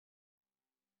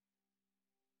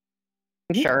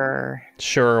Sure.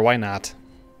 Sure, why not?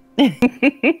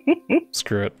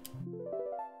 Screw it.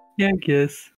 Yeah, I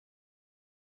guess.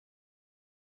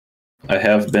 I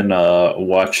have been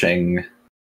watching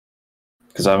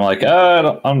because I'm like,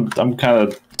 I'm kind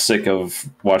of sick of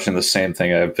watching the same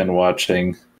thing I've been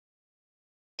watching.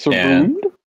 Sarund?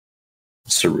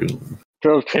 Sarund.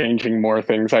 Joe's changing more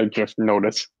things, I just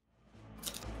noticed.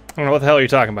 I don't know what the hell you're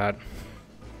talking about.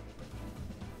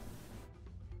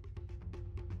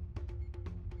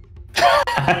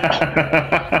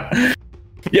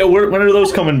 Yeah, when are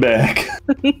those coming back?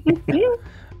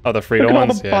 Oh, the Look Frito at all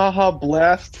ones? the Yeah. Baja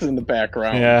Blasts in the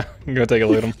background. Yeah, go take a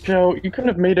look at them. Joe, you couldn't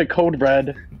have made it code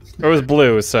red. It was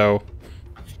blue, so...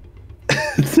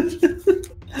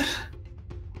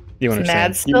 You Is understand.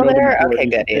 Mad still there? Okay,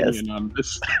 good, he is. Oh,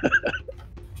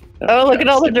 look at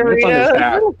all the What's on his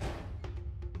hat? Doritos.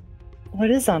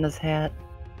 What is on his hat?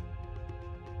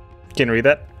 Can you read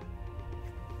that?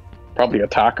 Probably a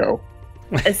taco.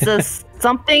 It says,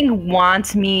 something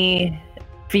want me,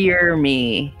 fear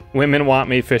me. Women want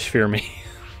me, fish fear me.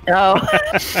 Oh.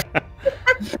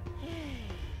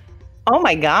 Oh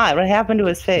my god, what happened to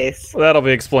his face? Well, that'll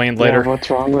be explained later. Yeah, what's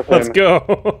wrong with Let's him?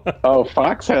 go. Oh,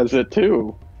 Fox has it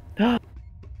too.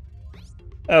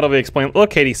 That'll be explained. Look,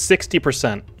 Katie,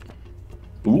 60%.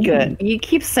 Ooh. Good. You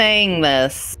keep saying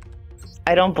this.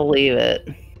 I don't believe it.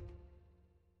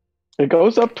 It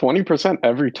goes up 20%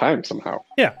 every time somehow.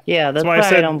 Yeah. Yeah, that's why I why I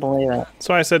said- don't believe it.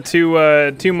 So I said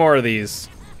two more of these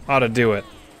ought to do it.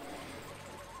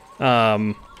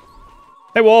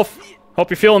 Hey, Wolf. Hope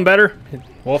you're feeling better.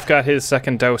 Wolf got his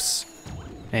second dose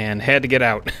and had to get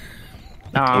out.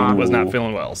 Aw. Was not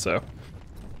feeling well, so.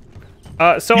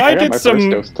 So I I got did my first some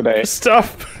dose today.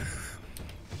 stuff.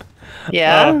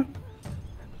 Yeah?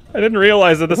 I didn't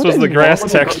realize that this What was is the wrong grass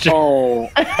with the- texture. Oh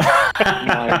my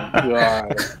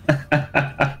god.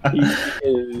 He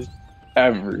is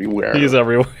everywhere. He's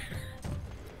everywhere.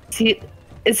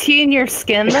 Is he in your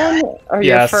skin then? Or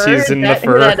Yes, your fur? he's Is in the that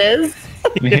fur. Who that is?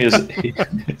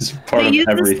 He's part They of use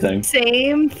everything. the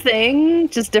same thing,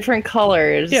 just different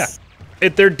colors. Yeah.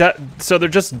 So they're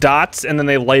just dots, and then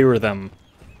they layer them.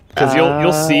 Because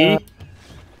you'll see,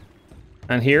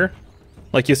 and here,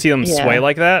 like you see them Yeah. sway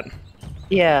like that.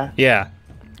 Yeah. Yeah,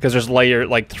 because there's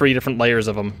like 3 different layers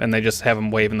of them, and they just have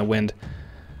them wave in the wind.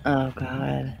 Oh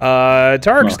god.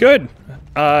 Tark's Huh. good.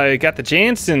 Got the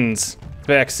Janssens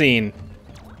vaccine.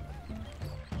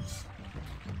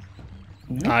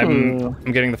 I'm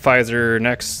getting the Pfizer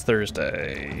next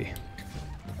Thursday.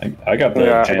 I got the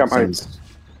Yeah, I got my- Janssens.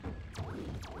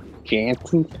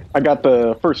 Janssen. I got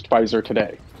the first Pfizer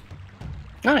today.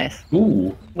 Nice.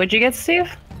 Ooh, What'd you get, Steve?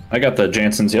 I got the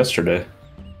Janssens yesterday.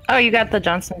 Oh, you got the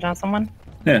Johnson & Johnson one?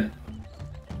 Yeah.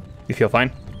 You feel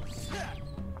fine?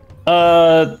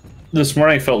 This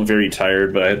morning I felt very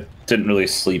tired, but I didn't really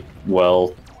sleep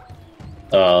well.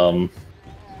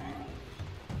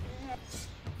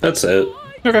 That's it.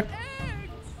 Okay.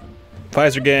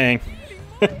 Pfizer gang.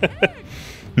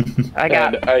 I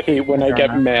got And I hate when I get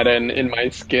Moderna. Madden in my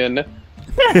skin.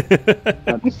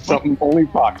 That's something only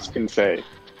Fox can say.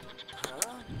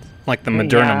 Like the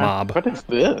Moderna Yeah. mob. What is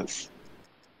this?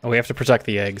 Oh, we have to protect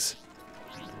the eggs.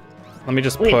 Let me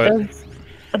just Wait, put... there's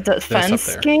a defense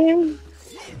there. game?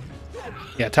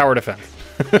 Yeah, tower defense.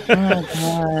 Oh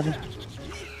god.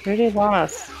 Pretty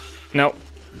lost. No.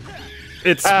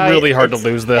 It's Uh, really hard to it's-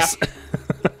 lose this.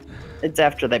 It's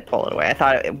after they pull it away. I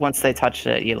thought once they touched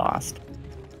it, you lost.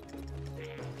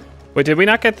 Wait, did we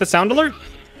not get the sound alert?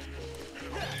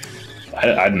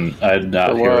 I did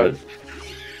not For hear what? it.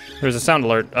 There's a sound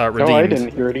alert redeemed. No, I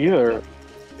didn't hear it either.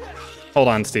 Hold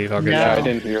on, Steve. I'll get No. Yeah, you. I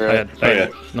didn't hear I it. had- Okay.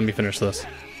 Let me finish this.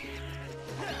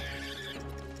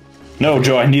 No,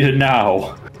 Joe, I need it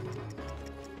now.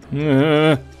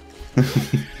 So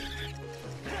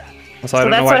I So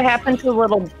don't know that's why. what happened to the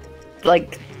little,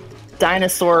 like,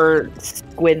 dinosaur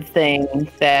squid thing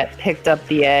that picked up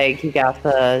the egg. He got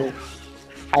the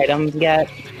item yet.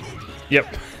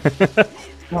 Yep.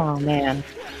 Oh man.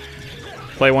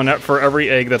 Play one up for every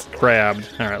egg that's grabbed.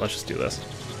 All right, let's just do this.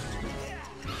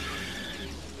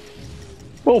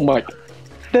 Oh my.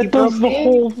 That does the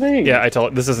whole thing. Yeah, I tell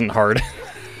it this isn't hard.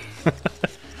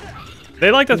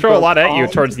 They like to throw a lot at you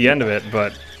towards the end of it,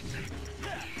 but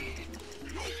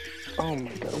Oh my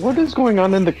god. What is going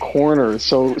on in the corner?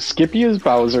 So Skippy is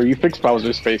Bowser. You fix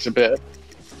Bowser's face a bit.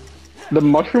 The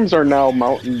mushrooms are now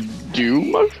Mountain Dew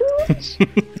mushrooms?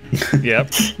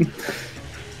 yep.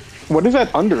 What is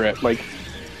that under it? Like,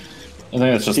 I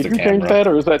think it's just did the you change camera. that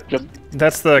or is that just...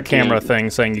 That's the camera thing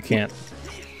saying you can't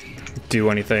do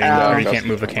anything Oh. or you can't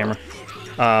move the camera.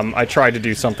 I tried to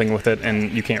do something with it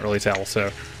and you can't really tell,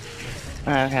 so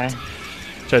Okay.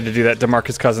 Tried to do that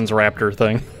DeMarcus Cousins raptor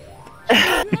thing. You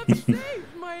have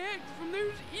saved my eggs from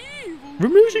those evil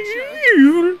From those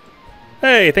evil-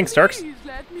 Hey, thanks, Starks. Please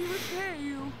let me repay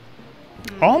you.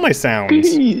 All my sounds.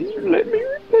 Please let me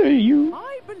repay you.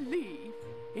 I believe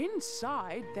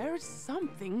inside there's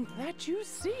something that you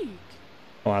seek.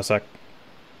 Hold on a sec.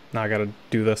 Now I gotta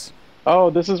do this. Oh,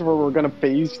 this is where we're gonna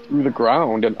phase through the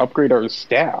ground and upgrade our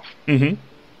staff. Mm-hmm.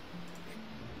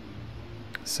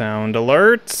 Sound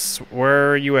alerts.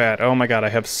 Where are you at? Oh my god, I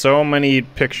have so many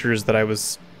pictures that I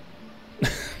was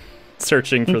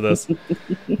searching for this.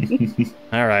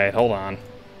 Alright, hold on.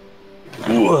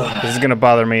 This is gonna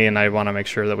bother me, and I want to make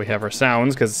sure that we have our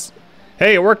sounds, because,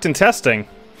 hey, it worked in testing.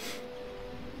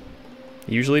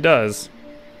 It usually does.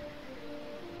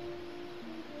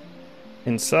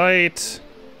 Insight.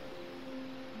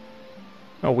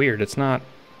 Oh, weird, it's not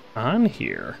on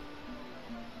here.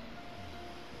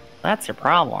 That's your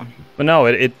problem. But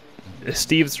no,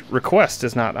 Steve's request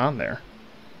is not on there.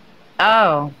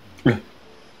 Oh.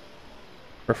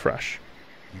 Refresh.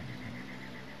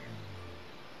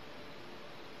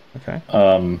 Okay.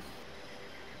 Um,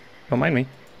 Don't mind me.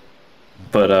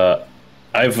 but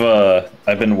I've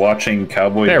been watching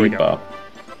Cowboy There we go. Bebop.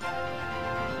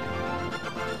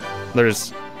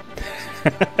 There's.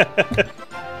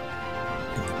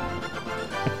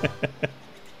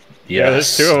 Yeah, there's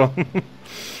Yes. two of them.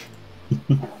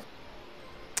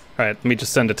 Alright, let me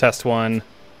just send a test one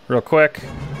real quick.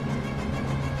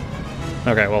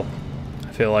 Okay, well,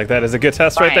 I feel like that is a good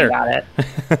test right there. Got it.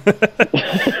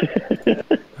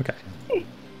 Okay.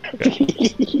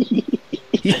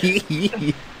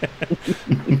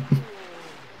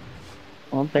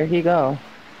 Well, there you go.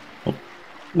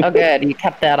 Oh, good. You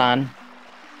kept that on.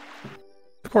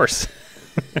 Of course.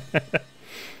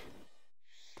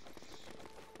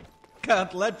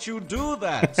 Can't let you do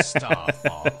that, Star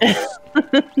Fox.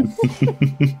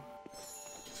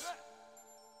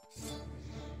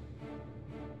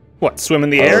 What, swim in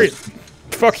the air?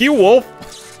 Fuck you, Wolf!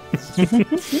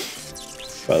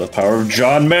 By the power of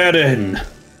John Madden.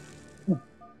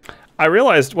 I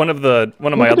realized one of my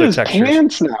Look at other his textures.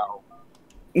 pants now.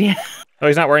 Yeah. Oh,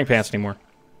 he's not wearing pants anymore.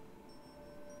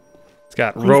 He's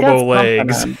got He's got robo something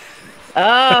legs. on.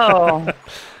 Oh.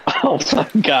 Oh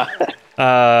my god.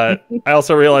 I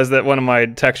also realized that one of my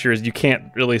textures you can't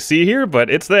really see here, but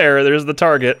it's there. There's the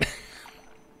target.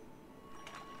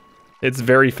 It's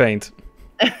very faint.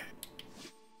 You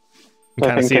can I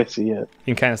kind of think see I it. see it.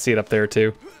 You can kind of see it up there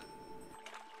too.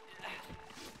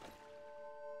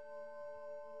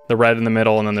 The red in the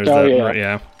middle, and then there's Oh, the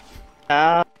yeah.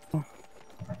 yeah. Oh.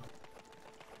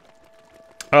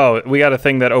 Oh, we got a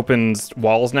thing that opens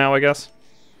walls now, I guess.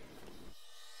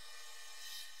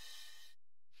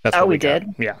 That's Oh, what we got.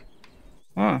 did? Yeah,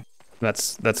 Hmm.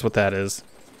 that's what that is.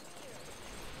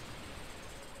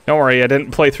 Don't worry, I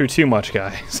didn't play through too much,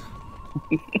 guys.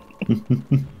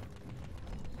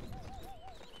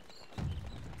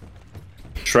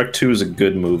 Shrek 2 is a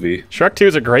good movie. Shrek 2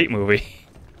 is a great movie.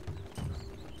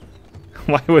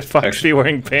 Why would Fox Actually- be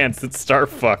wearing pants? It's Star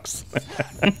Fox.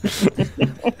 It's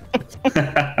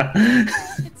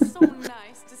so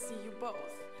nice to see you both.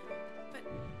 But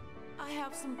I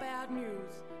have some bad news.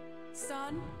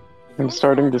 Son, I'm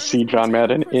starting to see John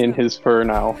Madden in his fur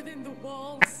now. within the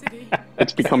walled city.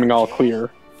 It's becoming all clear.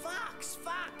 Fox,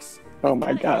 Fox. Oh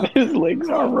my god, his legs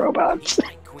are robots.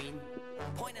 Night, Queen.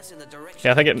 Point us in the direction.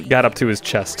 Yeah, I think it got up to his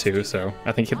chest too, so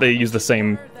I think they used the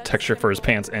same texture for his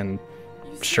pants and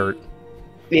shirt.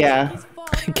 Yeah.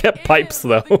 Get pipes,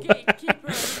 though.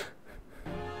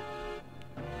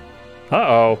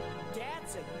 Uh-oh.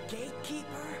 Dad's a gatekeeper?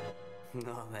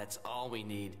 No, that's all we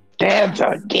need. Dad's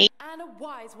a gate. And a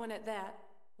wise one at that.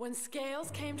 When Scales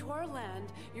came to our land,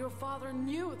 your father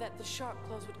knew that the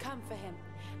Sharpclaws would come for him,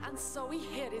 and so he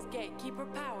hid his gatekeeper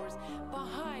powers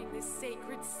behind this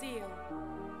sacred seal.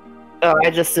 Oh,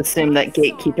 I just assumed that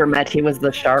Gatekeeper meant he was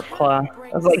the Sharp Claw.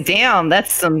 I was like, damn,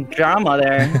 that's some drama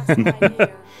there. That's my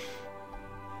ear.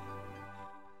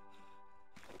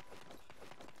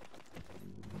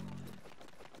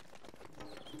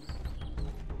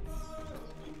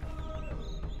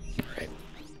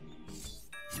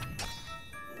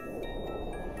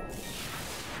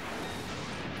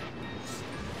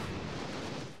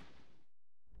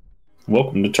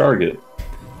 Welcome to Target.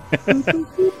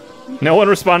 No one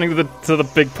responding to the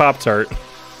big Pop-Tart.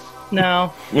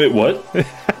 No. Wait, what?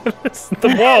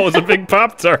 The wall was a big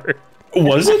Pop-Tart.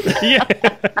 Was it? Yeah.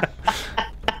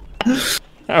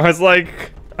 I was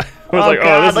like, God,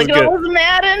 oh, this look is at all good. those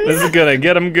Maddens. This is gonna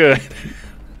get him good.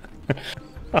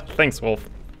 Oh, thanks, Wolf.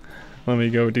 Let me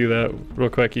go do that real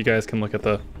quick. You guys can look at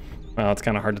the. Well, it's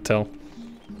kind of hard to tell.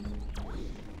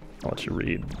 I'll let you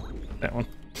read that one.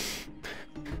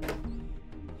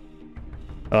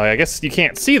 I guess you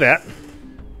can't see that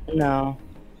No.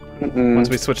 once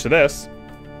we switch to this.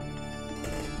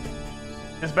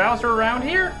 Is Bowser around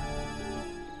here?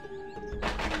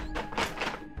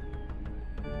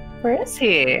 Where is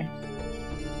he?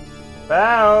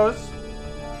 Bowser!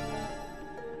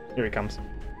 Here he comes.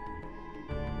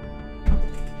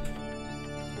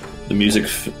 The music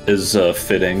is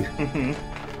fitting.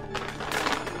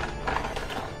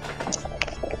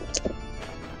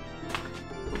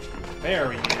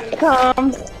 There he is.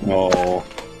 Comes. Oh.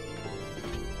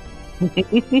 Good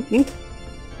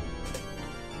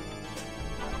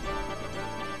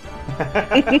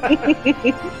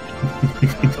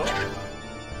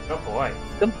boy.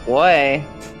 Good boy.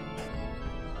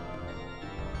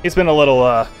 He's been a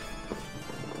little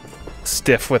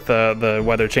stiff with the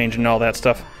weather change and all that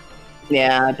stuff.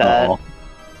 Yeah, I bet. Oh.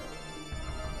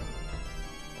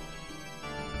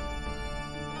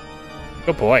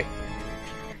 Good boy.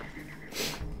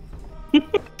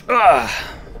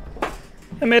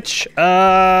 Hey, Mitch.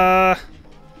 Out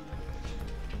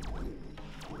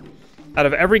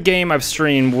of every game I've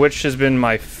streamed, which has been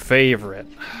my favorite?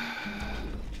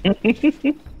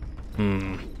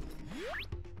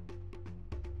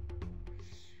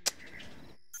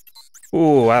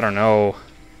 Ooh, I don't know.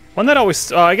 One that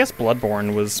always... I guess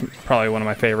Bloodborne was probably one of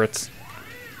my favorites.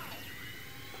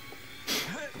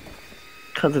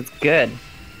 Because it's good.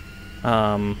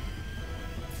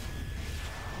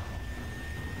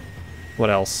 What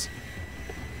else?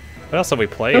 What else have we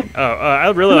played? I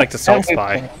really like the Salt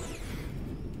Spy.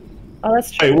 Oh,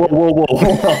 that's true. Hey, whoa,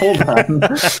 hold on.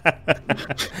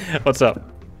 What's up?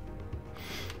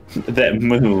 That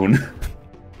moon.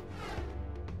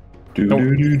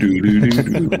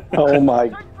 Oh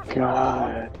my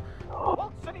god.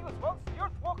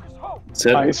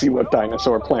 I see what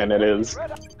dinosaur planet is.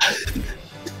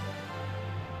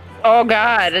 Oh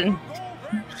god.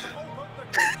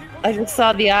 I just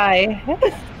saw the eye.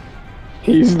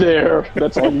 He's there.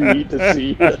 That's all you need to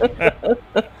see.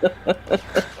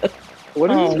 What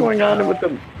is going on with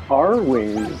the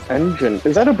R-Wings engine?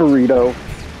 Is that a burrito?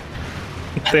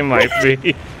 They might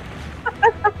be.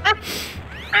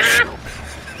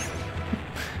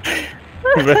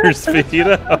 Better speed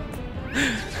up.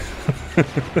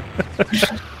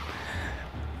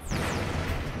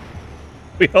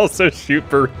 We also shoot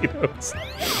burritos.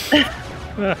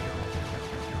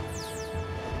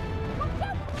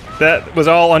 That was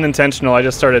all unintentional. I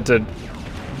just started to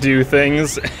do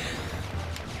things.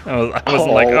 I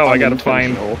wasn't like, oh, I gotta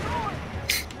find.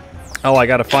 Oh, I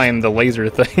gotta find the laser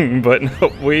thing, but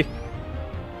no, we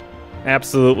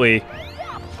absolutely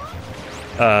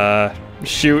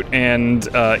shoot and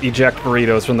eject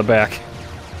burritos from the back.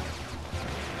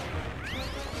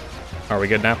 Are we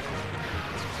good now?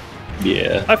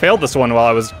 Yeah. I failed this one while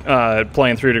I was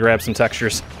playing through to grab some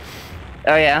textures.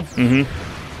 Oh yeah. Mm-hmm.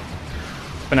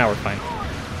 But now we're fine.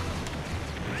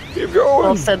 Keep going.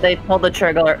 Well said they pulled the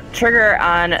trigger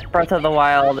on Breath of the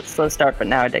Wild. Slow start, but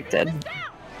now addicted.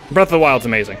 Breath of the Wild's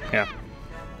amazing. Yeah.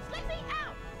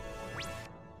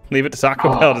 Leave it to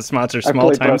Taco Bell to sponsor small I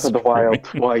played time. Breath of the Wild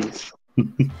twice.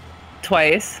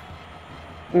 Twice.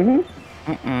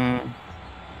 Mm-hmm. Mm-mm.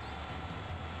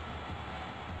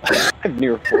 I have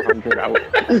near 400 hours.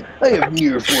 I have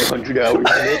near 400 hours.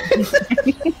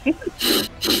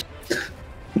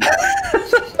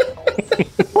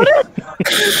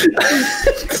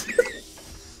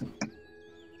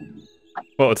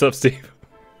 Well, what's up, Steve?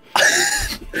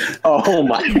 Oh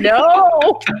my.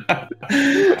 No!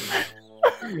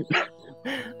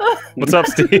 What's up,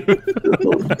 Steve?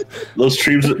 Those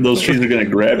trees are gonna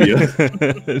grab you.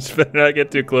 Just better not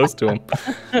get too close to him.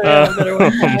 Yeah, better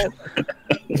watch out.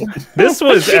 This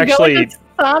was You go actually... into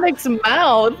Sonic's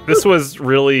mouth. This was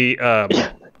really...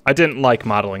 I didn't like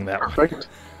modeling that one. Perfect.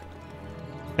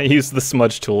 I used the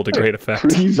smudge tool to great effect.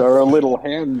 Trees are a little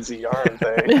handsy, aren't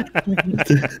they?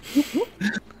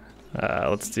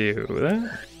 Let's do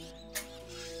that.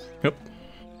 Yep.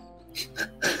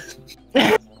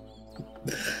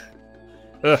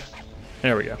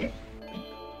 There we go.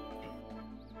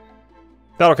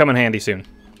 That'll come in handy soon.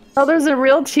 Oh, there's a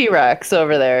real T-Rex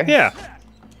over there. Yeah.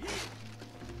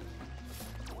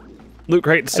 Loot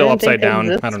crate's still I didn't upside think it down.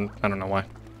 existed. I don't know why.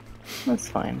 That's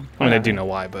fine. I mean, I do know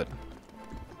why, but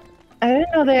I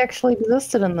didn't know they actually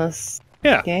existed in this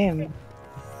yeah. game.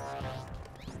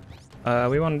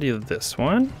 We want to do this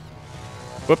one.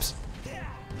 Whoops.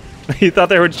 You thought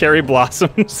they were cherry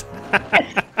blossoms?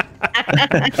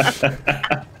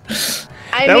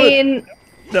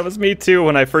 That was me too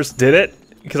when I first did it,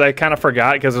 because I kind of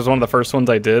forgot because it was one of the first ones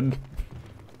I did.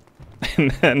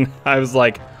 And then I was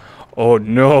like, oh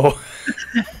no.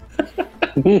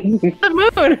 The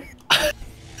moon.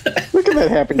 Look at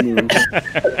that happy moon.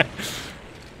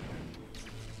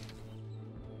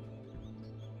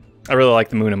 I really like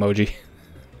the moon emoji.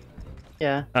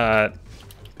 Yeah.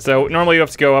 So normally you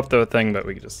have to go up the thing, but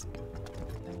we could just...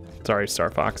 Sorry, Star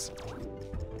Fox.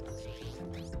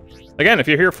 Again, if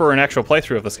you're here for an actual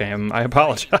playthrough of this game, I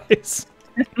apologize.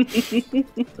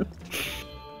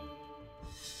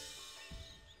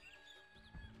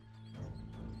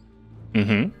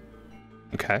 Mm-hmm.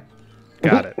 Okay.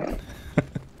 Got it.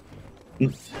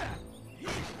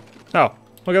 Oh,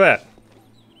 look at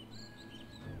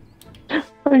that.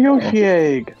 A Yoshi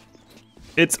egg.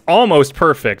 It's almost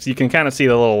perfect. You can kind of see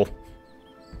the little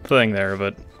thing there,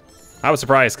 but I was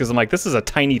surprised because I'm like, this is a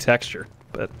tiny texture,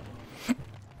 but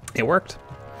it worked.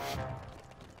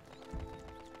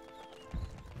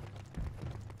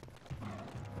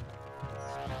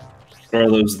 Are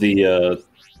those the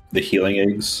healing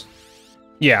eggs?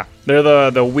 Yeah,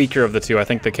 they're the weaker of the two. I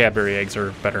think the Cadbury eggs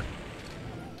are better.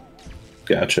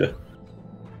 Gotcha.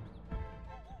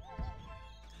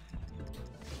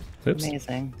 Oops.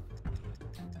 Amazing.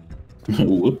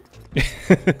 Whoop.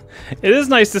 It is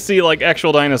nice to see like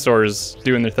actual dinosaurs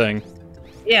doing their thing.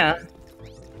 Yeah.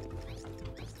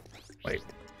 Wait.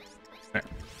 There.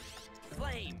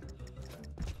 Flame.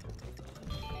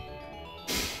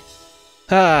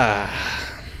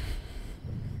 Ah.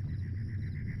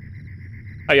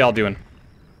 How y'all doing?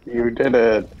 You did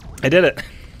it. I did it.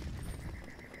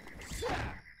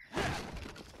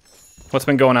 What's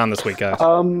been going on this week, guys?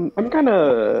 I'm kind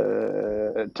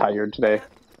of tired today.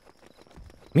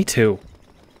 Me too.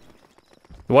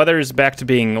 The weather's back to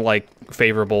being like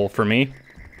favorable for me.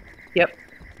 Yep.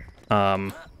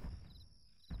 I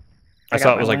got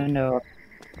saw it my was like window up.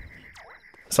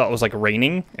 saw it was like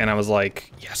raining, and I was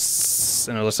like, yes.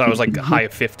 And I saw it was like a high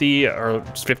of 50 or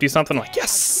 50 something. I'm like,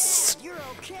 yes. You're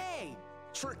okay.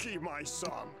 Tricky, my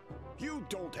son. You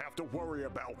don't have to worry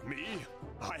about me.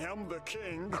 I am the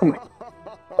king.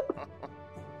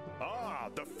 Ah,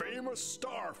 the famous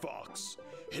Star Fox,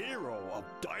 hero of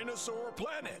Dinosaur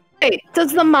Planet. Hey,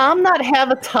 does the mom not have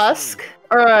a tusk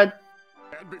or a?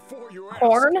 And before you ask,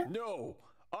 Horn? no,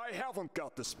 I haven't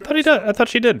got the I thought he did. I thought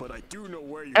she did. but I do know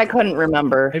where you I couldn't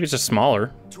remember. Maybe it's just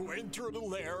smaller. To enter the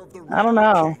lair of the I don't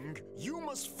know. King, you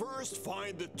must first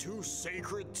find the two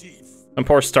sacred teeth. Some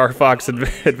poor Star Fox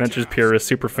Adventures purist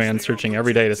super fan searching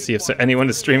every day to see if anyone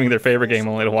is streaming their favorite game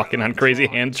only to walk in on crazy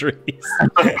hand trees.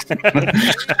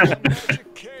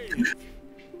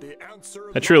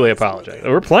 I truly apologize.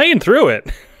 We're playing through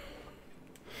it.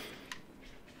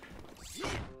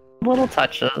 Little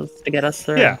touches to get us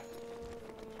through. Yeah.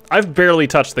 I've barely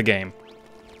touched the game.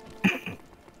 I think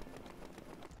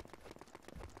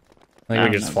we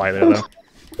can just fly there, though.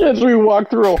 As we walk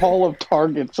through a hall of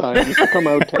Target signs to come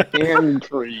out to hand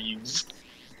trees.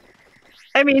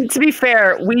 I mean, to be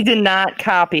fair, we did not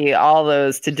copy all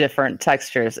those to different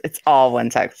textures. It's all one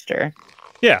texture.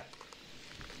 Yeah.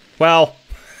 Well,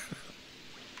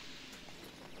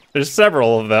 there's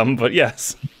several of them, but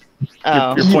yes.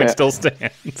 Oh. Your point Yeah. still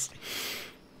stands.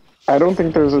 I don't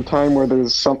think there's a time where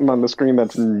there's something on the screen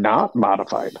that's not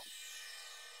modified.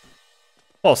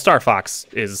 Well, Star Fox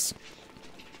is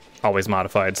always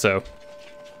modified, so.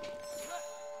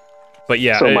 But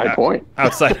yeah. So my point.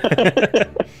 Outside.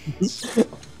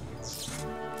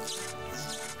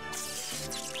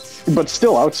 But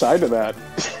still, outside of that,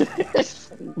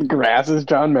 grass is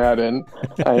John Madden.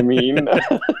 I mean,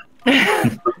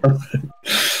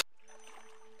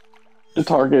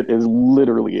 Target is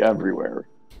literally everywhere.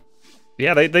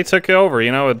 Yeah, they took over,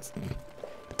 you know, it's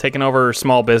taking over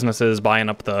small businesses, buying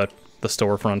up the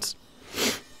storefronts.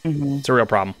 Mm-hmm. It's a real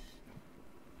problem.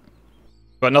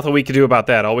 But nothing we can do about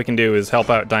that. All we can do is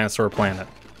help out Dinosaur Planet.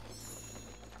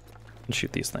 And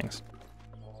shoot these things.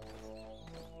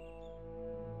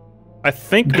 I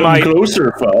think Come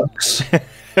closer, Fox.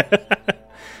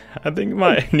 I think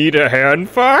my... Need a hand,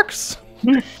 Fox?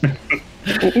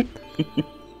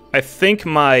 I think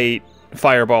my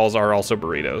fireballs are also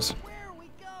burritos. Where are we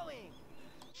going?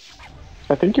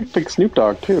 I think you picked Snoop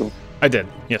Dogg too. I did.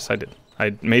 Yes, I did.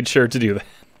 I made sure to do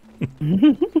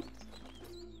that.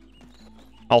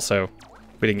 Also,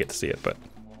 we didn't get to see it, but...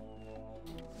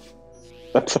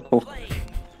 That's all.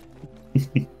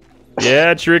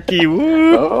 Yeah, Tricky,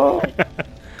 woo! Oh,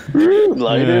 woo,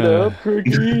 light it up,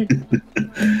 Cookie.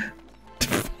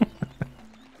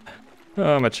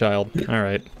 Oh, I'm a child.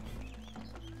 Alright.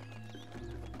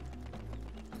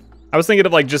 I was thinking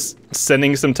of, like, just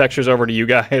sending some textures over to you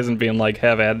guys and being like,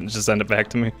 have at it and just send it back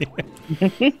to me.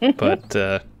 But,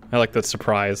 I like that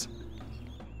surprise.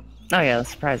 Oh yeah, the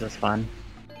surprise was fun.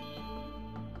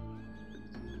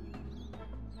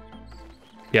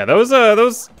 Yeah,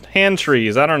 those hand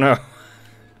trees, I don't know.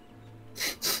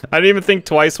 I didn't even think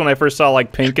twice when I first saw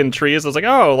like pink and trees. I was like,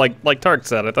 oh, like Tark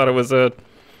said. I thought it was a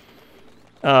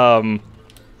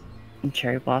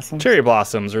Cherry blossoms. cherry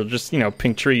blossoms or just, you know,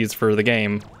 pink trees for the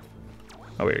game.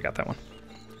 Oh, we already got that one.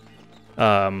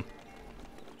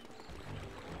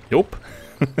 Nope.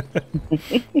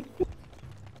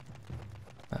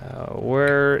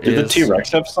 Where Did is the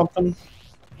T-Rex have something?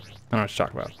 I don't know what you're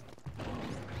talking about.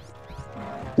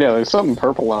 Yeah, there's something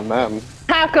purple on them.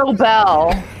 Taco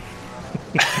Bell.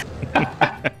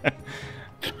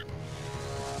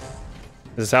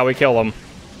 This is how we kill them.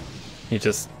 You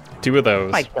just two of those.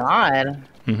 Oh my god.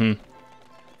 Mm-hmm.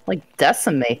 Like,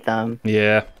 decimate them.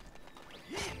 Yeah.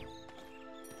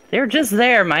 They're just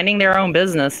there, minding their own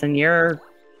business, and you're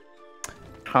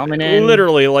coming in.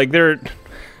 Literally, like they're.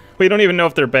 We don't even know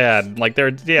if they're bad. Like they'll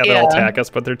attack us,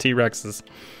 but they're T-Rexes.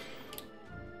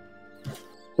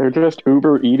 They're just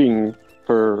Uber eating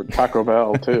for Taco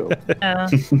Bell too. Yeah.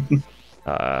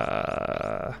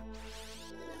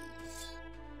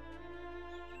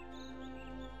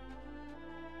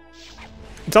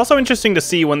 It's also interesting to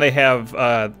see when they have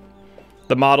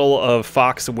the model of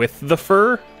Fox with the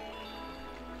fur,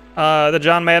 the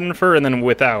John Madden fur, and then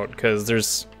without,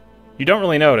 because you don't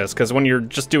really notice, because when you're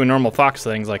just doing normal Fox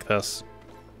things like this,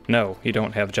 no, you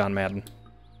don't have John Madden.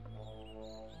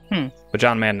 But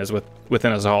John Madden is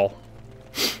within us all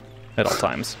at all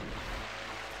times.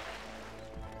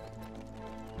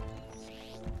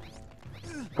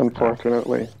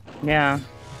 Unfortunately. Yeah.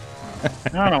 I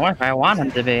don't know what I want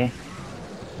him to be.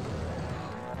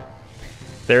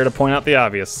 There to point out the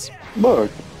obvious.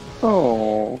 Look.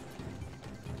 Oh.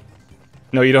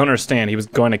 No, you don't understand. He was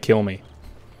going to kill me.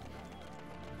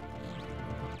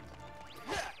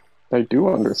 I do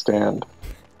understand.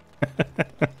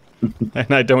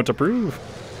 And I don't approve.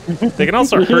 They can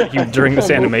also hurt you during this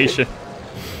animation.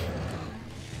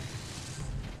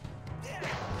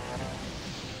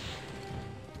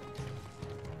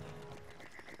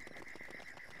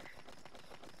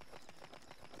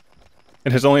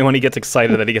 And it's only when he gets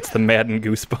excited that he gets the Madden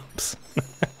goosebumps.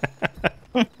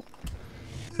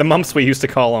 The mumps we used to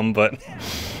call them, but...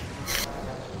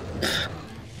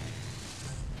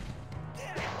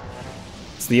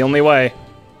 It's the only way.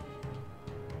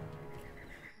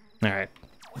 Alright.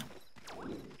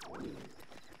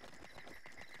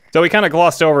 So we kind of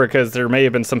glossed over because there may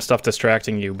have been some stuff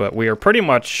distracting you, but we are pretty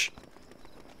much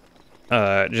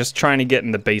just trying to get in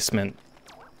the basement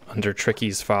under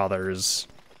Tricky's father's...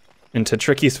 into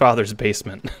Tricky's father's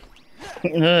basement.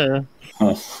 Ugh.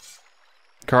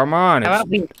 Come on, How about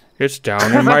we- it's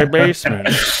down in my basement.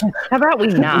 How about we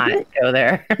not go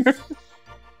there?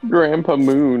 Grandpa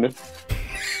Moon.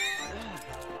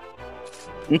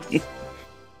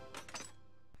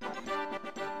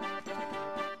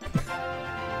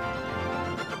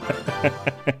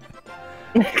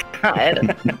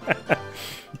 God.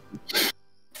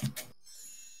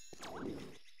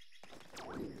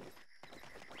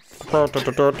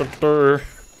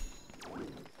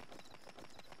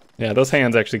 Yeah, those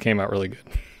hands actually came out really good.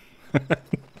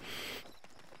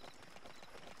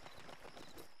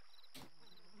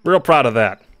 Real proud of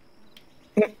that.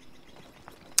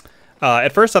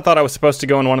 At first I thought I was supposed to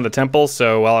go in one of the temples,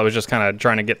 so while I was just kind of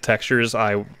trying to get textures,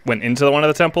 I went into one of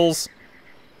the temples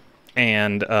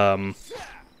and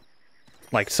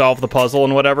like solved the puzzle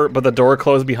and whatever, but the door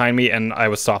closed behind me and I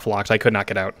was soft locked. I could not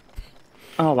get out.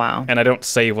 Oh, wow. And I don't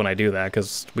save when I do that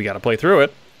because we got to play through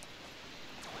it.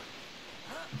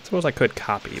 I suppose I could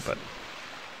copy, but...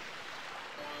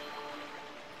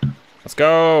 Let's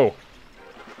go!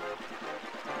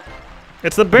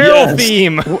 It's the barrel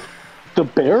theme! The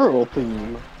barrel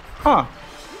theme. Huh.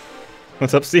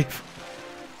 What's up, Steve?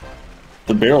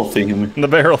 The barrel theme. The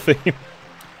barrel theme.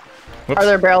 Whoops. Are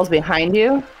there barrels behind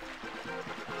you?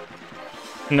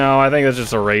 No, I think it's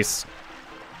just a race.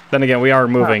 Then again, we are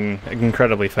moving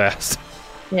incredibly fast.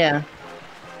 Yeah.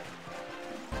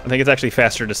 I think it's actually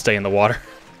faster to stay in the water.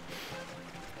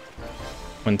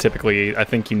 When typically, I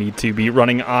think you need to be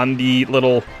running on the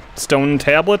little stone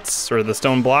tablets, or the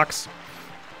stone blocks.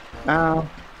 Oh.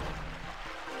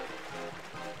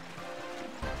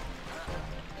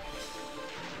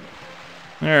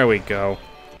 There we go.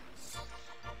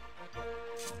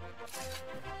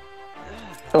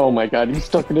 Oh my god, he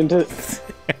stuck it into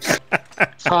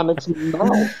Sonic's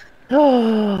mouth.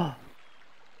 Oh.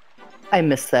 I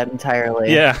missed that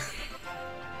entirely. Yeah.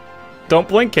 Don't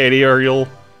blink, Katie, or you'll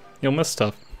miss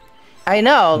stuff. I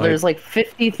know, Like- there's like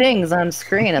 50 things on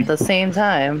screen at the same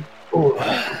time.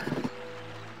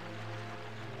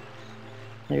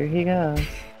 There he goes.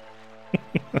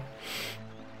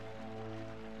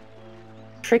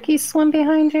 Tricky swim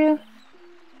behind you?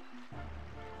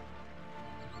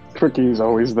 Tricky's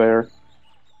always there.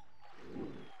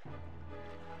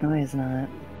 No, he's not.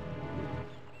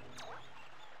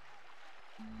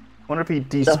 Wonder if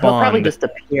he So he'll probably despawned, just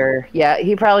appear. Yeah,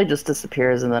 he probably just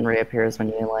disappears and then reappears when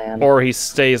you land. or he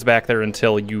stays back there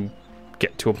until you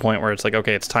get to a point where it's like,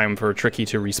 okay, it's time for Tricky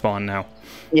to respawn now.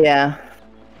 Yeah.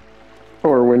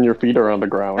 Or when your feet are on the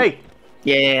ground. Hey!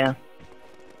 Yeah.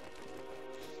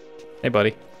 Hey,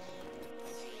 buddy.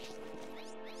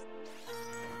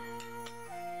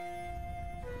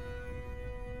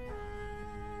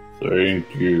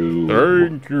 Thank you.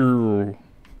 Thank you.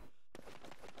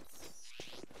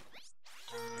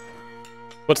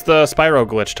 What's the Spyro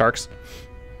glitch, Tarks?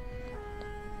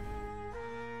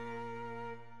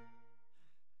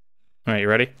 Alright, you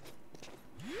ready?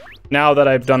 Now that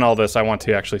I've done all this, I want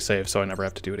to actually save so I never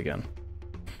have to do it again.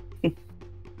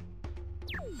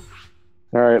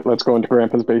 Alright, let's go into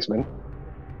Grandpa's basement.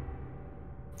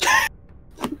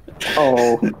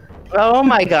 Oh, Oh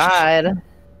my god.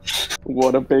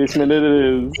 what a basement it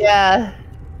is. Yeah.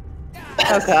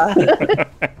 Oh god.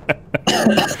 Oh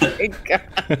my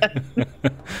god.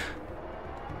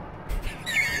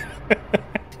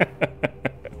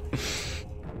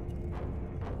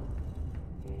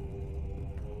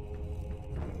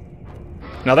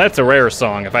 Now that's a rare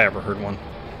song, if I ever heard one.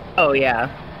 Oh yeah.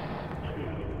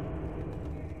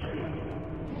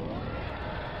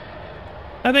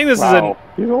 I think this Wow,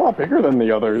 he's a lot bigger than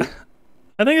the others.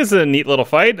 I think this is a neat little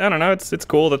fight. I don't know, it's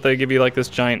cool that they give you like this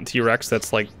giant T-Rex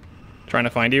that's like trying to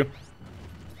find you.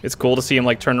 It's cool to see him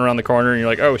like turn around the corner and you're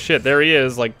like, oh shit, there he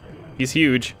is, like he's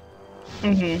huge.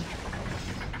 Mm-hmm.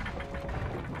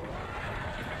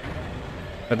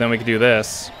 But then we could do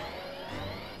this.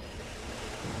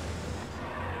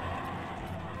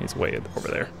 He's way over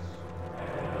there.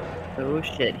 Oh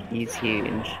shit, he's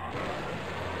huge.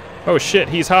 Oh shit,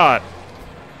 he's hot.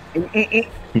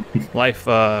 Life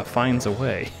finds a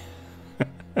way.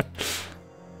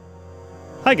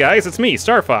 Hi guys, it's me,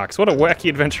 Star Fox. What a wacky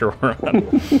adventure we're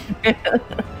on.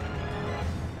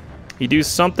 You do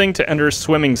something to enter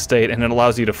swimming state and it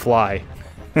allows you to fly.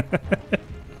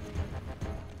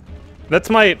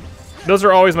 Those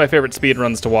are always my favorite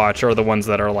speedruns to watch, are the ones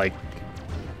that are like,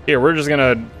 here, we're just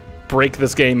gonna break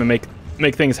this game and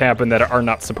make things happen that are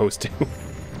not supposed to.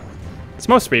 It's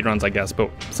most speedruns, I guess, but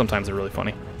sometimes they're really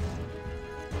funny.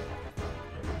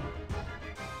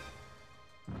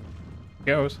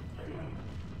 Goes.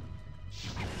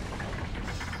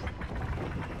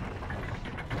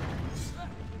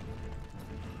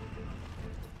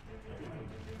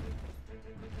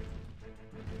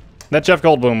 That Jeff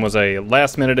Goldblum was a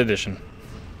last-minute addition.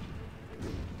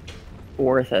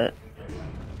 Worth it.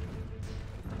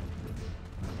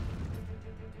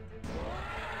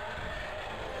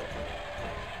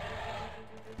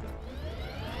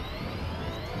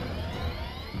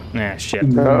 Nah, shit.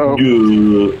 Uh-oh.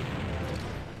 You.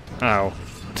 Oh.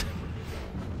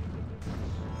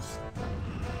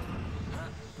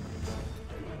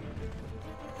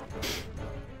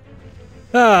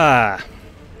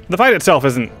 The fight itself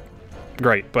isn't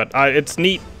great, but it's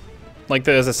neat. Like,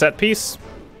 as a set piece.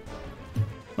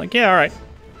 Like, yeah, alright.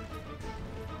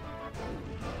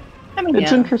 I mean,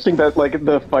 It's yeah. interesting that like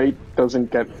the fight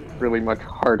doesn't get really much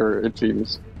harder, it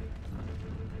seems.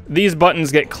 These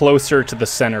buttons get closer to the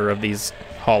center of these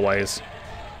hallways.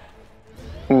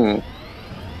 Hmm.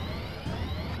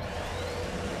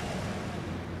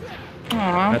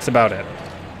 Aw, That's about it.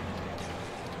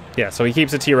 Yeah, so he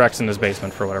keeps a T-Rex in his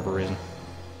basement for whatever reason.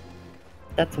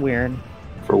 that's weird.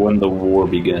 For when the war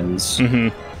begins. Mm-hmm.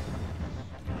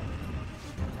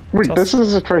 Wait, this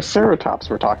is a Triceratops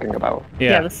we're talking about.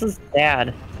 Yeah, this is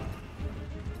Dad.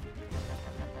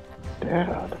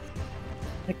 Dad.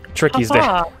 Like, Tricky's dad.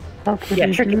 Papa. How could Yeah,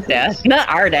 you do Tricky's dad, this? not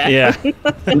our dad. Yeah.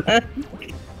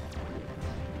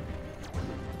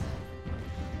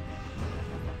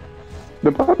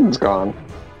 The button's gone.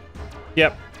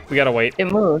 Yep, we gotta wait. It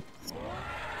moves.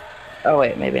 Oh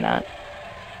wait, maybe not.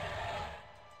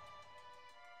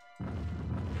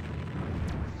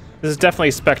 This is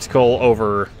definitely spectacle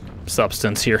over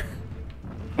substance here.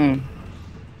 Mm.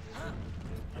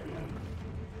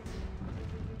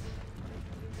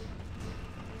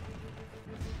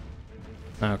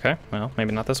 Okay, well,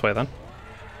 maybe not this way then.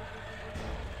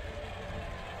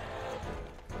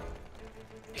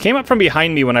 He came up from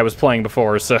behind me when I was playing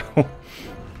before, so...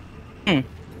 Hmm.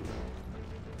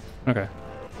 Okay.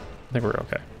 I think we're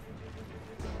okay.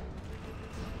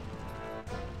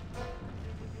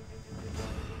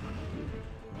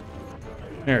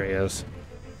 There he is.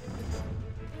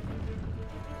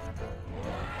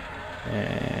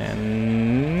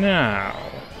 And now.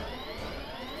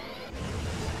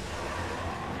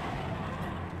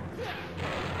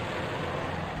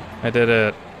 I did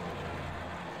it.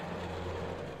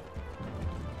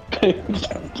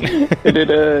 It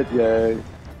did it, yay.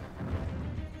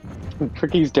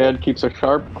 Tricky's dad keeps a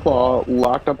sharp claw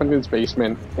locked up in his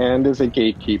basement and is a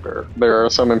gatekeeper. There are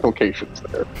some implications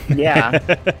there. Yeah.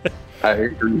 I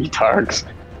agree, Tarks.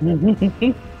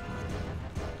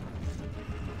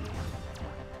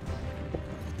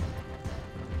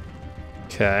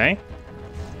 Okay.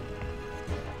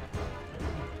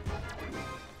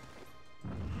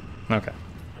 Okay.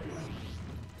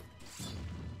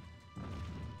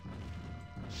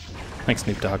 Thanks,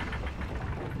 Snoop Dogg.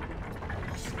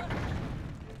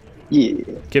 Yeah.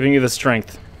 Giving you the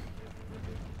strength.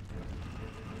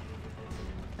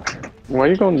 Why are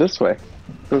you going this way?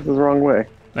 This is the wrong way.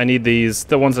 I need these,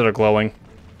 the ones that are glowing.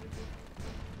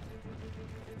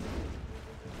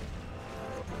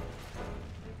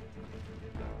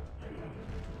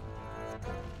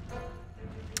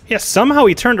 Yeah, somehow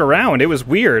he turned around. It was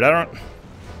weird. I don't...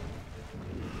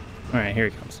 Alright, here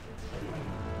he comes.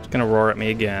 He's gonna roar at me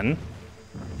again.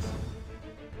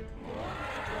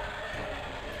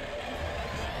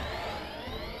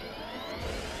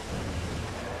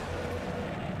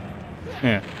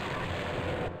 Yeah.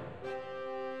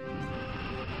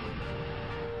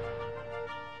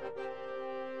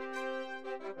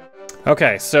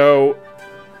 Okay, so...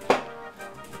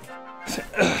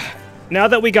 now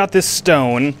that we got this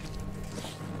stone...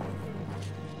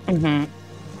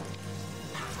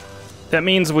 that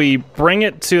means we bring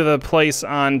it to the place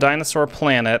on Dinosaur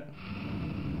Planet,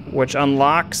 which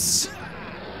unlocks...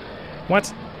 What?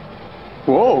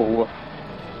 Whoa.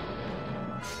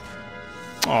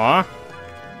 Aw.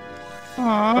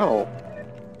 Oh.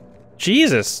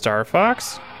 Jesus, Star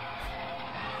Fox.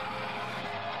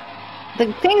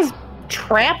 The thing's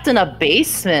trapped in a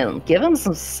basement. Give him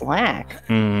some slack.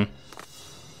 Hmm.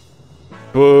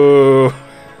 Boo.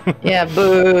 Yeah,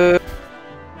 boo.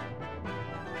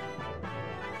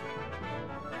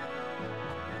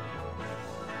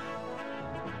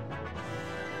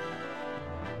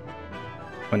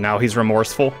 But now he's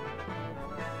remorseful.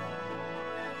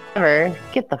 Whatever.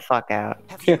 Get the fuck out.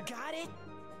 Have you got it?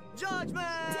 Judgment!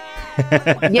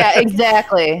 Yeah,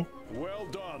 exactly. Well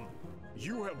done.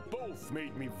 You have both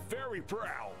made me very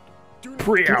proud. Do not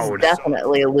Proud. lose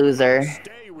Definitely a loser.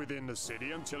 Stay within the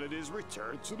city until it is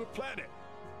returned to the planet.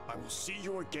 I will see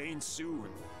you again soon.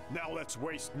 Now let's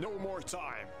waste no more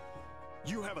time.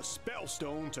 You have a spell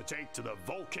stone to take to the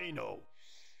volcano.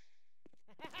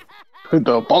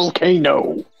 The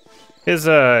volcano. His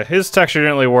texture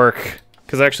didn't really work.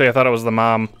 Because actually I thought it was the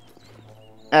mom.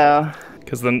 Oh.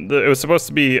 Because it was supposed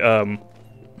to be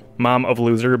mom of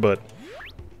loser, but...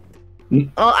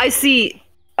 Well, I see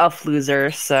a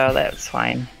loser, so that's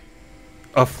fine.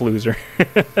 A loser.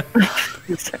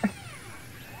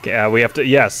 Yeah, we have to...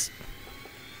 Yes.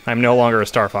 I'm no longer a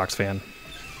Star Fox fan.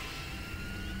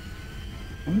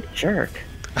 I'm a jerk.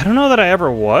 I don't know that I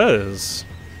ever was.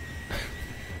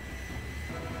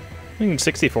 I think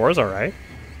 64 is alright.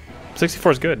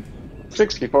 64 is good.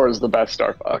 64 is the best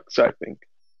Star Fox, I think.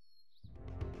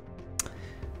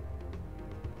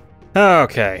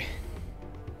 Okay.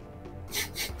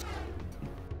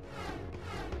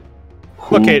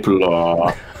 Look at...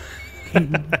 Hoopla.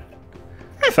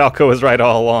 Falco was right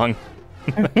all along.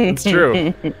 It's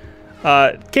true.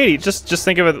 Katie, just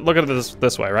think of it. Look at it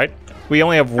this way, right? We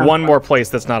only have one more place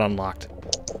that's not unlocked.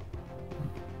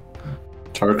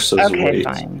 Tark says Okay, wait.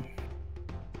 fine.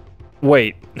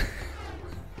 Wait.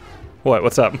 What?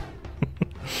 What's up?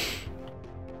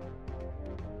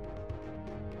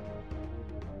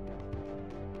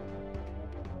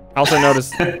 I also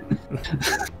noticed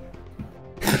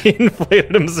he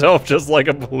inflated himself just like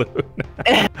a balloon.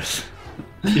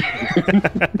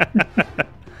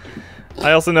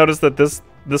 I also noticed that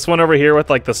this one over here with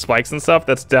like the spikes and stuff,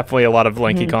 that's definitely a lot of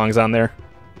Lanky Kongs on there.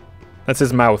 That's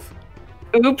his mouth.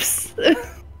 Oops.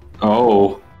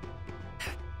 Oh.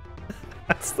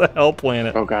 That's the Hell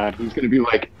Planet. Oh god, he's gonna be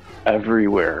like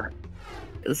everywhere.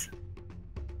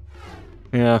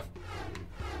 Yeah.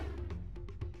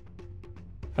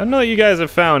 I don't know that you guys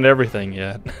have found everything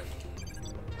yet.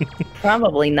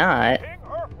 Probably not. King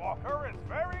Earthwalker is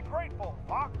very grateful,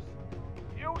 Fox.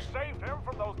 You saved him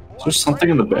from those Is there something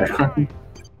in the background?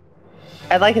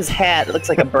 I like his hat. It looks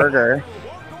like a burger.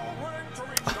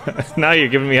 Now you're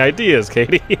giving me ideas,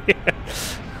 Katie.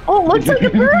 Oh, it looks like a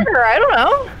burger. I don't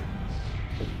know.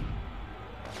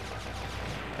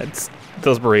 It's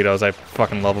those burritos. I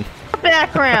fucking love them.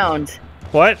 Background.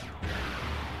 What?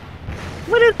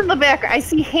 What is in the background? I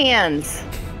see hands.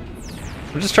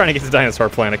 I'm just trying to get to Dinosaur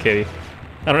Planet, Katie.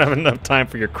 I don't have enough time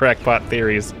for your crackpot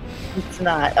theories. It's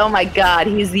not. Oh my god,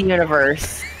 he's the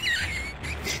universe.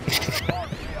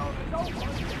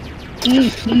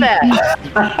 Eat that.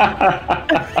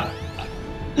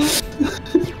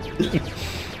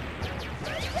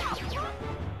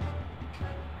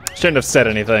 Shouldn't have said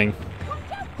anything.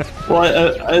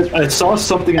 Well, I saw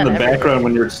something in the background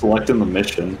when you were selecting the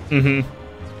mission. Mm-hmm.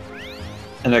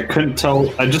 And I couldn't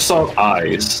tell. I just saw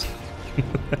eyes.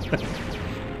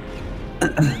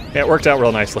 Yeah, it worked out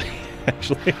real nicely,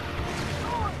 actually.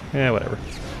 Yeah, whatever.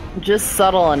 Just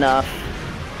subtle enough.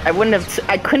 I wouldn't have.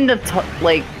 I couldn't have.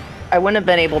 I wouldn't have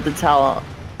been able to tell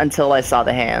until I saw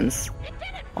the hands.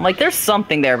 I'm like, there's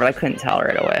something there, but I couldn't tell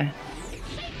right away.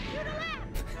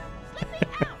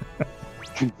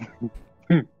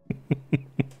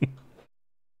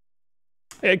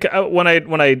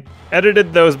 When I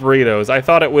edited those burritos, I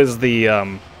thought it was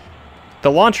the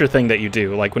launcher thing that you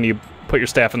do, like when you put your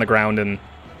staff in the ground and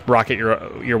rocket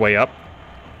your way up.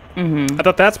 Mm-hmm. I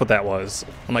thought that's what that was.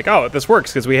 I'm like, oh, this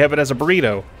works because we have it as a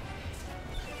burrito.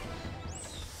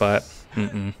 But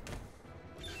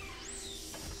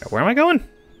where am I going?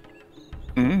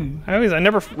 I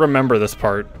never remember this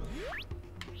part.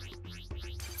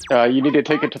 You need to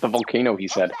take it to the volcano, he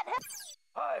said.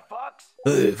 Hi, Fox.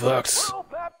 Hey, Fox. World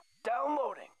map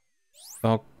downloading.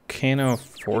 Volcano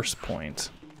Force Point.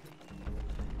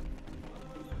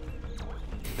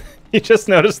 You just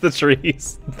noticed the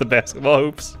trees, the basketball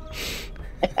hoops.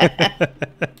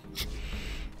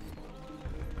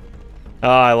 Oh,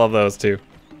 I love those too.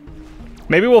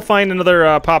 Maybe we'll find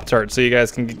another Pop-Tart so you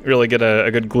guys can really get a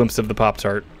good glimpse of the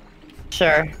Pop-Tart.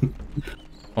 Sure.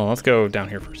 Well, let's go down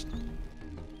here first.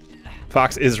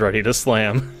 Fox is ready to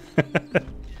slam.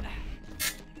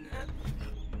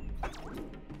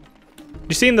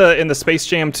 You seen in the Space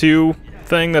Jam 2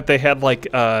 thing that they had like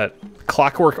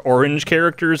Clockwork Orange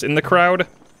characters in the crowd?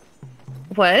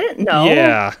 What? No.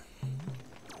 Yeah.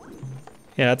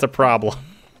 Yeah, that's a problem.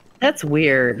 That's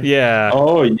weird. Yeah.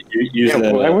 Oh, use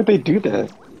that. Why would they do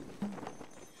that?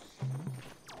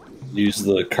 Use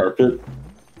the carpet.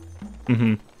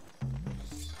 Mm-hmm.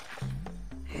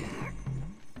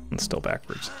 It's still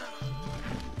backwards.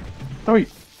 Oh,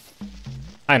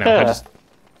 I know. Yeah. I just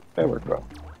that worked well.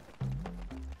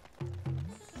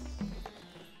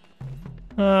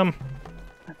 No,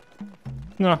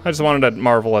 I just wanted to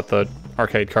marvel at the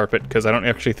arcade carpet because I don't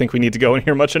actually think we need to go in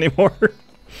here much anymore.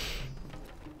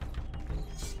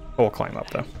 We'll climb up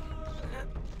though.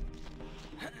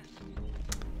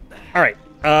 All right.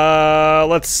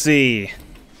 Let's see.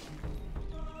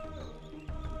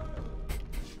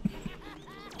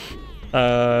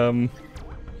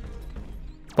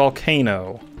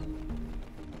 Volcano.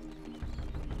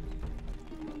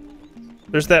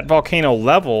 There's that volcano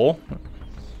level.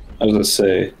 I was gonna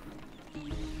say.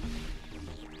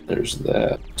 There's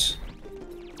that.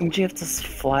 Did you have to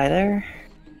fly there?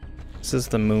 This is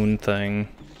the moon thing.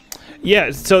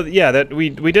 Yeah, so yeah, that we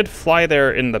did fly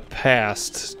there in the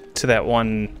past to that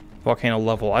one volcano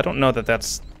level. I don't know that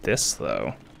that's this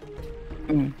though.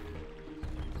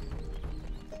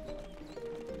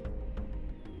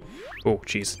 Oh,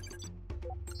 jeez.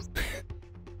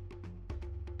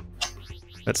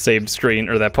 That save screen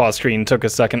or that pause screen took a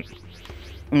second.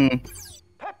 Peppy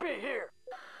here.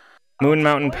 Moon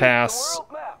Mountain Pass.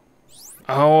 World map.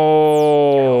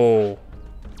 Oh.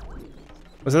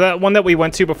 Was it that one that we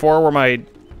went to before where my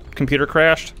computer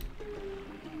crashed?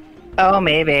 Oh,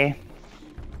 maybe.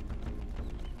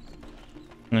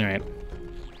 All right.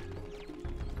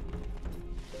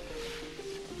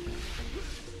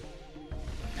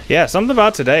 Yeah, something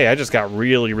about today. I just got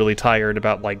really, really tired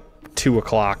about like 2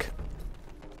 o'clock.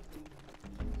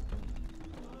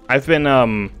 I've been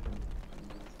kind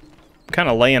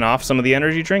of laying off some of the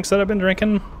energy drinks that I've been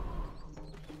drinking.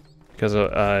 Because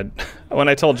when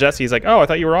I told Jesse, he's like, "Oh, I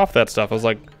thought you were off that stuff." I was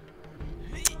like,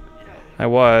 "I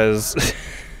was."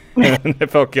 And I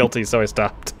felt guilty, so I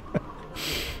stopped.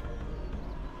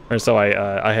 Or so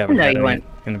I haven't had any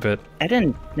in a bit. I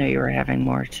didn't know you were having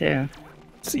more too.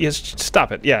 Yes,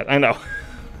 stop it. Yeah, I know.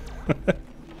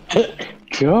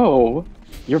 Joe,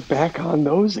 you're back on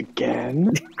those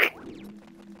again.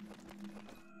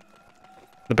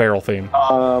 The barrel theme.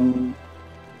 I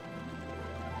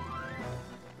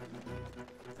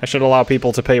should allow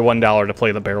people to pay $1 to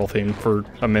play the barrel theme for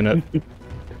a minute.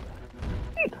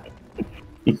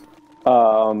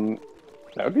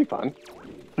 That would be fun.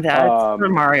 That's for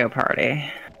Mario Party.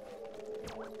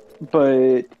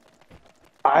 But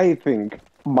I think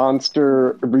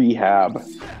Monster Rehab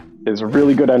is a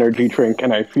really good energy drink,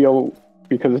 and I feel,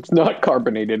 because it's not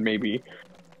carbonated maybe,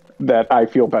 that I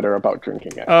feel better about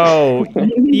drinking it. Oh,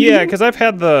 yeah, because I've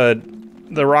had the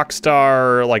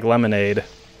Rockstar like lemonade,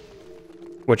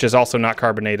 which is also not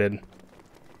carbonated.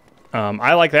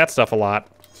 I like that stuff a lot.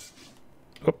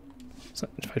 Oh,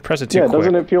 if I press it too quick.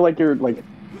 Doesn't it feel like you're like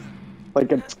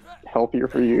it's healthier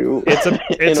for you?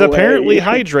 It's apparently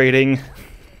hydrating.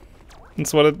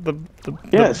 That's what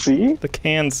the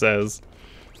can says.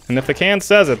 And if the can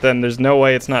says it, then there's no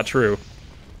way it's not true.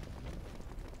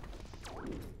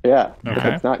 Yeah, Okay. if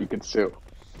it's not, you could sue.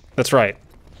 That's right.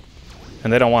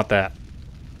 And they don't want that.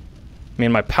 Me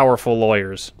and my powerful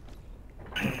lawyers.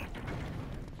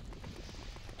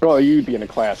 Well, you'd be in a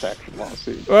class action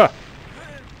lawsuit. Ah!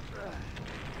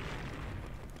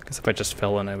 I guess if I just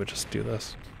fell in, I would just do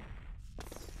this.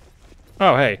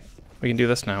 Oh, hey. We can do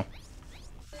this now.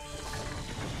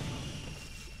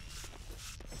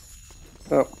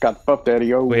 Oh, got Buff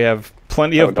Daddy. Oh, We have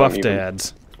plenty of buff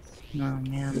dads. Oh,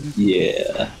 man.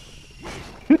 Yeah.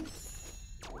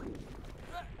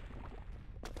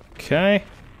 Okay.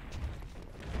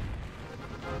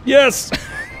 Yes!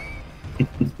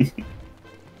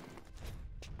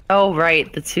 Oh,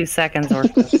 right. The 2 seconds or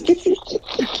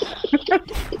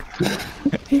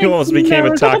You almost became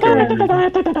a taco.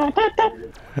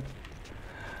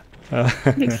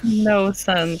 makes no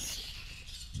sense.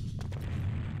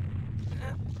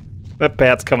 That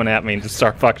bat's coming at me and just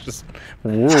Star Fox just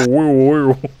woo, woo,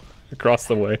 woo, across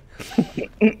the way.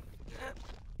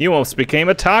 You almost became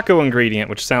a taco ingredient,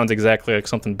 which sounds exactly like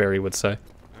something Barry would say.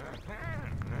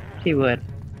 He would.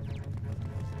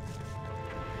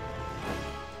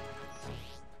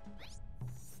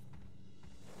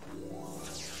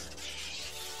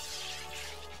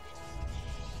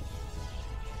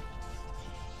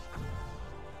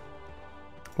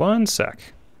 One sec.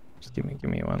 Just give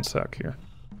me 1 sec here.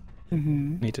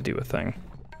 Mm-hmm. Need to do a thing.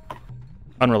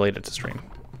 Unrelated to stream.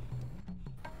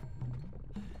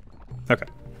 Okay.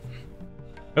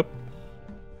 Nope.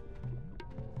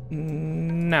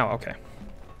 Now, okay.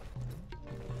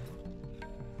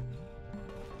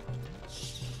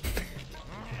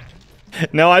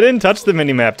 No, I didn't touch the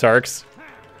minimap, Tarks.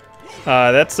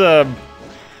 That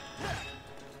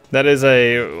is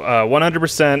a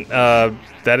 100%,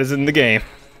 that is in the game.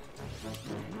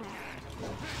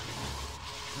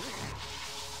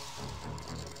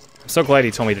 I'm so glad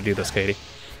he told me to do this, Katie.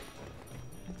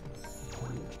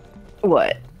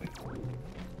 What?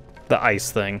 The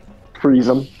ice thing. freeze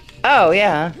them. Oh,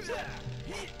 yeah.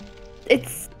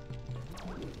 It's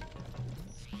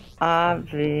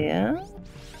obvious.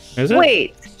 Is it?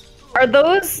 Wait, are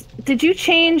those... Did you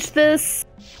change this?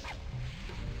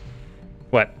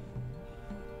 What?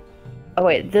 Oh,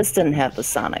 wait, this didn't have the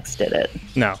Sonics, did it?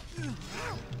 No.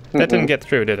 That didn't get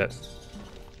through, did it?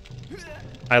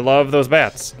 I love those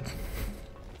bats.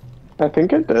 I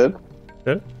think it did.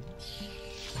 Did it?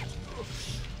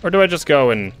 Or do I just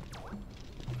go and...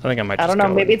 I think I might just I don't know,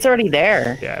 go maybe and... it's already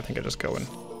there. Yeah, I think I just go and...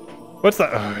 What's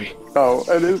that? Oh,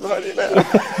 it is already there.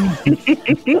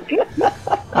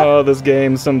 Oh, this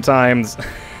game sometimes.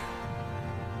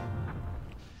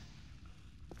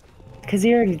 Because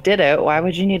you already did it, why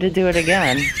would you need to do it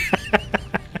again?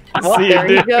 Well, See,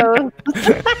 there you go.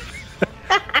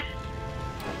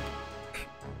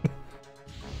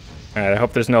 Alright, I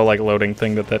hope there's no, like, loading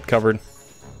thing that covered.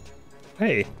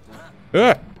 Hey.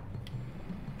 Ugh.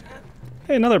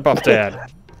 Hey, another buff dad.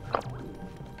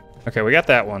 Okay, we got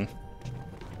that one.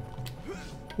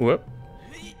 Whoop.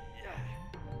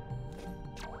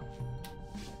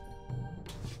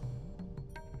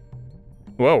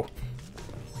 Whoa.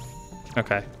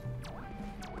 Okay.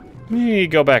 Let me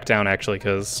go back down, actually,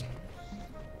 because...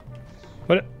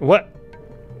 What?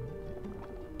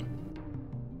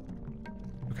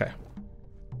 Okay.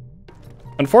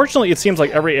 Unfortunately, it seems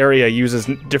like every area uses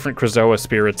different Krazoa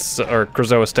spirits, or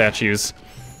Krazoa statues.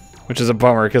 Which is a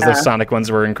bummer, because those Sonic ones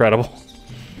were incredible.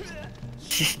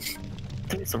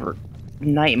 Those were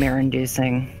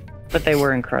nightmare-inducing, but they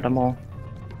were incredible.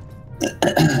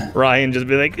 Ryan just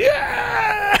be like,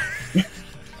 yeah!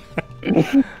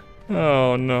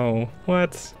 Oh no,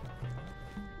 what?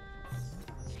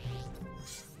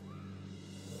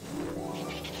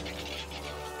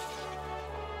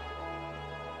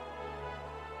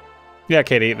 Yeah,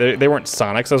 Katie, they weren't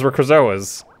Sonics, those were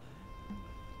Krazoas.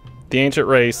 The ancient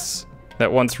race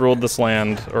that once ruled this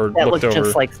land, or That looked looked over.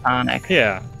 just like Sonic.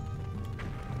 Yeah.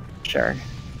 Sure.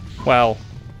 Well,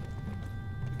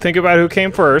 think about who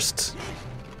came first.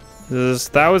 This is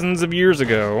thousands of years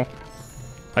ago.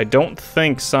 I don't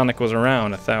think Sonic was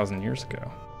around 1,000 years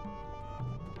ago.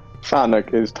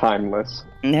 Sonic is timeless.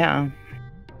 Yeah.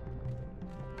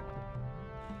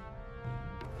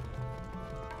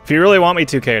 If you really want me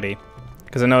to, Katie,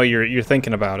 because I know you're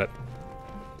thinking about it.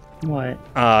 What?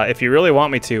 If you really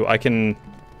want me to, I can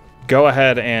go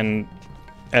ahead and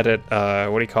edit,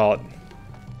 what do you call it?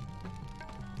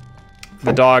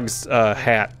 The dog's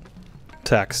hat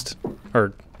text,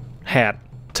 or hat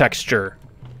texture,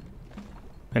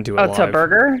 and do it live. Oh, to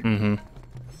burger? Mm-hmm.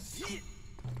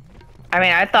 I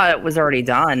mean, I thought it was already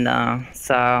done, though,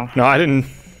 so... No, I didn't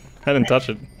touch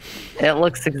it. It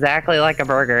looks exactly like a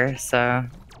burger, so...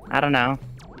 I don't know.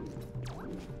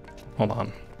 Hold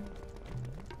on.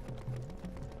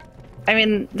 I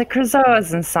mean, the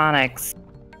Krazoas and Sonics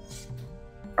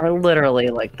are literally,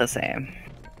 like, the same.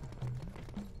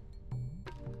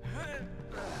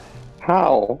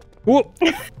 How? Whoop!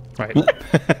 Right.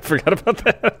 Forgot about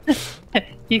that.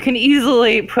 You can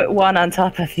easily put one on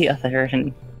top of the other,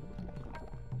 and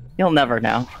you'll never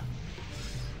know.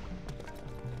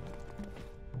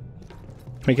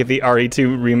 Make it the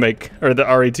RE2 remake, or the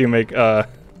RE2 make,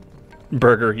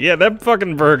 burger. Yeah, that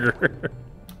fucking burger.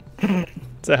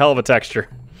 It's a hell of a texture.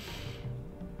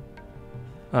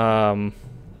 Joe,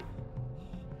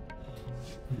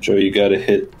 you gotta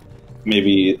hit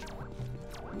maybe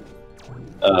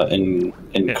in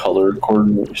color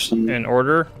coordination. In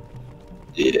order?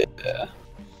 Yeah.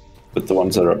 With the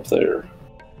ones that are up there.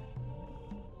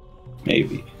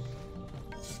 Maybe.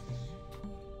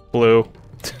 Blue.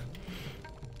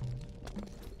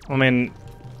 I mean...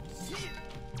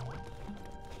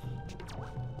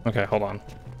 Okay, hold on.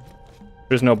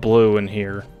 There's no blue in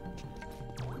here.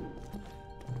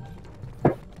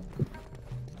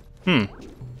 Hmm.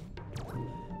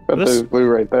 But there's blue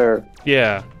right there.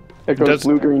 Yeah. It goes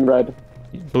blue, green, red.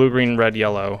 Blue, green, red,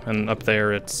 yellow. And up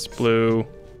there it's blue,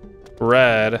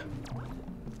 red.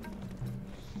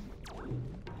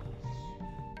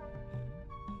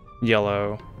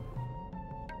 Yellow.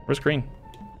 Where's green?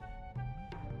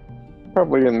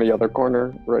 Probably in the other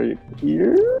corner, right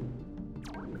here.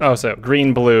 Oh, so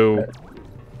green, blue,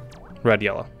 red,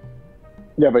 yellow.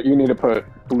 Yeah, but you need to put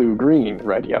blue, green,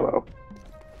 red, yellow.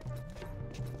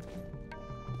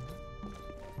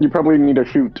 You probably need to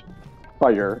shoot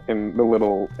fire in the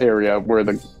little area where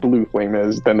the blue flame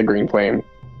is, then the green flame.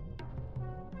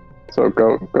 So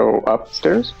go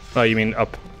upstairs. Oh, you mean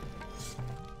up?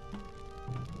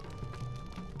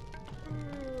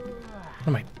 What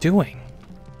am I doing?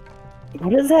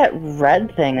 What is that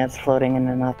red thing that's floating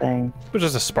into nothing? It was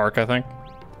just a spark, I think.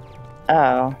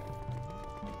 Oh.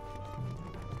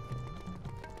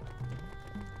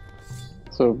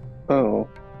 So, oh.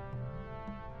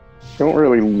 Don't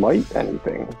really light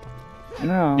anything.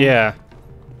 No. Yeah.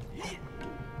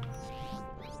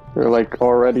 They're like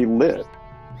already lit.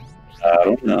 I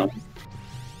don't know.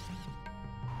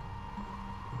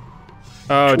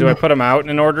 Oh, do I put them out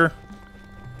in order?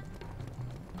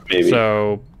 Maybe.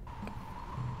 So...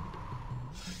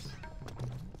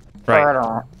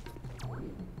 Right.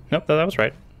 Nope, that was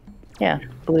right. Yeah.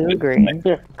 Blue, green.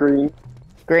 Yeah, green.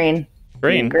 Green.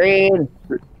 Green. Green.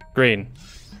 Green.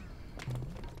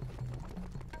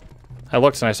 I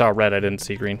looked and I saw red, I didn't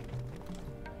see green.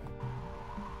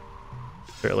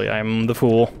 Clearly, I'm the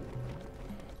fool.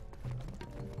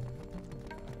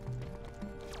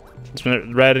 It's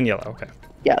red and yellow, okay.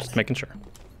 Yes. Just making sure.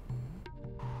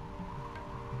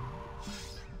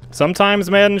 Sometimes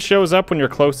Madden shows up when you're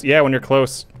close. Yeah, when you're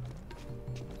close.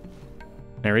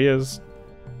 There he is.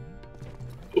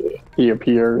 He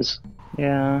appears.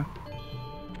 Yeah.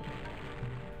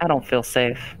 I don't feel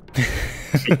safe.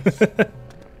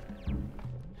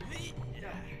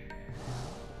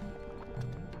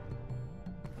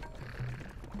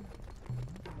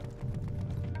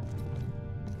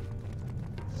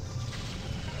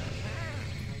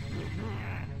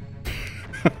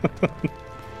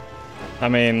 I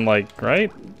mean, like,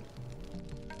 right?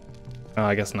 Oh,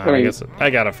 I guess not. I guess I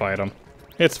gotta fight him.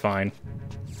 It's fine.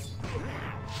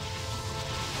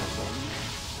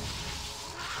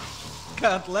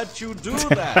 Can't let you do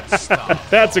that stuff.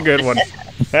 That's a good one.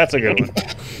 That's a good one.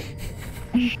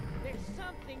 There's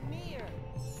something near.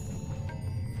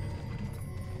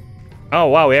 Oh,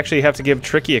 wow, we actually have to give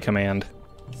Tricky a command.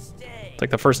 It's like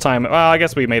the first time. Well, I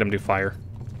guess we made him do fire.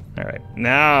 Alright,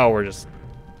 now we're just...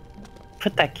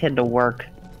 Put that kid to work.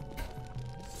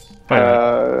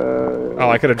 Oh,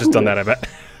 I could have just done that, I bet.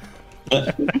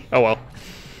 Oh well.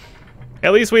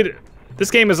 At least we...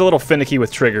 This game is a little finicky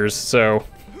with triggers, so...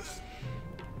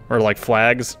 Or like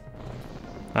flags.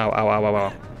 Ow, ow, ow, ow,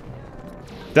 ow.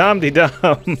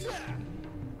 Dum-de-dum.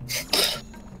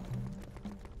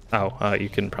 Oh, you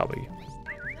can probably...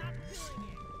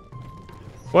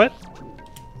 What?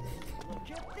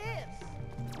 Look at this.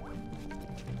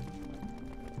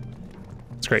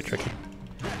 It's great, Tricky.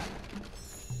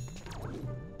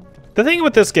 The thing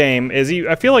with this game is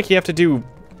I feel like you have to do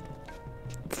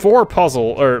 4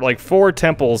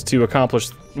 temples to accomplish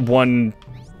 1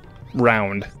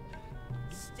 round.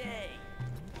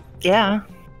 Yeah.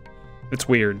 It's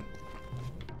weird.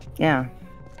 Yeah.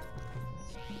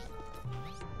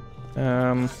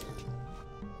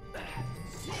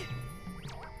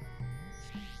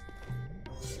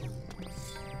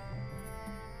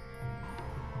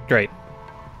 Great.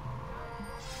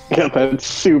 Yeah, that's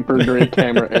super great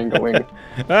camera angling.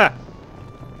 Ah!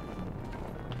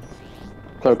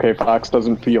 It's okay, Fox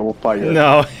doesn't feel fire.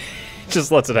 No,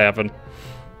 just lets it happen.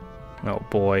 Oh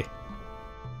boy.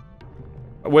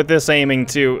 With this aiming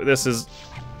too, this is...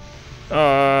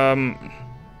 Oh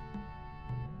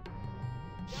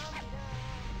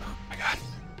my god.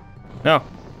 No.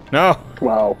 No.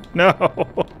 Wow. No.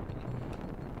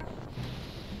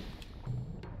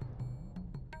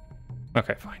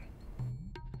 Okay, fine.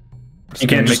 You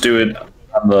can't just do it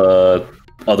on the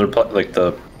other, like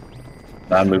the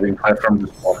non-moving platform,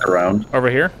 just walk around. Over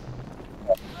here?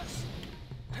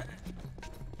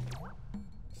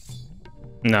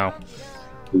 No.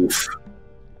 Oof.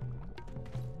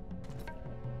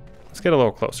 Let's get a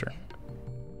little closer.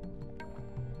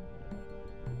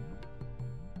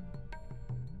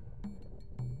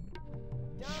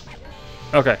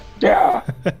 Okay. Yeah.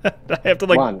 I have to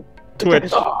like One.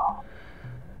 twitch. Oh,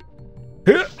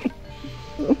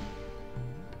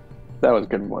 that was a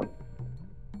good one.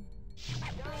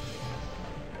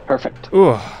 Perfect.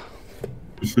 Ooh.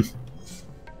 That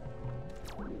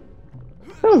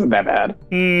wasn't that bad.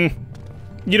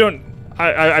 You don't.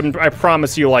 I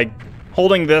promise you, like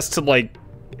holding this to like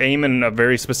aim in a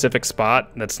very specific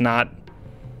spot that's not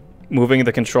moving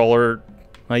the controller.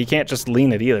 Well, you can't just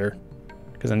lean it either,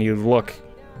 because then you look.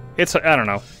 It's I don't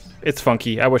know. It's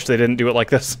funky. I wish they didn't do it like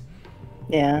this.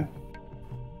 Yeah.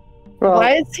 Well,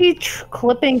 Why is he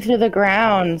clipping to the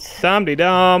ground?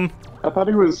 Dum-de-dum. I thought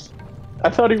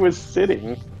he was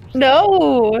sitting.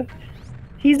 No!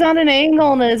 He's on an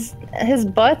angle and his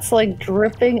butt's like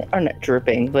dripping. Or not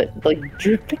dripping, but like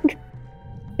dripping.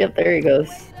 Yep, there he goes.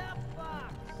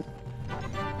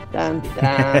 Dun,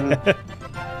 dun.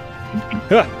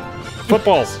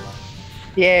 Footballs.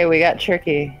 Yay, we got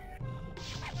tricky.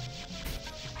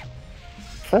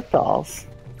 Footballs.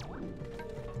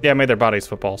 Yeah, I made their bodies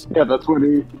footballs. Yeah, that's what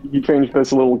he changed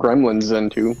this little gremlins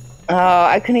into. Oh,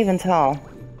 I couldn't even tell.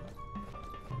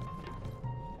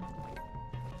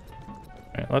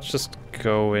 Alright, let's just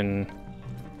go in.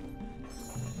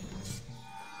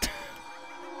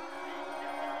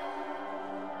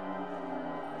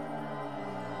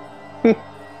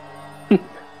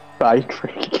 Bye,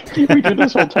 Tricky. We did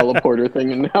this whole teleporter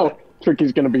thing, and now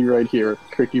Tricky's gonna be right here.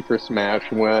 Tricky for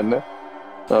Smash when...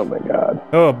 Oh my god.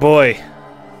 Oh boy.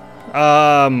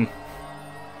 Well,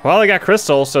 I got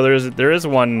Crystal, so there is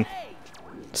one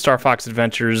Star Fox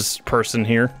Adventures person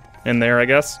here in there, I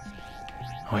guess.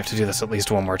 Oh, I have to do this at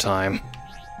least one more time.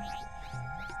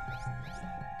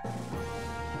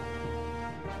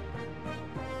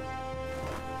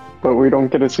 But we don't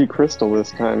get to see Crystal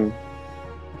this time.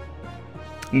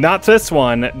 Not this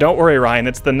one. Don't worry, Ryan.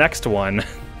 It's the next one.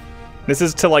 This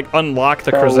is to like unlock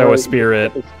the Oh, Krazoa right,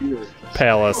 Spirit the Spirit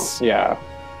Palace. Yeah.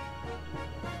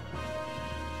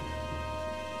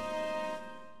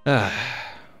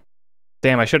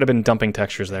 Damn, I should have been dumping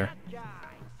textures there.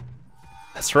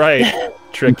 That's right,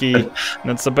 Tricky.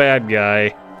 That's a bad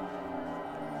guy.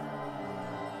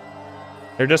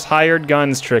 They're just hired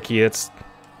guns, Tricky.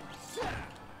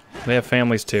 They have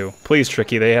families too. Please,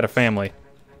 Tricky, they had a family.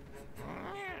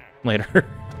 Later.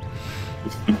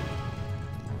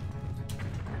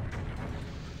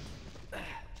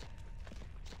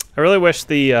 I really wish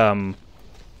the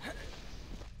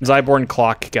Zyborn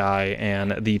Clock guy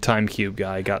and the Time Cube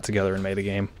guy got together and made a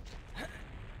game.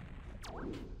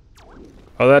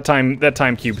 Oh, that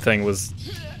Time Cube thing was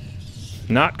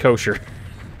not kosher.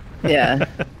 Yeah.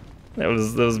 That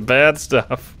was bad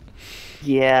stuff.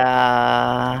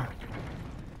 Yeah.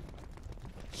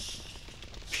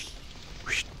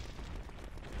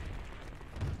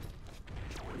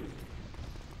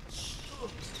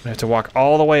 I have to walk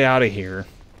all the way out of here.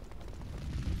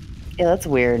 Yeah, that's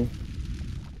weird.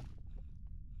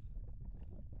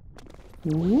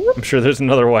 I'm sure there's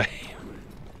another way.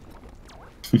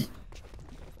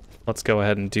 Let's go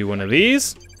ahead and do one of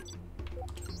these.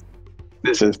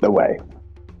 This is the way.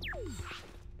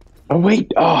 Oh,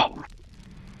 wait. Oh.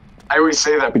 I always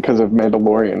say that because of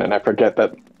Mandalorian, and I forget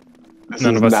that this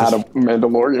None is of us not is- a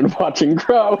Mandalorian watching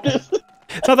crowd.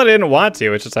 It's not that I didn't want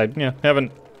to, it's just I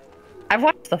haven't. I've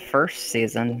watched the first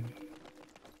season.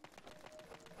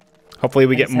 Hopefully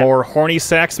we get Exactly. more horny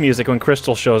sax music when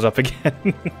Crystal shows up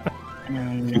again.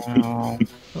 Oh no.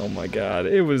 Oh my god,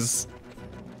 it was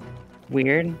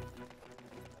Weird.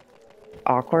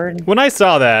 Awkward. when I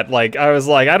saw that, like I was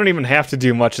like, I don't even have to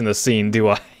do much in the scene, do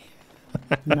I?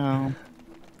 No.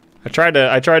 I tried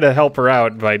to help her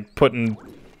out by putting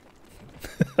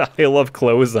I love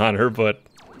clothes on her, but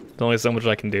there's only so much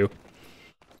I can do.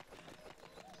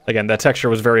 Again, that texture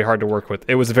was very hard to work with.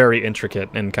 It was very intricate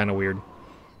and kind of weird.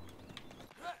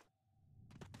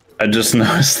 I just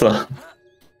noticed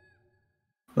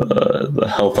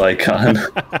the health icon.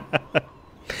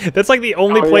 That's like the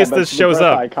only place this shows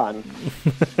up. Icon.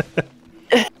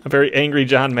 A very angry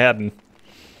John Madden.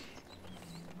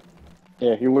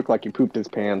 Yeah, he looked like he pooped his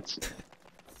pants.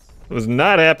 Was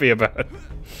not happy about it.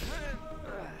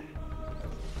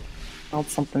 Smelled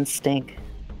something stink.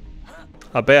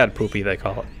 A bad poopy, they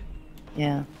call it.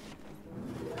 Yeah.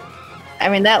 I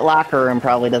mean, that locker room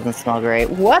probably doesn't smell great.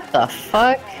 What the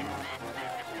fuck?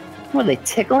 What, are they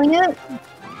tickling it?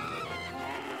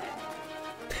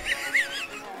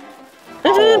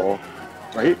 Oh,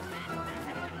 right?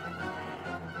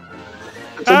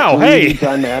 It's like Ow, 3 hey!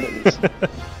 John Maddens.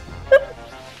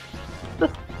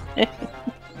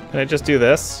 Can I just do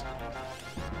this?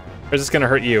 Or is this gonna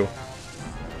hurt you?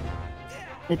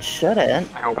 It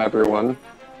shouldn't. I hope everyone.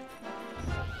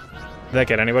 Did that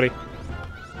get anybody?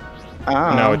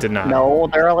 Oh. No, it did not. No,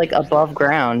 they're like above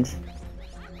ground.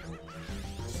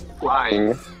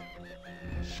 Flying.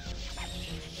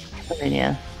 I mean,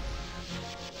 yeah.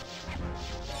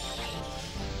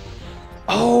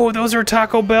 Oh, those are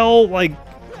Taco Bell, like,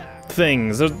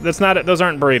 things. That's not it. Those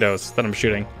aren't burritos that I'm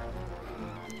shooting.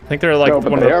 I think they're like No,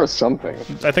 but one they of the, are something.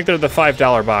 I think they're the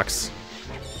 $5 box.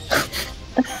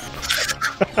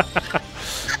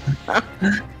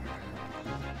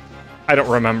 I don't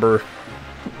remember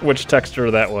which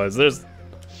texture that was.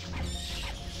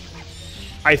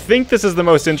 I think this is the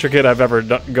most intricate I've ever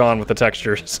gone with the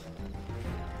textures.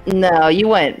 No, you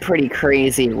went pretty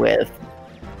crazy with...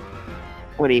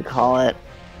 What do you call it?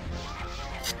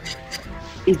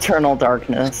 Eternal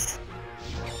darkness.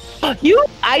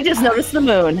 I just noticed the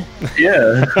moon.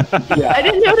 Yeah. Yeah. I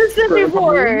didn't notice it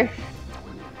before.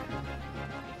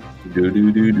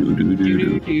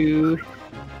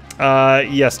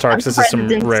 Yes, Tarks, this is some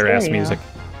rare-ass music.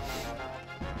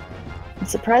 I'm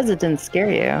surprised it didn't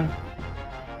scare you.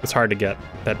 It's hard to get,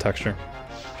 that texture.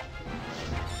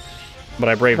 But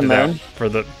I braved The it out moon? for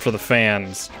the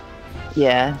fans.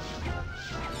 Yeah.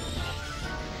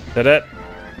 Did it?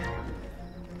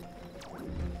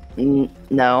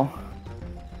 No.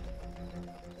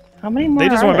 How many more They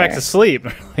just are went back there? to sleep.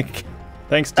 Like,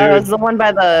 thanks, dude. Oh, it's the one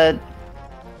by the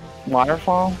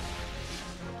waterfall?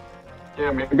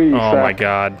 Yeah, maybe. Oh my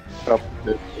god. Stuff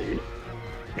that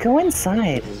Go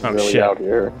inside. is Oh, really shit. out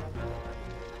here.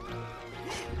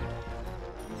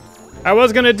 I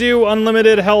was gonna do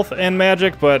unlimited health and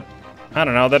magic, but I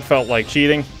don't know, that felt like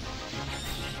cheating.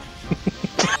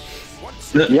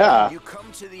 Yeah, You come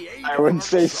to the aid I would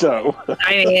say so.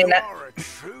 I mean, You are a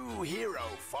true hero,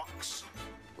 Fox.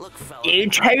 Look, fella, you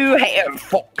two have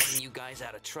Fox. you guys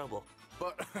out of trouble.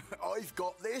 But I've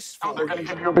got this Oh, for they're gonna you.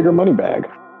 give you a bigger money bag.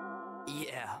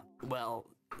 Yeah, well,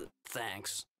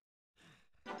 thanks.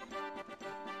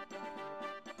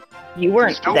 You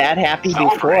weren't that happy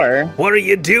before. What are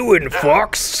you doing,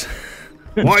 Fox?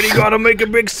 Why do you gotta make a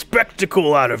big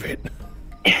spectacle out of it?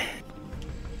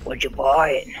 What'd you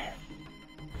buy?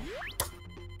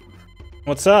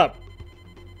 What's up?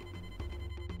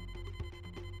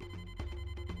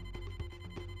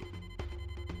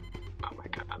 Oh my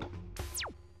god.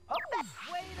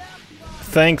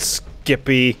 Thanks,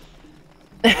 Skippy.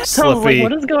 I was Slippy. like,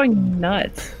 what is going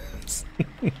nuts?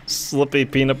 Slippy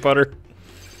peanut butter.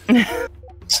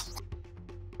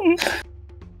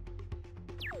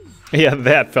 Yeah,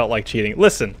 that felt like cheating.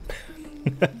 Listen.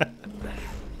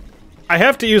 I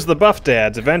have to use the buff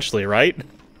dads eventually, right?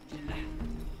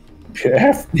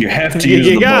 You have to use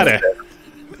You the got buff. it.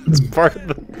 It's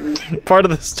part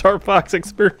of the Star Fox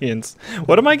experience.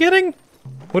 What am I getting?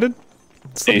 What did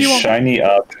A Slippy want? shiny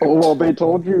object. Oh, well, they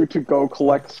told you to go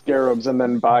collect scarabs and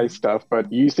then buy stuff, but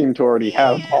you seem to already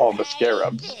have all the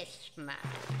scarabs.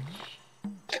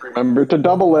 Remember to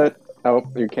double it. Oh,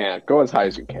 you can't. Go as high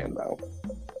as you can, though.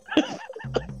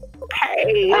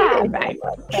 Hey, my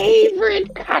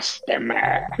favorite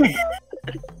customer.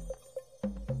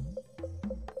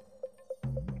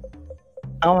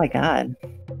 oh my god.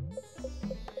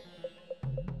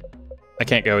 I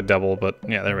can't go double, but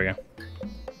yeah, there we go.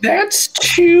 That's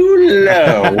too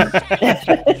low.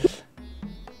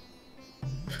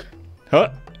 Huh?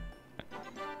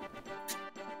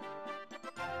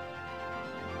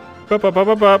 Bup, bup, bup,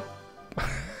 bup, bup.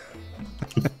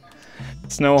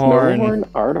 Snowhorn. Snowhorn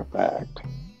artifact.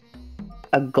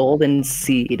 A golden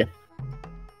seed.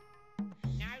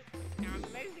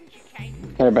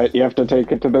 I bet you have to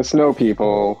take it to the snow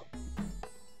people.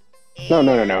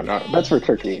 No. That's for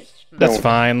Tricky. That's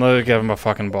fine. Let's give him a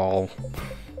fucking ball.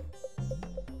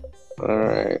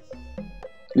 Alright.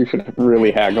 You should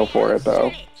really haggle for it,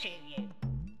 though.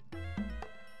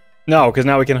 No, because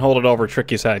now we can hold it over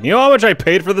Tricky's head. You know how much I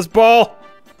paid for this ball?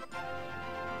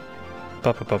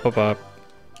 Pop.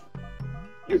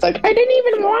 He's like, I didn't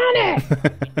even want it!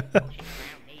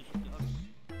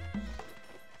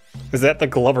 Is that the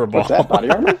Glover ball? What's that, body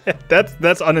armor?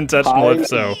 that's unintentional if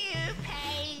so.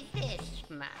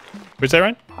 What'd you say,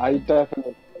 Ryan? High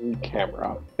definition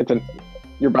camera.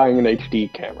 You're buying an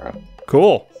HD camera.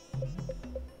 Cool.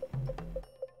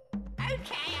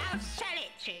 Okay, I'll sell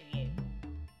it to you.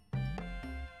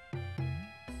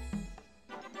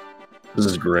 This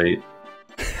is great.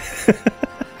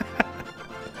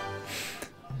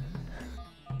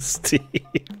 Steve.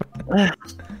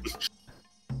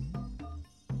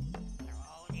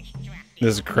 This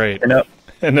is great. In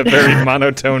a very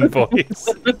monotone voice.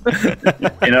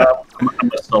 I'm gonna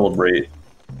celebrate.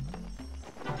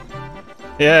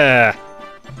 Yeah.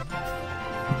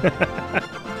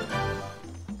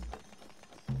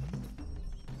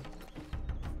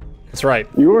 That's right.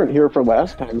 You weren't here for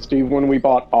last time, Steve, when we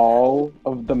bought all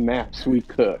of the maps we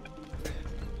could.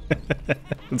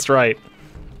 That's right.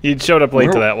 You showed up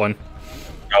late to that one.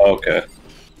 Oh, okay.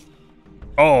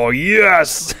 Oh,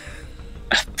 yes!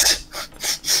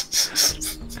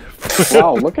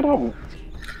 Wow, look at how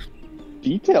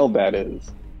detailed that is.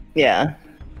 Yeah.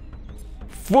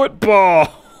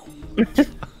 Football!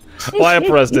 Well, I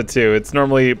pressed it too. It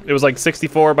was like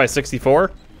 64 by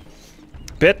 64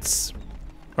 bits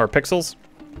or pixels,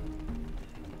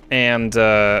 and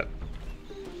I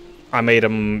made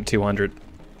them 200.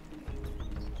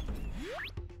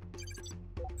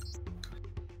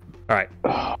 All right.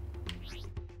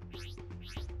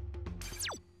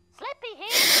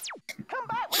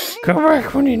 Come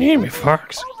back when you need me,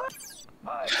 Fox.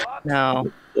 No.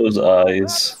 Those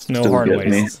eyes No still horn get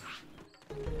me. wastes.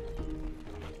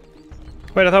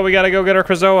 Wait, I thought we gotta go get our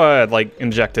Krazoa, like,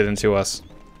 injected into us.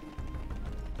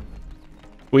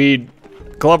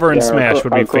 Glover and Smash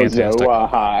would be fantastic.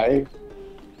 High.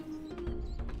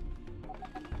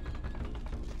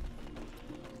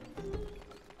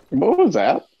 What was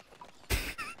that?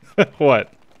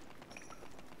 What?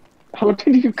 How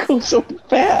did you go so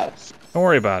fast? Don't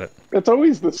worry about it. That's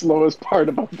always the slowest part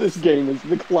about this game is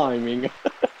the climbing.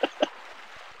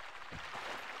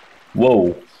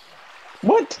 Whoa.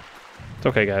 What? It's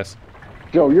okay, guys.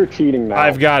 Joe, you're cheating now.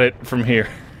 I've got it from here.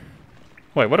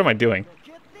 Wait, what am I doing?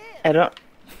 I don't.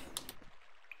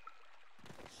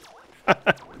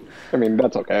 I mean,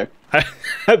 that's okay.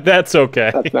 That's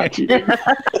okay. That's not cheating.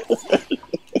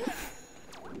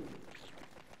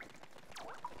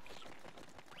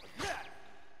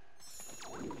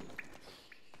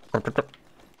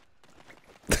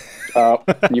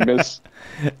 You missed.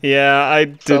 Yeah, I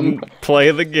didn't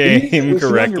play the game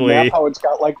correctly. Map, how it's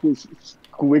got like this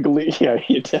squiggly. Yeah,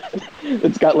 you did.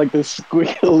 It's got like this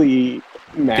squiggly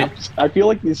maps. I feel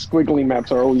like these squiggly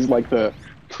maps are always like the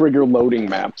trigger loading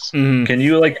maps. Mm. Can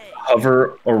you like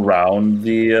hover around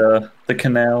the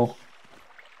canal?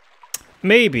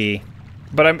 Maybe,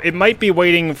 but it might be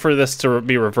waiting for this to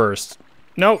be reversed.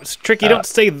 No, it's tricky. Don't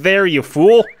stay there, you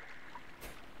fool.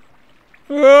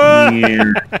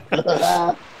 Weird.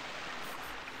 All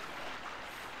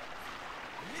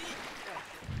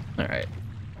right.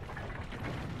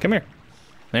 Come here.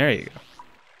 There you go.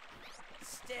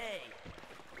 Stay.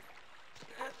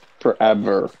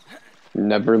 Forever.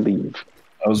 Never leave.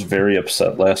 I was very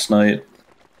upset last night.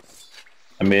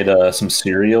 I made some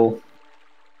cereal,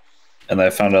 and I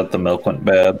found out the milk went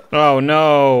bad. Oh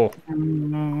no!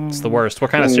 It's the worst.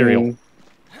 What kind of cereal?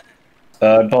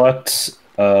 I bought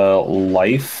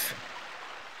Life,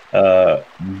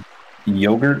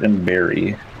 yogurt and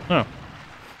berry. Oh.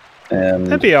 And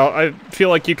That'd be all. I feel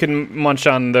like you can munch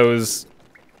on those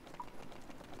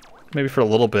maybe for a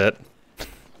little bit.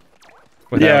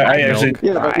 Yeah, I milk. actually.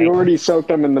 Yeah, but you already soaked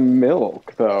them in the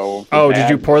milk, though. Oh, did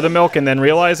you pour the milk and then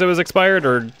realize it was expired,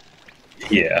 or?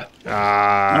 Yeah.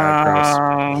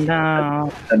 Ah, gross.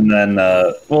 No. And then,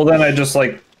 well, then I just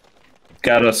like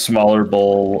got a smaller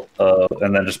bowl,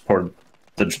 and then just poured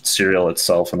the cereal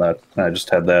itself, and I just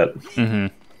had that. Mm-hmm.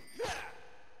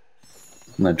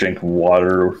 And I drank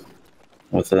water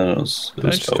with it. It was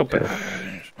okay.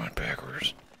 Went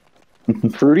backwards.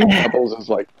 Fruity Pebbles is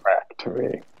like crack to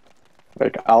me.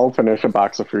 Like, I'll finish a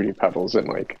box of Fruity Pebbles in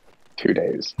like 2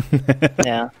 days.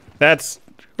 Yeah. That's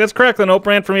That's Crackling Oat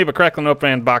Bran for me, but Crackling Oat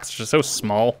Bran boxes are so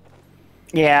small.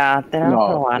 Yeah, they don't put a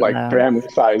No, lot like in those.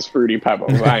 family-sized Fruity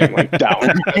Pebbles. I am like down.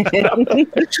 Give me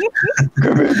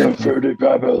the Fruity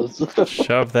Pebbles.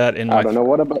 Shove that in my... I don't know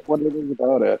what it is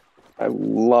about it. I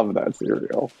love that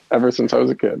cereal ever since I was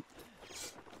a kid.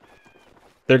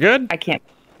 They're good? I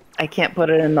can't put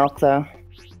it in milk though.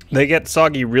 They get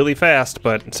soggy really fast,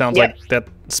 but it sounds Yep. like that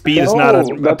speed is not a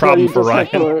that's problem why for you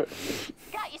just have Ryan.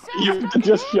 You have to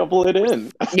just shovel it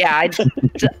in. Yeah,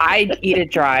 I'd eat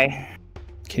it dry.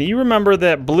 Can you remember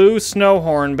that blue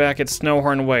Snowhorn back at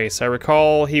Snowhorn Waste? I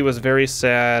recall he was very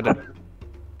sad.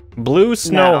 Blue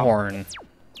Snowhorn.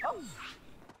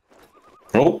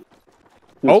 Oh,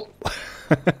 Oh.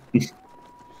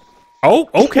 Oh,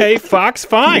 okay, Fox,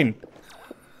 fine.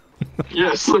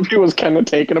 Yeah, Slippy was kind of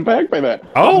taken aback by that.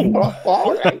 Oh.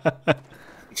 All right.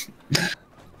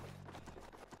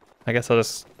 I guess I'll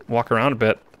just walk around a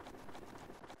bit.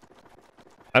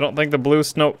 I don't think the blue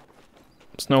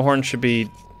Snowhorn should be...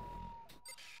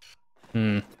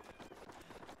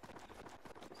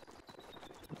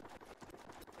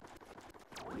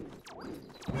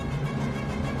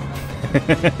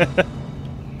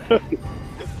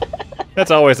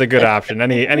 That's always a good option.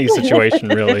 Any situation,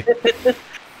 really.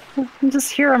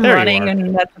 Just hear him There you running, are.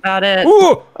 and that's about it.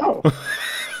 Ooh! Oh.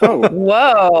 Oh.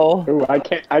 Whoa! Ooh, I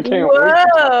can't wait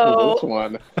Whoa. for this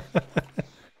one.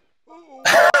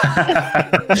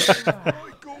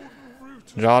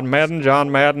 John Madden,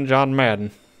 John Madden, John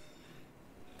Madden.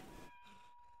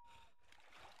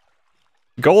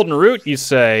 Golden Root, you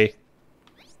say?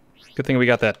 Good thing we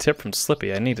got that tip from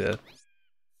Slippy. I need to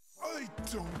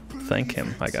thank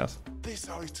him, I guess. This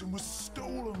item was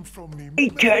stolen from me. I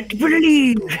can't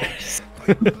believe.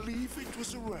 I believe it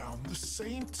was around the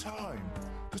same time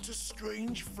that a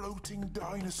strange floating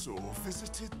dinosaur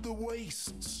visited the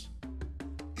wastes.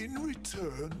 In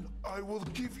return, I will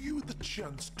give you the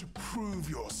chance to prove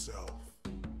yourself.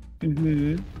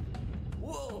 Mm-hmm.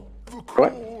 The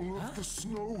call of the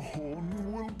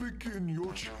Snowhorn will begin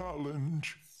your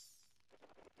challenge.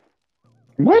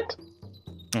 What?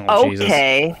 Oh, Jesus.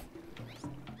 Okay.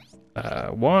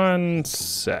 One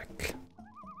sec.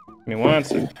 Give me one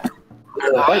sec. I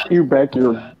brought you back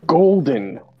your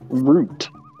golden root.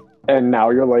 And now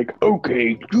you're like,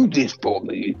 okay, do this for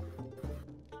me.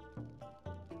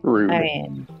 Rude. I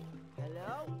mean,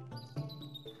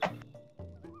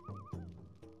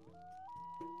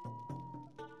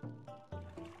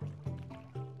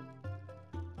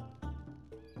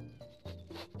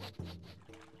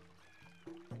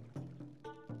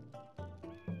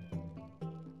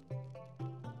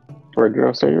 Where did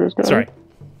you say you was going?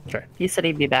 Sorry. he said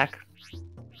he'd be back.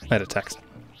 I had a text.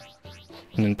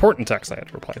 An important text I had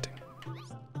to reply to.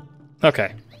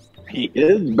 Okay. He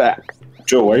is back.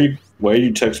 Joe, why did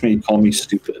you text me and call me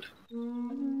stupid?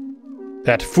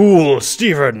 That fool,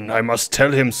 Steven! I must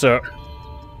tell him, sir.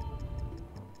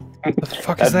 What the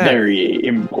fuck is A that? very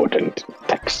important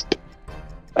text.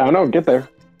 I don't know, get there.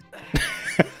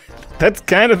 That's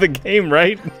kind of the game,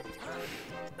 right?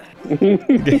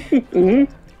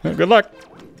 Good luck.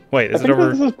 Wait, is I it think over?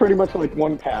 this is pretty much like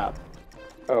one path.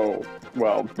 Oh,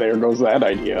 well, there goes that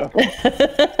idea.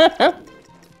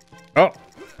 Oh.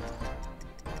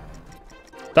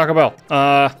 Taco Bell.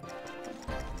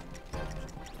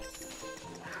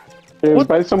 It was What?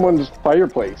 by someone's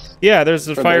fireplace. Yeah, there's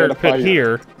a Or they fire had a pit fire.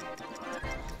 here.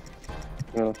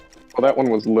 Yeah. Well, that one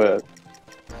was lit.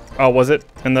 Oh, was it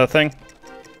in the thing?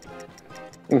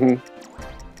 Mm-hmm.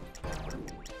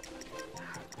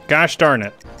 Gosh darn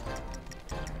it.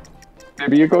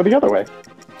 Maybe you go the other way.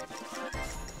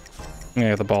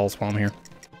 Yeah, the balls while I'm here.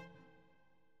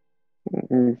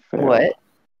 You failed. What?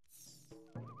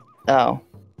 Oh.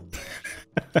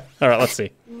 Alright, let's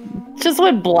see. Just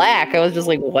went black. I was just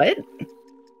like, what?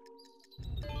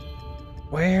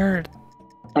 Where?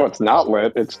 Oh, it's not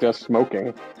lit. It's just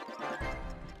smoking.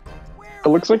 It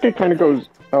looks like it kind of goes...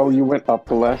 Oh, you went up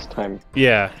the last time.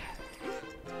 Yeah.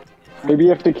 Maybe you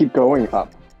have to keep going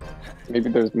up. Maybe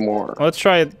there's more. Let's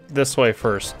try it this way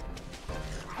first.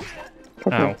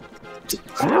 Ow.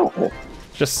 Ow.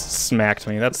 Just smacked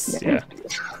me. That's... yeah.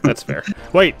 That's fair.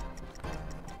 Wait!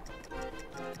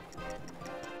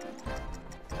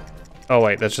 Oh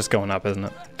wait, that's just going up, isn't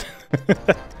it?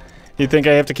 You think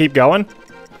I have to keep going?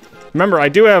 Remember, I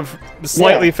do have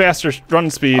slightly Yeah. faster run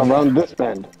speed. Around this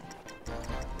bend.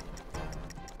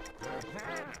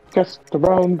 Just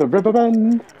around the river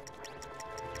bend.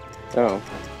 Oh.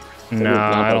 No,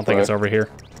 not I don't that think way. it's over here.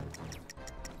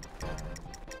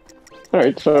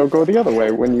 Alright, so go the other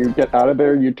way. When you get out of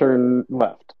there, you turn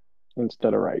left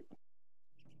instead of right.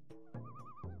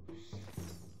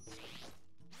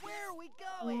 Where are we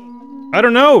going? I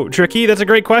don't know, Tricky. That's a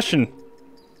great question.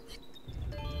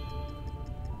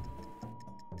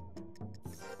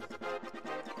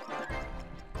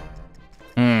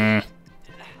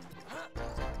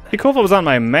 Be cool if it was on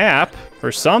my map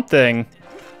or something.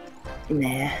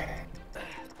 Nah.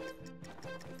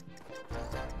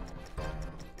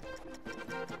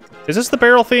 Is this the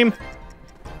barrel theme?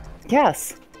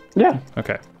 Yes. Yeah.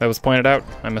 Okay, that was pointed out.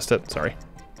 I missed it. Sorry.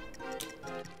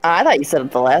 I thought you said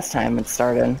it the last time it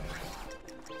started.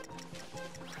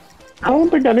 I don't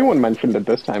think anyone mentioned it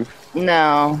this time.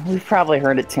 No, we've probably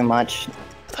heard it too much.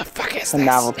 What the fuck is The this?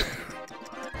 novelty.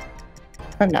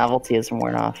 The novelty isn't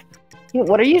worn off.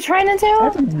 What are you trying to I do?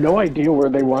 have no idea where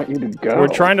they want you to go. We're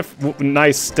trying to...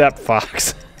 nice step,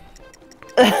 Fox.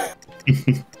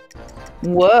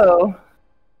 Whoa.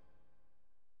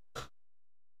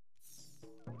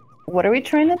 What are we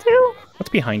trying to do? What's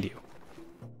behind you?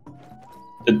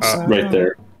 It's right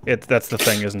there. That's the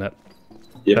thing, isn't it?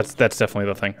 Yep. That's definitely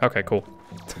the thing. Okay, cool.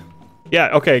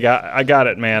 Yeah, okay, I got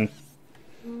it, man.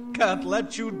 Can't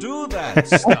let you do that,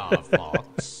 Star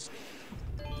Fox.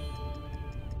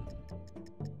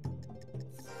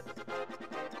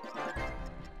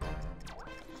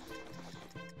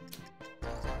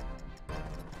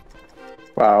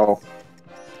 Wow.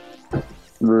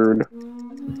 Rude.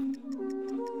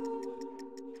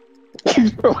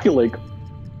 He's probably like,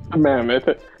 mammoth.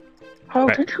 How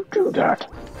Right. did you do that?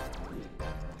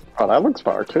 Oh, that looks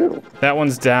far too. That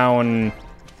one's down...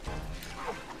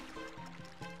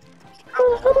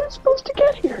 How are they supposed to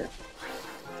get here?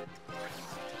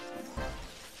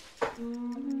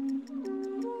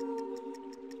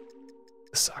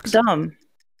 This sucks. Dumb.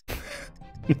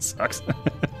 It sucks.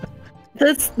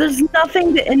 There's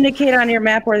nothing to indicate on your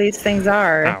map where these things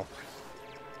are. Ow.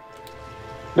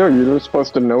 No, you're just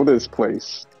supposed to know this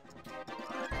place.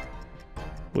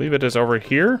 Believe it is over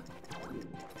here?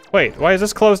 Wait, why is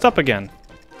this closed up again?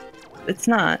 It's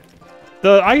not.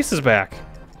 The ice is back.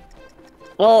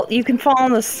 Well, you can fall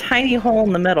in this tiny hole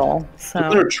in the middle, Is so...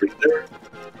 there a tree there?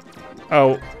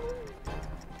 Oh.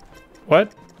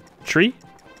 What? Tree?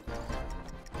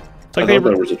 It's I like, thought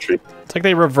there was a tree. it's like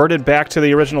they reverted back to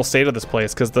the original state of this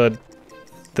place, because the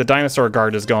dinosaur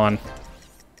guard is gone.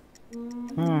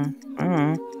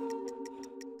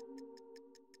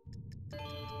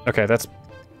 Okay, that's...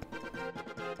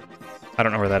 I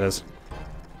don't know where that is.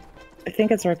 I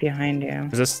think it's right behind you.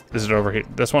 Is it over here?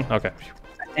 This one? Okay.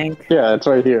 I think. Yeah, it's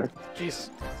right here. Jeez.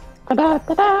 Ta-da,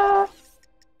 ta-da!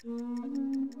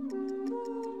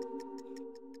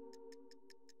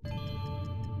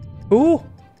 Ooh!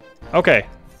 Okay.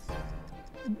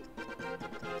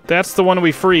 That's the one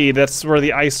we freed. That's where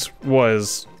the ice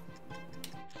was.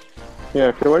 Yeah,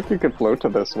 I feel like you could float to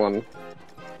this one.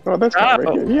 Oh, that's not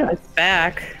right here. Yeah. It's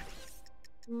back.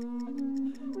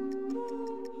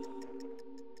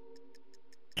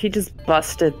 He just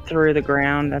busted through the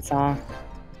ground, that's all.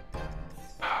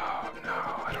 Oh, no.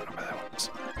 I don't know where that was.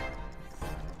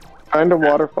 Find a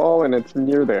waterfall and it's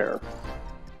near there.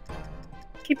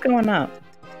 Keep going up.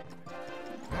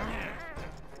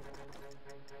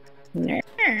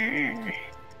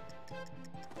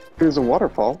 Here's a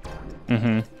waterfall.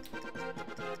 Mm-hmm.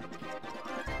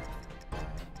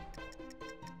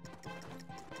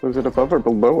 Was it above or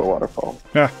below a waterfall?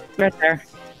 Yeah. Right there.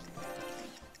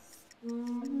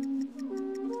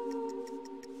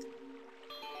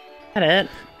 That it.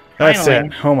 That's Finally.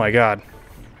 it. Oh my god.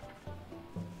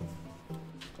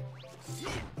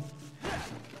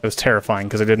 It was terrifying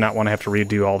because I did not want to have to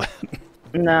redo all that.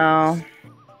 No.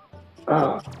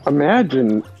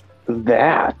 Imagine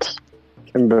that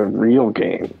in the real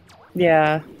game.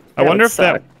 Yeah. I wonder if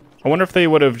suck. I wonder if they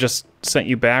would have just sent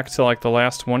you back to like the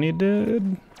last one you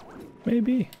did.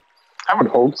 Maybe. I would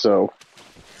hope so.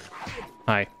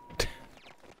 Hi.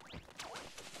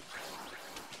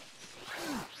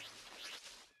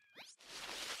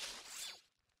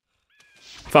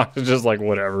 Fuck, it's just like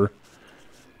whatever.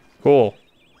 Cool.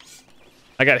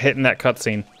 I got hit in that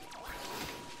cutscene.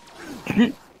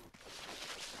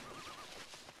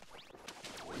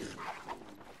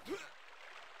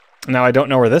 Now I don't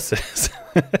know where this is.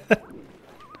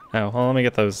 Oh, well, let me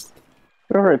get those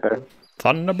Oh, right there.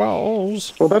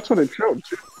 thunderballs. Well, that's what it showed.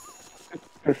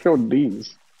 It showed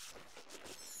these.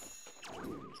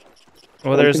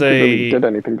 Well, I don't there's think it really a did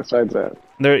anything besides that.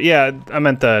 there. Yeah, I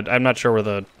meant the. I'm not sure where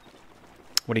the.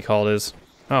 What do you call it is?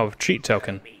 Oh, cheat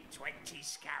token. Me 20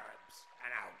 scarabs,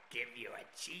 and I'll give you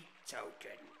a cheat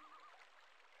token.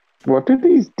 What did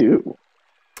these do?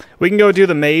 We can go do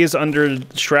the maze under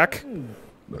Shrek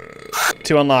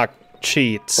to unlock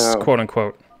cheats, Oh. quote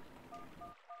unquote.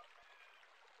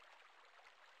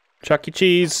 Chuck E.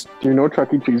 Cheese. Do you know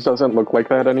Chuck E. Cheese doesn't look like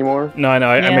that anymore? No, I know.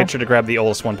 I Yeah. made sure to grab the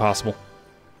oldest one possible.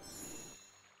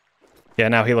 Yeah,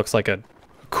 now he looks like a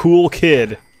cool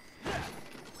kid.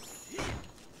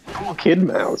 Cool kid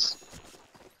mouse.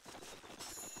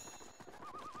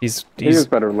 He is is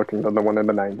better looking than the one in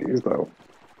the 90s, though.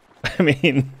 I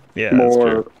mean, yeah, that's More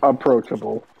true.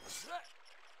 approachable.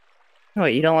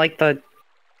 What, you don't like the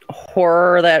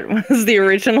horror that was the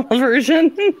original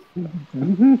version?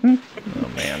 Oh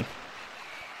man.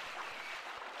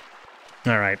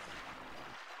 All right.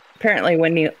 Apparently,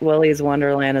 Willy's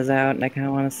Wonderland is out, and I kind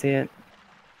of want to see it.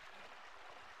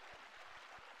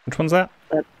 Which one's that?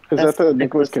 Is That's that the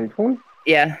Nicolas Cage one?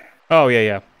 Yeah. Oh yeah,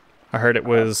 yeah. I heard it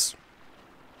was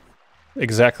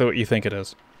exactly what you think it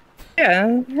is.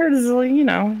 Yeah, hers, you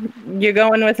know, you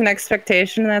go in with an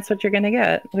expectation, and that's what you're gonna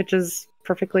get, which is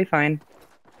perfectly fine.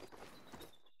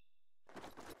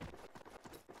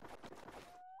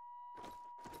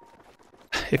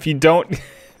 If you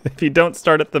don't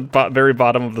start at the very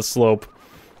bottom of the slope,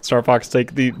 Star Fox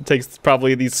takes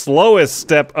probably the slowest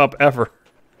step up ever.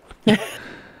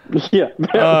 Yeah,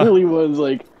 that really was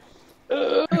like.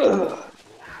 Where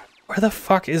the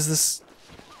fuck is this?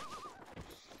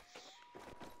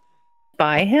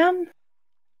 By him?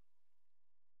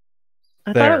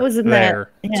 I There, thought it was in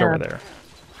there. that. It's Yeah. over there.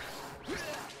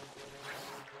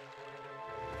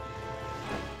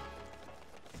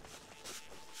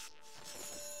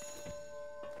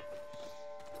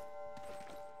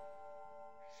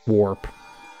 Warp.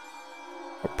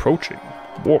 Approaching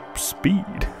warp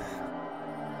speed.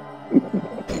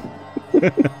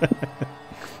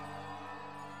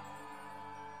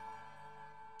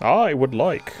 I would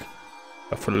like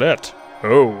a fillet.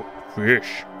 Oh,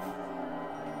 fish.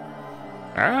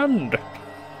 And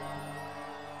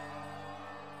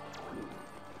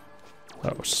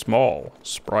a small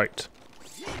Sprite.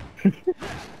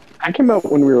 I came out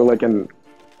when we were like in.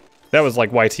 That was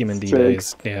like YT and D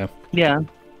days. Yeah. Yeah.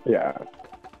 Yeah.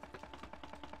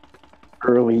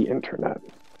 Early internet.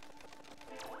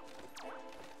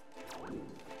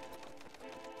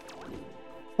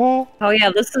 Oh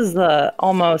yeah, this is the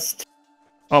almost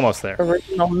Almost there.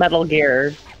 original Metal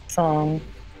Gear song.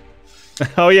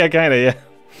 Oh yeah, kinda, yeah.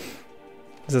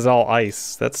 This is all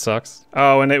ice. That sucks.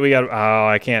 Oh, and we got. Oh,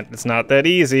 I can't. It's not that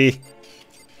easy.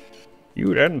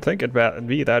 You didn't think it'd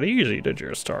be that easy, did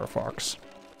you, Star Fox?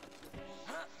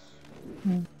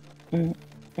 Can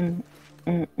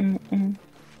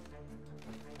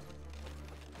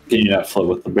you not float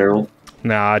with the barrel?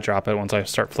 Nah, I drop it once I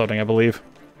start floating, I believe.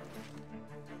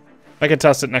 I can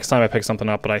test it next time I pick something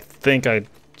up, but I think I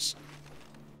just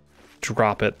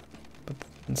drop it. But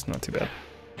it's not too bad.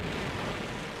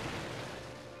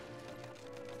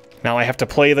 Now I have to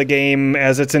play the game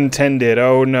as it's intended.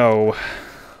 Oh no.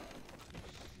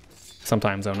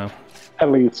 Sometimes, oh no.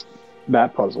 At least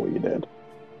that puzzle you did.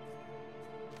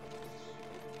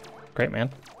 Great, man.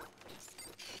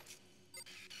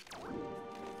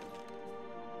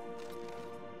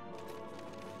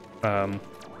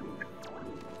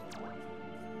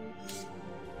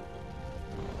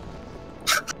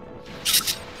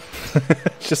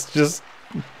 just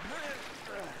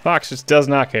Fox just does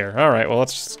not care. All right, well,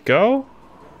 let's just go.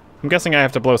 I'm guessing I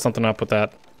have to blow something up with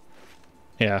that.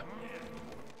 Yeah.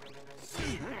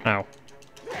 Ow.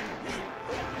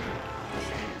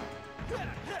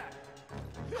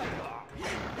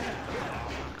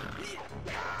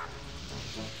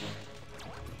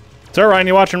 So, Ryan,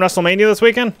 you watching WrestleMania this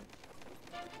weekend?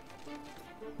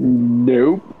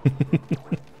 Nope.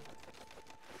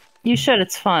 You should.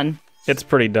 It's fun. It's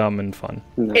pretty dumb and fun.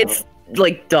 No. It's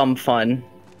like dumb fun.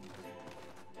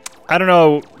 I don't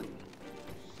know.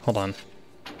 Hold on.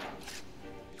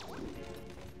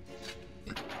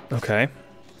 Okay.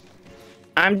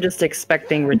 I'm just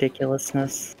expecting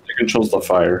ridiculousness. It controls the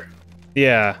fire.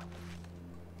 Yeah.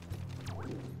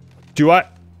 Do I?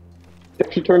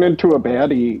 If you turn into a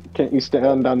baddie, can't you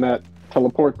stand on that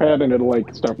teleport pad and it'll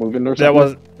like start moving or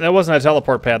something? That wasn't a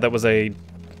teleport pad. That was a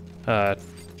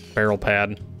barrel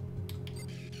pad.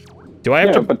 Do I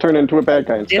have to? But turn into a bad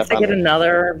guy and Do you have step to on get it.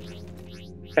 another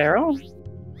barrel?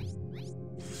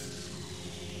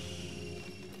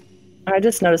 I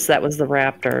just noticed that was the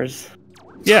Raptors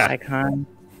Yeah. icon.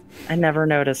 I never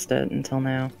noticed it until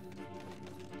now.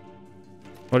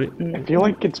 What? Do you, I feel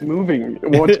like it's moving.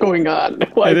 What's going on?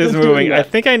 Why it is doing moving. I that?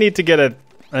 think I need to get a.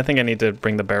 I think I need to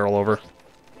bring the barrel over.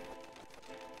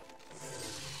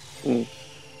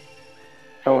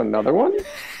 Oh, another one?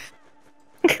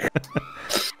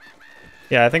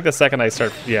 Yeah, I think the second I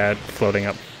start, floating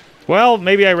up. Well,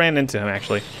 maybe I ran into him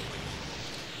actually.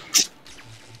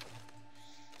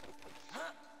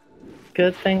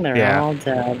 good thing they're Yeah. all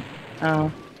dead.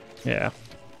 Oh. Yeah.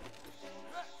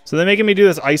 So they're making me do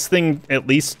this ice thing at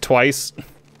least twice.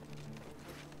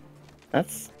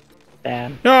 That's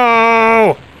bad.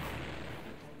 No!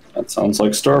 That sounds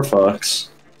like Star Fox.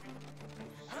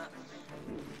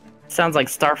 Sounds like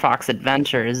Star Fox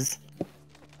Adventures.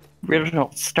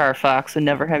 Original Star Fox would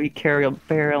never have you carry a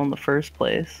barrel in the first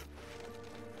place.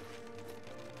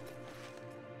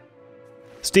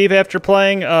 Steve, after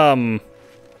playing a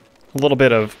little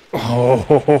bit of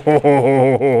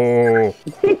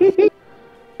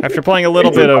after playing a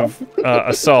little bit of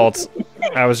Assault,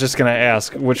 I was just gonna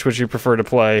ask, which would you prefer to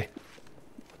play?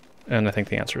 And I think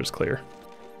the answer is clear.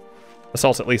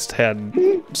 Assault at least had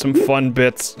some fun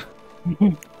bits.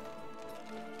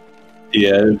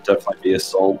 Yeah, it'd definitely be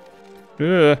Assault.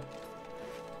 Ugh.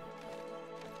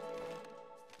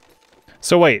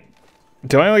 So wait,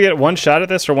 do I only get one shot at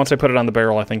this, or once I put it on the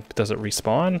barrel, I think, does it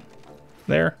respawn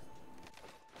there?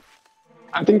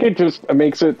 I think it just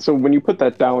makes it so when you put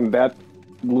that down, that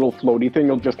little floaty thing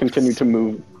will just continue to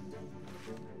move.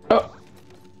 Oh.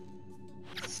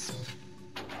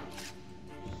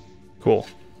 Cool.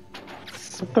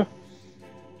 What the?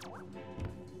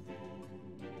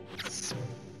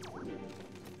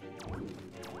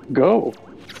 Go.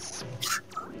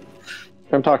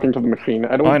 I'm talking to the machine.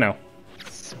 I don't. Oh, I know.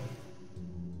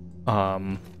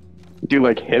 Do you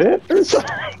like hit it or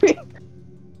something?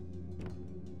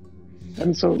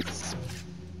 And so,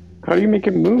 how do you make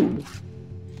it move?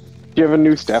 Do you have a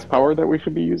new staff power that we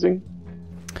should be using?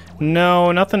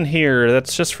 No, nothing here.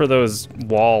 That's just for those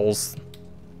walls.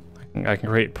 I can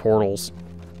create portals.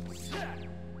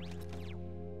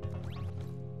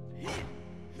 Is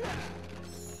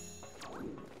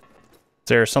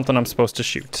there something I'm supposed to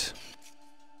shoot?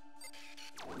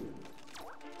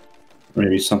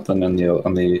 Maybe something in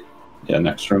the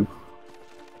next room.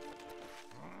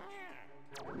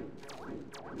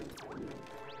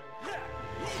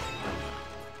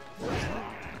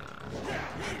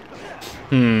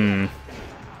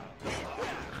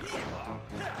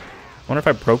 Wonder if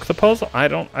I broke the puzzle? I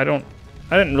didn't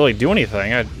really do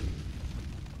anything. I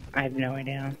have no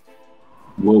idea.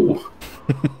 Whoa.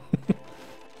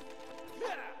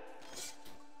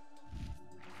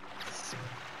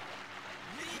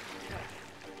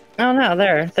 Oh no,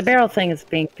 there. The barrel thing is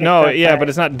being picked No, up yeah, by- but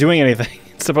it's not doing anything.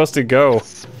 It's supposed to go.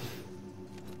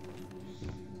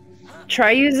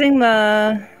 Try using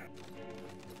the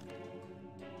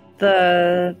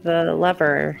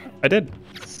lever I did.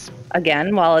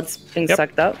 again while it's being Yep.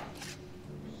 sucked up.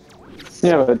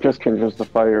 Yeah, it just changes the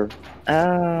fire.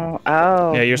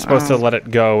 Oh. Yeah, you're supposed to let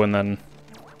it go and then...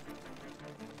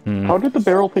 How did the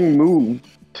barrel thing move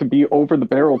to be over the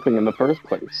barrel thing in the first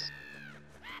place?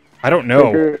 I don't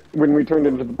know. Like, when we turned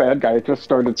into the bad guy, it just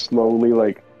started slowly,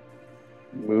 like,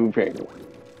 moving.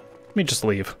 Let me just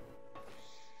leave.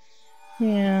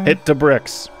 Yeah. Hit the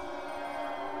bricks.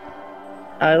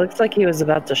 It looks like he was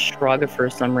about to shrug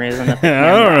for some reason. At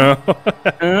the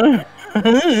I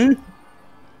don't know.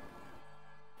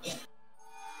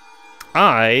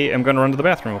 I am going to run to the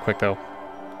bathroom real quick, though.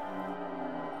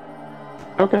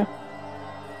 Okay.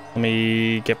 Let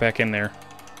me get back in there.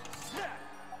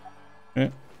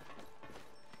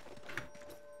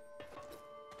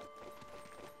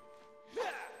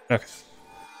 Okay.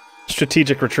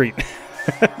 Strategic retreat.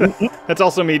 That's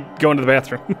also me going to the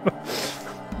bathroom.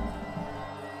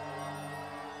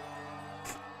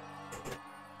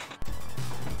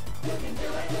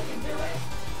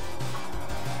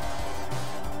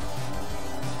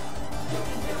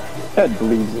 Ted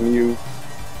believes in you.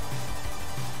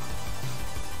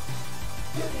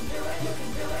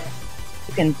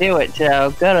 You can do it,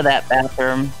 Joe. Go to that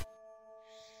bathroom.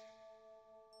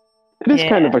 It is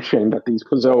kind of a shame that these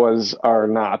Pazoas are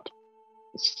not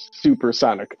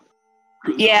supersonic.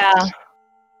 Yeah.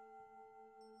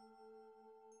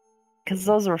 Because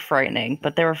those were frightening,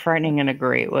 but they were frightening in a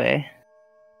great way.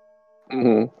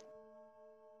 Mm-hmm.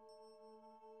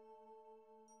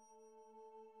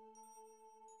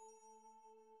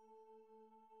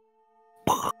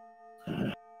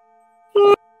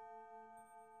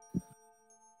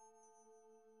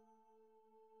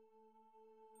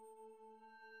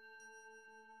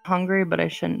 Hungry, but I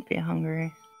shouldn't be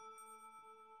hungry.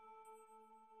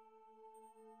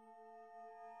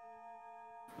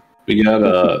 We got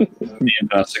me and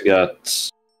Vanessa got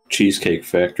Cheesecake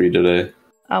Factory today,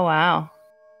 Oh, wow.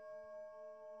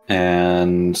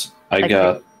 and I Like,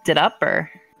 got Did up or?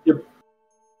 Yep.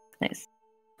 Nice.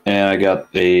 and I got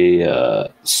a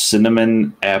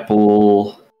cinnamon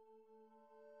apple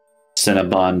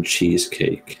Cinnabon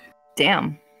cheesecake.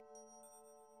 Damn.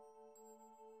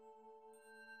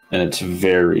 and it's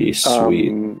very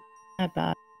sweet. Not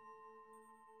bad.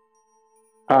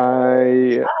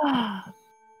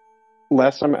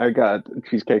 Last time I got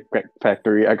Cheesecake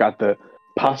Factory, I got the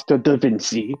Pasta da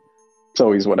Vinci. It's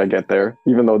always what I get there,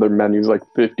 even though their menu's like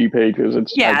 50 pages. I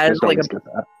it's just like a get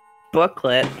that.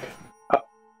 booklet.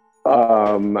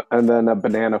 And then a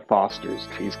Banana Foster's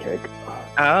cheesecake.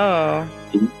 Oh.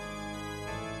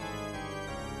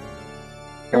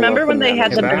 Remember when they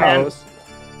had the banana?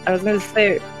 I was gonna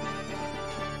say.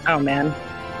 Oh man.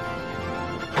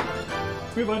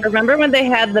 Remember when they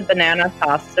had the Banana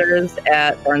Fosters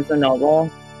at Barnes &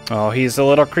 Noble? Oh, he's a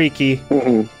little creaky.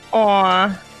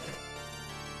 Aww.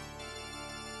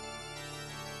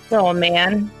 Oh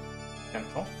man.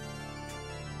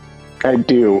 I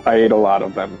do. I ate a lot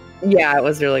of them. Yeah, it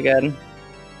was really good.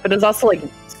 But it was also like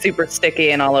super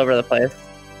sticky and all over the place.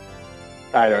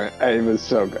 It was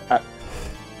so good.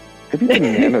 I think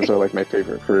bananas are like my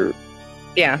favorite fruit.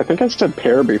 Yeah. I think I said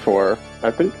pear before.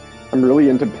 I think I'm really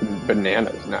into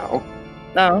bananas now.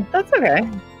 No, that's okay.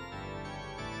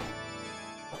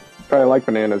 But I like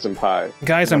bananas and pie.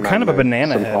 Guys, I'm kind of a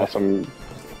banana head. Awesome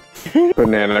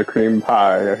banana cream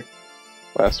pie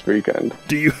last weekend.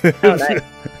 Do you? Nice.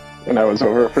 And I was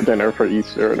over for dinner for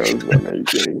Easter, and it was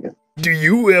amazing. Do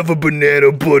you have a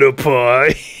banana butter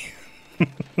pie?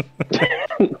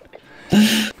 I'm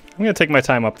gonna take my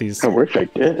time up these. I wish I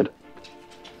did.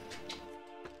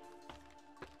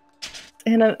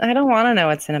 And I don't want to know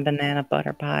what's in a banana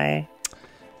butter pie.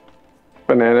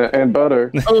 Banana and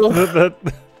butter.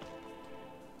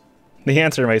 The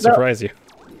answer may surprise you.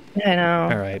 I know.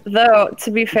 All right. Though,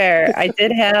 to be fair, I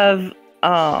did have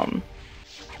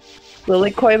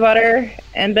lily koi butter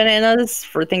and bananas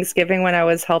for Thanksgiving when I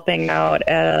was helping out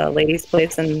at a lady's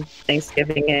place in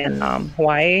Thanksgiving in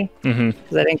Hawaii.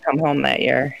 Because I didn't come home that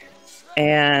year.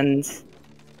 And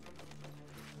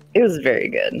it was very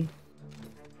good.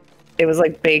 It was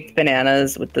like baked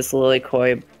bananas with this lily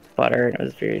koi butter, and it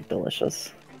was very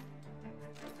delicious.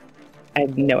 I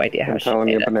have no idea how I'm she telling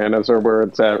made you, it. bananas are where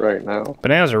it's at right now.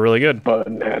 Bananas are really good.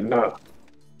 Banana.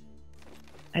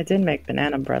 I did make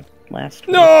banana bread last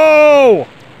week. No!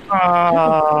 Aww.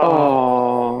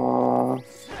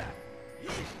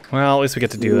 Well, at least we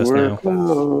get to do this now.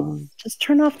 Close. Just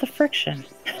turn off the friction.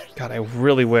 God, I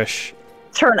really wish.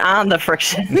 Turn on the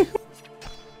friction.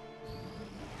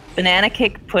 Banana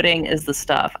cake pudding is the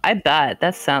stuff. I bet.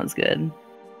 That sounds good.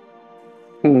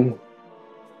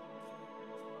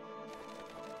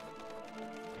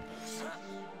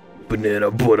 Banana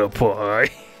butter pie.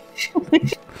 I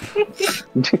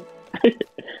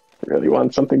really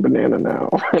want something banana now,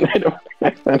 and I don't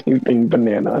have anything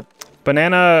banana.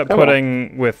 Banana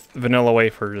pudding with vanilla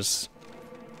wafers.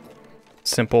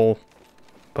 Simple,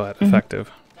 but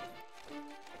effective.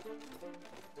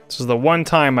 This is the one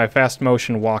time my fast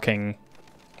motion walking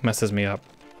messes me up.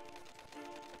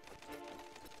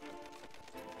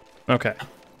 Okay.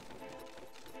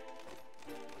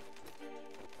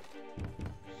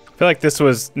 I feel like this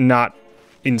was not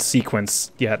in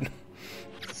sequence yet.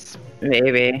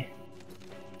 Maybe.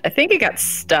 I think it got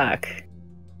stuck.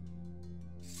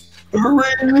 Hurry,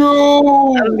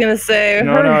 no! I was gonna say.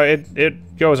 No,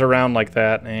 it goes around like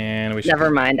that, and we should... Never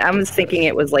mind. I was thinking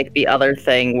it was like the other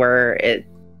thing where it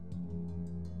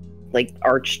like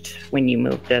arched when you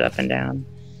moved it up and down.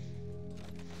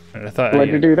 I thought. Why'd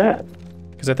you do that?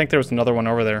 Because I think there was another one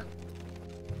over there.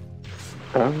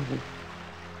 Oh.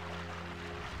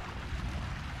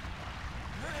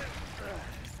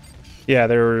 Yeah,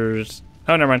 there's...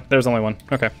 Oh, never mind. There's only one.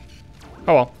 Okay.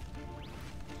 Oh, well.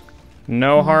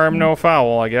 No harm, no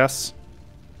foul, I guess.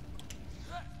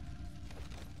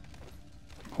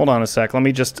 Hold on a sec. Let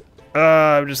me just...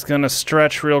 I'm just gonna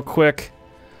stretch real quick.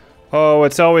 Oh,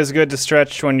 it's always good to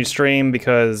stretch when you stream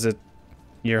because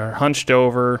you're hunched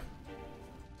over.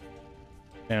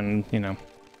 And, you know...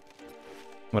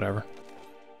 Whatever.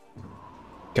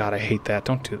 God, I hate that.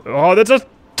 Don't do that. Oh, that's a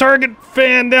Target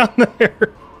fan down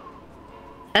there!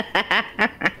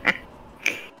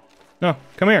 No,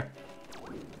 come here.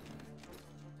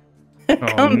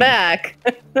 Come back.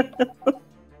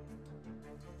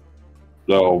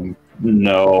 Oh,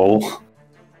 no.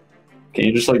 Can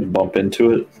you just, like, bump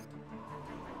into it?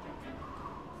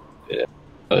 Yeah.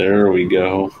 There we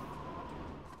go.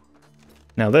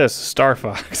 Now this, Star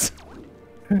Fox.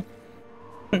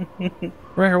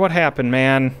 Rare, what happened,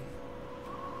 man?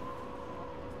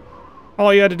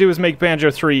 All you had to do was make Banjo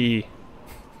 3E.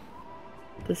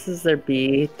 This is their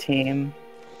B team.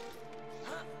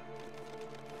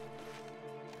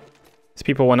 These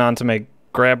people went on to make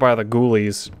Grab by the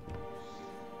Ghoulies.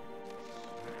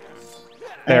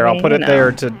 There, I'll put it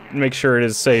there to make sure it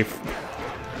is safe.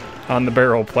 on the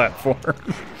barrel platform.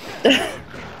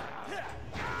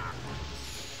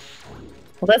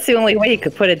 Well, that's the only way you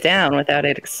could put it down without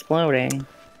it exploding.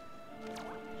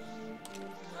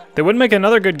 They wouldn't make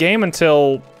another good game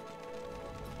until...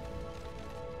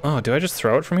 Oh, do I just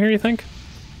throw it from here, you think?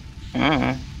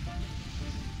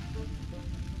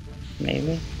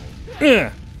 Maybe.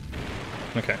 Yeah.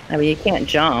 Okay. I mean, you can't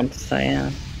jump, so yeah.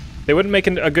 They wouldn't make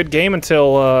a good game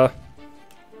until,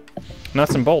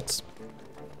 Nuts and Bolts.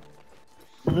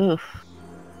 Oof.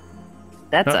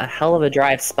 That's a hell of a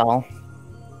drive spell.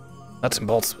 Nuts and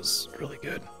Bolts was really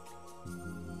good.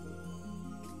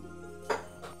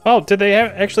 Oh, did they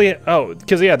actually... Oh,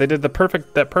 because, yeah, they did that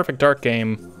Perfect Dark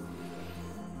game.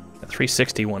 The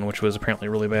 360 one, which was apparently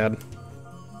really bad.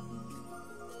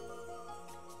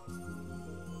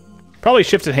 Probably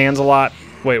shifted hands a lot.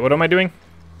 Wait, what am I doing?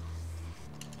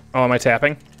 Oh, am I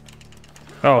tapping?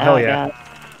 Oh, hell yeah. God.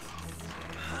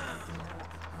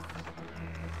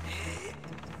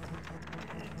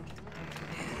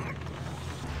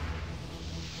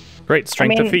 Great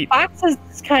strength of feet. Fox is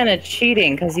kind of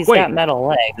cheating because he's got metal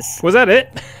legs. Was that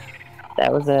it?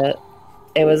 That was it.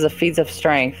 It was a feat of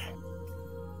strength.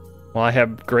 Well, I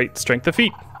have great strength of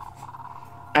feet.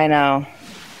 I know.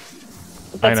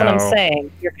 That's what I'm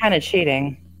saying. You're kind of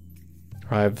cheating.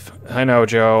 I know,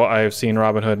 Joe. I've seen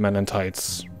Robin Hood Men in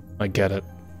Tights. I get it.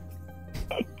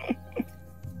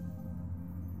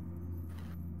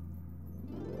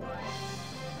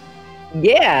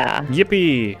 Yeah.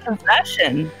 Yippee.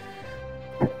 Confession.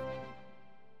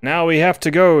 Now we have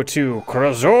to go to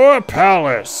Krozor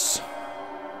Palace.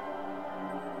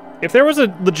 If there was a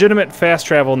legitimate fast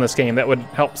travel in this game, that would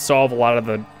help solve a lot of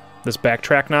this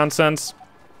backtrack nonsense.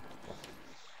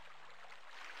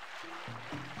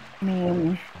 I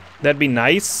mean, that'd be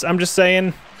nice, I'm just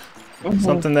saying.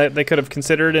 Something that they could have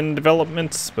considered in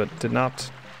developments, but did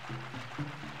not.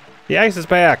 The ice is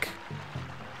back.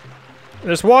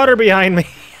 There's water behind me.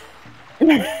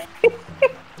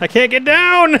 I can't get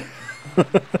down.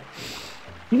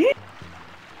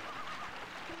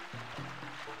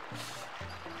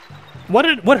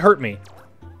 What hurt me?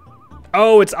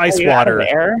 Oh, it's ice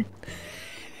water.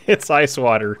 It's ice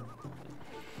water.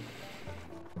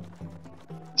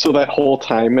 So that whole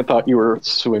time I thought you were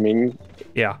swimming.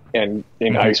 Yeah. And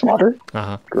in ice water?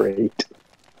 Uh-huh. Great.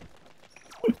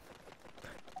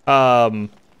 So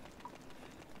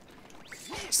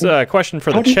a question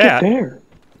for the chat.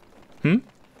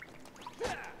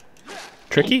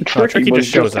 Tricky? Tricky, Tricky just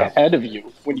shows up ahead of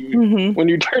you when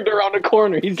you turned around a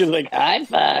corner. He's just like, high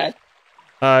five.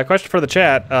 Question for the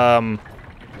chat.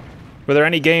 Were there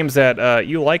any games that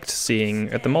you liked seeing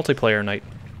at the multiplayer night?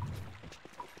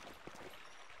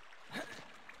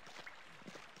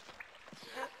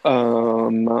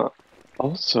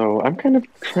 Also, I'm kind of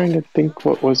trying to think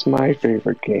what was my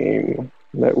favorite game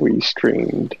that we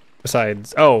streamed.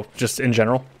 Besides, just in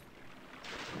general?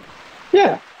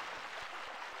 Yeah.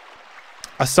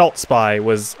 Assault Spy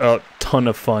was a ton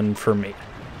of fun for me.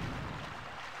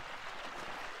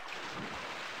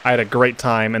 I had a great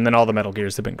time, and then all the Metal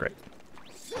Gears have been great.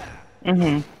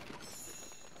 Oh,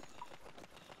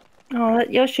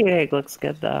 that Yoshi egg looks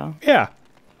good, though. Yeah.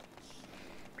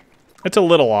 It's a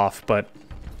little off, but...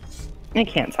 I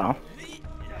can't tell.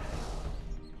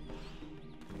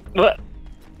 What?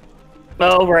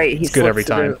 Oh, right. It's good every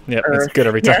time. Yep, it's good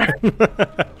every time.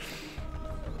 Yeah.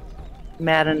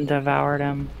 Madden devoured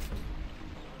him.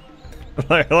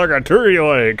 Like a turkey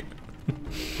leg.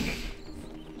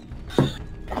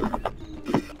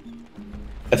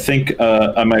 I think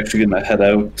I'm actually going to head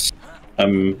out.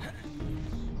 I'm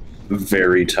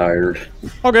very tired.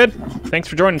 All good. Thanks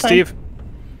for joining, Steve.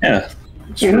 Yeah.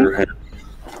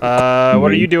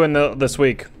 What are you doing this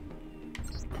week?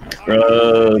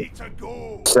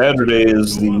 Saturday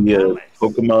is the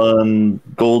Pokemon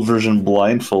Gold version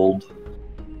blindfold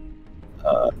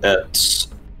at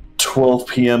 12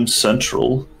 p.m.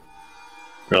 Central.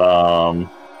 And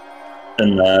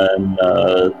then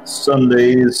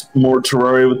Sundays, more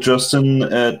Terraria with Justin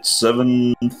at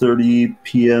 7:30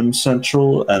 p.m.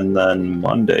 Central. And then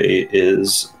Monday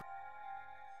is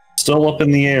still up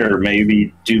in the air.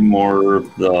 Maybe do more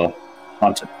of the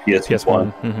Haunted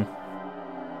PS1.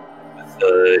 With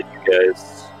you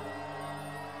guys.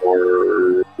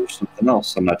 Or something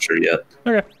else. I'm not sure yet.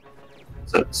 Okay.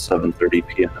 It's at 7:30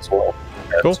 p.m. as well.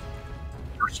 Cool.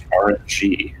 First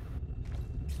RNG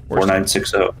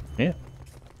 4960. Yeah.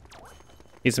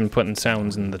 He's been putting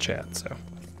sounds in the chat, so.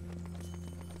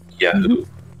 Yahoo.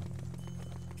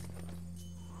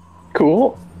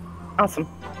 Cool. Awesome.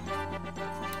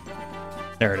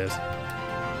 There it is.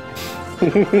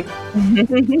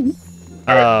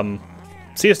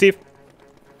 See you, Steve.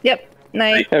 Yep.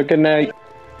 Night. Have a good night.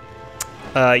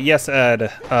 Yes,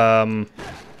 Ed.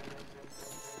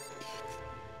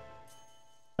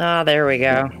 Ah, there we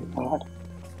go.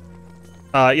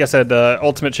 Yes, Ed.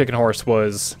 Ultimate Chicken Horse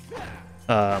was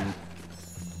the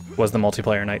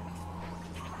multiplayer night,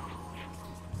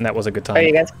 and that was a good time. Oh,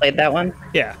 you guys played that one?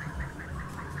 Yeah.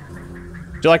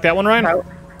 Did you like that one, Ryan? Oh.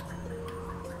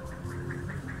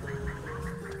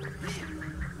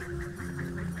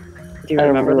 Do you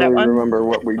remember that one? Remember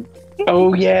what we?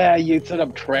 Oh yeah, you set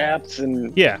up traps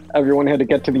and yeah, everyone had to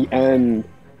get to the end.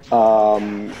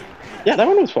 Yeah, that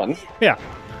one was fun. Yeah,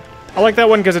 I like that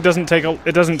one because it doesn't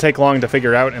take long to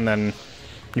figure out, and then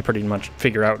you pretty much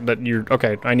figure out that you're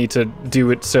okay. I need to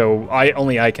do it, so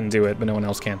only I can do it, but no one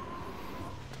else can.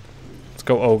 Let's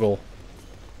go Ogle.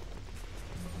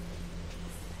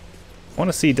 I want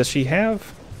to see. Does she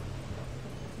have?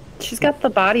 She's got the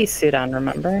bodysuit on.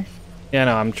 Remember? Yeah,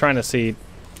 no. I'm trying to see.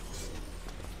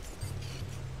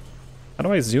 How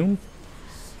do I zoom?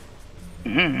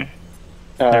 Mm.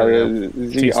 There we go.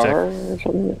 ZR or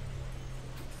something?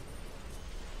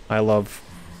 I love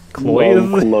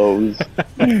clothes.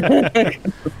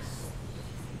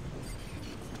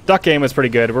 Duck Game was pretty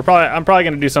good. I'm probably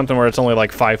gonna do something where it's only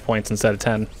like 5 points instead of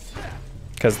 10,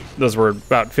 because those were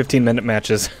about 15-minute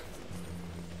matches.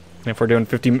 And if we're doing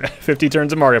 50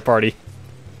 turns of Mario Party,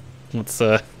 let's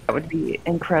that would be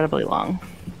incredibly long.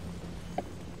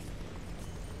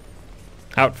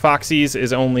 Out Foxy's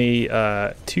is only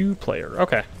 2-player.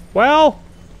 Okay. Well,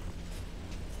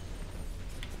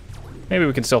 maybe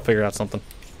we can still figure out something.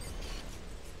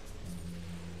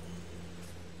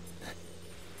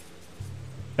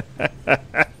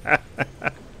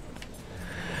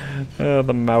 Oh,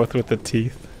 the mouth with the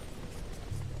teeth.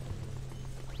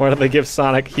 Why did they give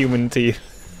Sonic human teeth?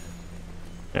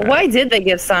 Why did they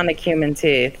give Sonic human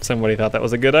teeth? Somebody thought that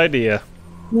was a good idea.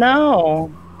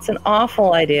 No, it's an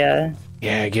awful idea.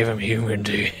 Yeah, give him human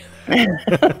teeth.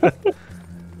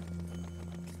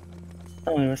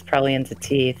 Someone was probably into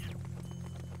teeth.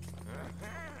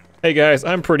 Hey guys,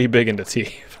 I'm pretty big into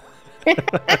teeth.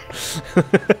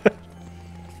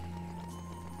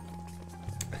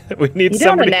 We need somebody. You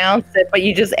don't announce it, but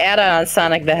you just add on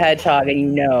Sonic the Hedgehog, and you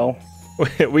know.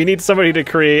 We need somebody to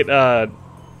create the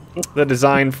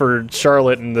design for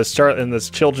Charlotte and this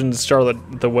children's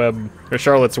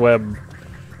Charlotte's Web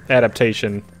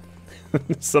adaptation.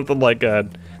 Something like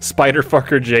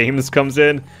Spiderfucker James comes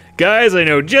in. Guys, I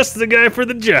know just the guy for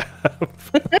the job.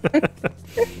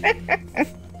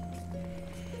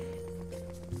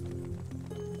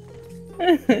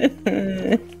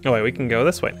 Oh wait, we can go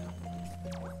this way.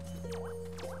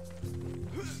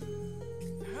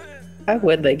 Why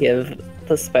would they give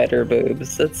the spider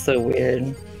boobs? That's so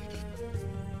weird.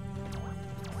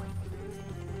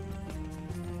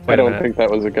 I don't think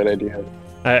that was a good idea.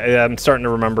 I'm starting to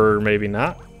remember maybe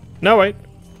not. No, wait.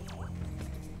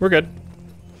 We're good.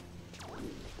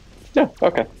 Yeah,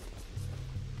 okay.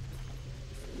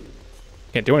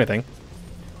 Can't do anything.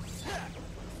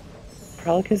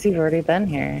 Probably because you've already been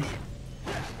here.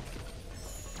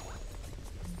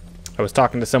 I was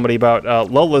talking to somebody about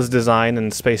Lola's design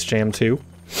in Space Jam 2.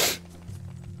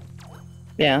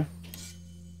 Yeah.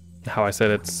 How I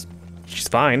said she's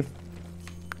fine.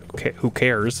 Okay, who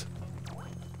cares?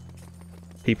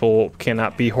 People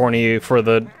cannot be horny for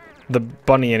the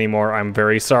bunny anymore. I'm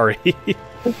very sorry.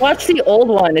 Watch the old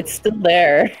one. It's still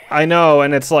there. I know,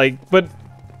 and it's like, but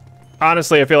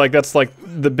honestly, I feel like that's like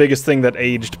the biggest thing that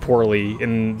aged poorly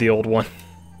in the old one.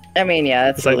 I mean, yeah,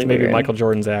 that's besides really maybe weird. Michael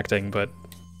Jordan's acting, but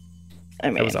I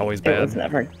mean, it was always bad. It was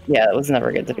never, yeah, it was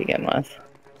never good to begin with.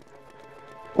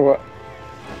 What?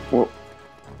 Well,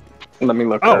 let me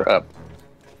look her up.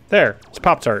 There, it's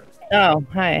Pop-Tart. Oh,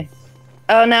 hi.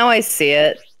 Oh, now I see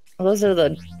it. Those are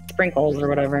the sprinkles or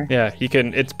whatever. Yeah, you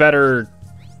can. It's better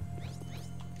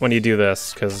when you do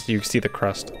this because you see the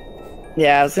crust.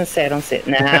 Yeah, I was gonna say I don't see it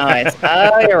now.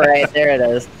 Oh, you're right. There it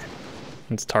is.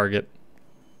 It's Target.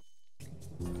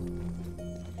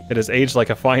 It is aged like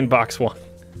a fine box one.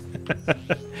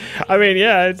 I mean,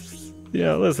 yeah,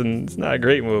 listen, it's not a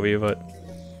great movie, but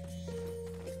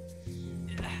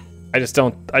I just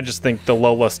think the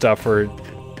Lola stuff were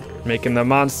making the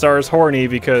Monstars horny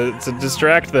because to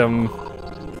distract them.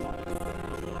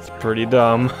 It's pretty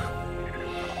dumb.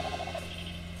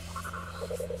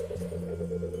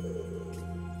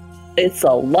 It's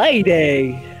a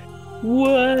lady.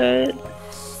 What?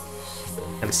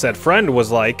 And said friend was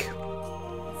like,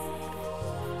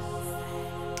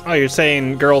 oh, you're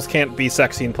saying girls can't be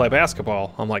sexy and play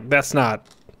basketball. I'm like, that's not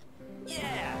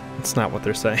what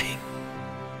they're saying.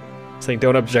 Saying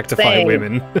don't objectify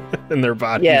women and their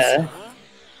bodies. Yeah.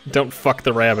 Don't fuck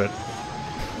the rabbit.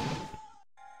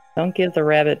 Don't give the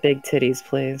rabbit big titties,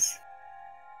 please.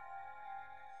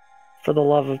 For the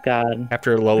love of God.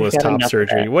 After Lola's top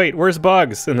surgery. Wait, where's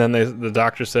Bugs? And then the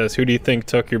doctor says, who do you think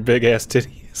took your big ass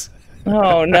titties?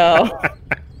 Oh no.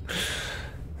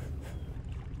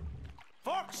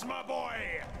 Fox, my boy!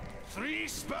 3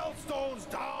 spellstones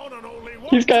down and only 1.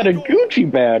 He's got a Gucci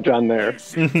badge on there.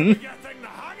 Getting the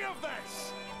hang of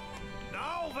this.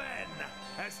 Now then,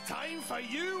 it's time for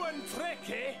you and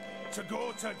Tricky to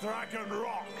go to Dragon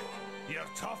Rock. Your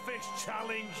toughest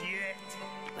challenge yet.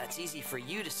 That's easy for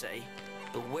you to say,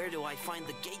 but where do I find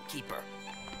the gatekeeper?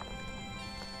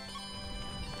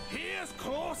 He is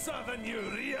closer than you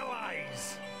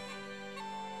realize.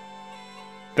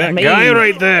 That guy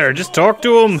right there, just talk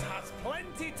to him. Has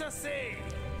plenty to say.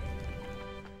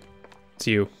 It's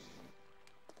you.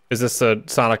 Is this a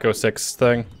Sonic 06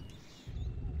 thing?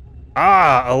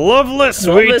 Ah, a lovely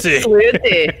sweetie.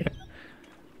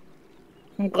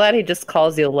 I'm glad he just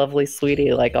calls you a lovely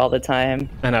sweetie like all the time.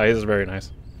 I know, he's very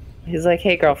nice. He's like,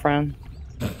 hey girlfriend.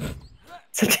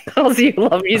 So he calls you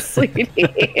lovely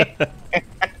sweetie.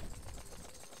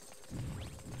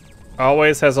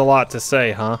 Always has a lot to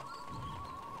say, huh?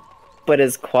 But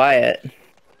is quiet.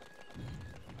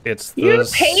 It's the You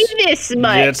pay this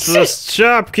much. It's the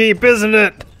shopkeep, isn't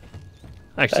it?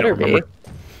 I actually don't remember.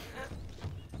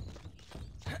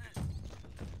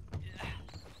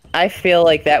 I feel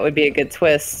like that would be a good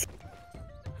twist.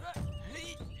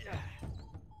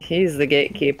 He's the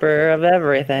gatekeeper of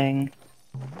everything.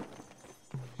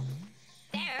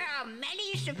 There are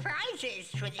many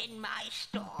surprises within my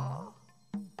store.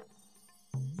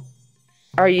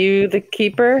 Are you the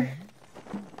keeper?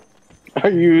 Are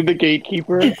you the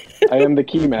gatekeeper? I am the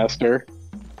keymaster.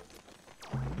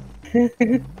 Let's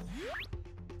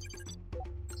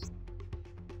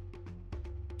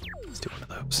do one of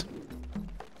those.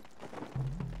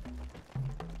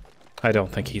 I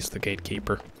don't think he's the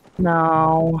gatekeeper.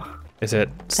 No. Is it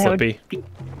Slippy? That would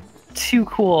be too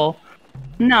cool.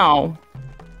 No.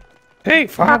 Hey,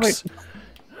 Fox.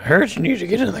 I heard you need to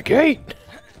get in the gate.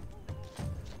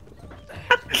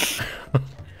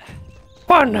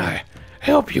 Why don't I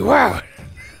help you out?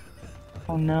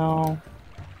 Oh no.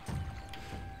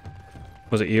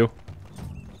 Was it you?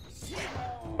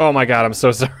 Oh my god, I'm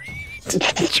so sorry.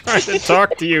 Trying to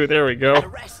talk to you. There we go. The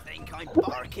rest think I'm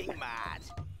barking mad.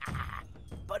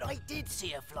 But I did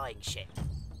see a flying ship.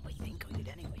 I think I did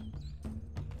anyway.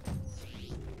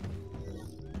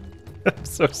 I'm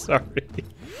so sorry.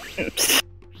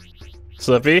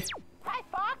 Slippy? Hi,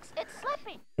 Fox. It's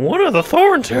Slippy. One of the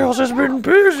Thorntails has been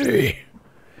busy.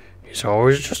 He's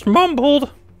always just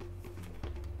mumbled.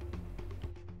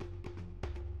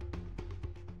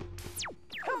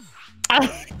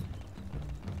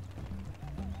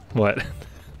 What?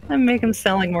 I make him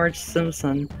sound like Marge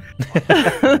Simpson.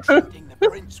 Treating the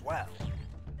prince well.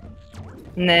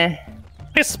 Nah.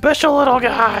 A special little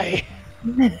guy.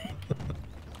 The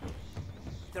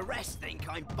rest think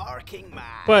I'm barking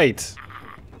mad. Wait.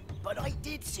 But I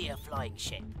did see a flying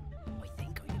ship. I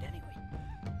think I did anyway.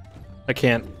 I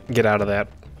can't get out of that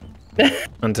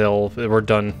until we're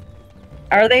done.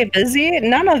 Are they busy?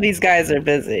 None of these guys are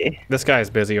busy. This guy's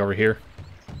busy over here.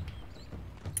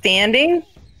 Standing?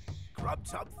 Grub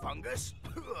tub fungus?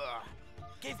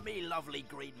 Give me lovely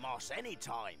green moss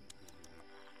anytime.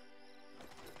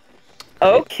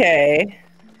 Okay.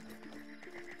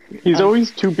 He's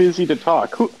always too busy to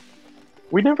talk.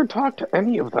 We never talked to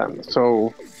any of them,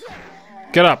 so...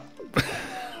 Get up.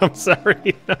 I'm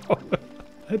sorry. No.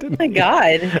 I didn't. Oh my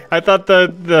god. I thought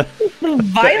the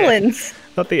violence.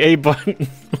 I thought the A button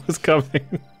was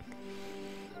coming.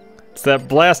 It's that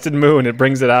blasted moon. It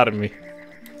brings it out of me.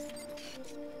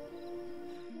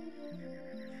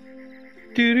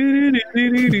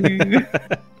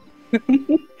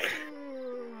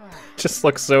 Just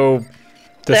looks so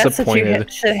disappointed. That's what you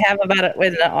should have about it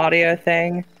with an audio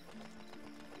thing.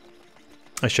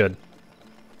 I should.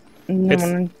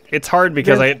 No, it's hard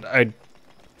because I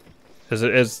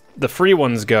as the free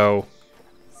ones go.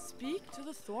 Speak to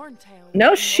the Thorntail.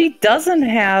 No, she doesn't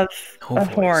have a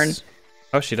voice. horn.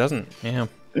 Oh, she doesn't. Yeah.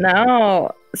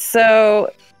 No.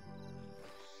 So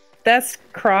that's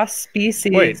cross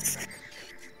species. Wait.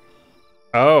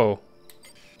 Oh.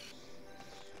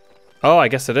 Oh, I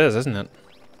guess it is, isn't it?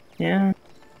 Yeah.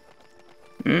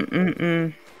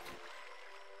 Who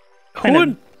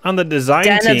on the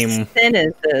design team of sin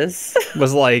is this?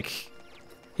 was like,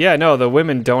 yeah, no, the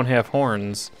women don't have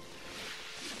horns.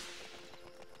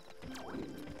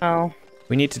 Oh.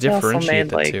 We need to differentiate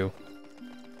the two.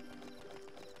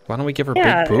 Why don't we give her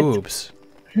big boobs?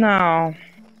 No.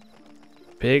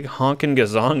 Big honkin'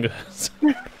 gazongas.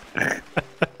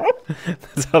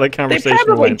 That's how the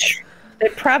conversation went. They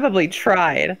probably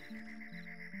tried.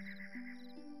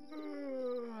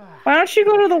 Why don't you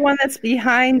go to the one that's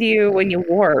behind you when you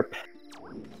warp?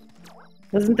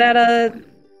 Wasn't that a...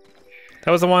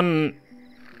 That was the one...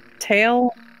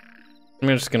 Tail? I'm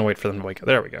just gonna wait for them to wake up.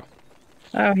 There we go.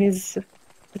 Oh, he's a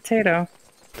potato.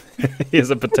 He is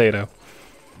a potato.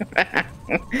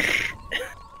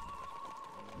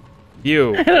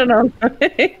 You. I don't know.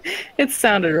 It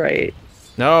sounded right.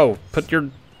 No, put your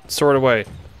sword away.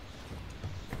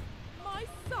 My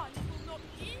son will not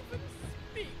even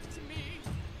speak to me.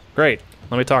 Great.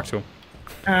 Let me talk to him.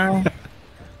 Oh.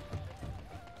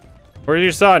 Where's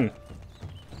your son?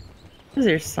 Who's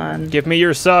your son? Give me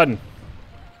your son.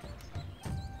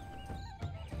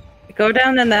 Go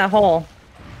down in that hole.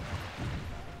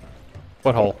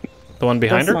 What hole? The one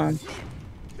behind This her? one.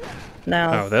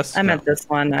 No. Oh, this? I meant this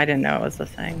one. I didn't know it was a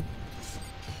thing.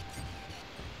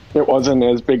 It wasn't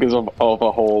as big of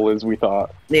a hole as we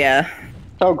thought. Yeah.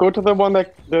 Oh, go to the one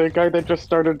the guy that just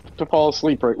started to fall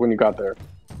asleep right when you got there.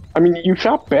 I mean, you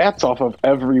shot bats off of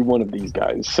every one of these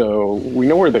guys, so we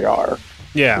know where they are.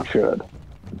 Yeah. We should.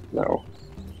 No.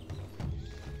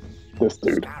 This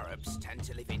dude. Scarabs tend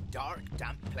to live in dark,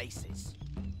 damp places.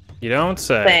 You don't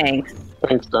say. Thanks.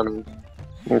 Thanks, Demi.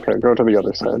 Okay, go to the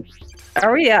other side.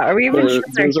 Are we? Yeah. Are we even sure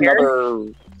they're There's here?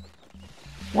 another...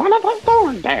 One of them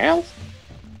doors, Dale.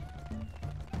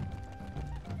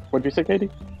 What'd you say, Katie?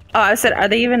 Oh, I said, are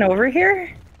they even over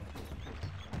here?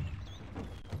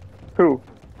 Who?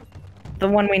 The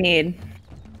one we need.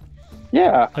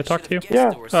 Yeah. I talked to you?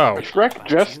 Yeah. Oh. Shrek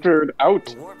gestured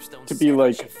out to be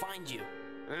like...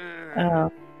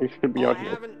 Oh. They should be out I here.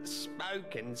 haven't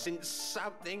spoken since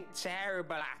something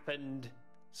terrible happened.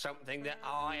 Something that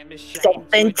I am ashamed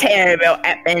Something to terrible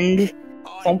happened.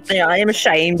 Something I am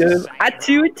ashamed of. I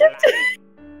too attempted.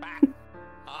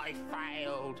 I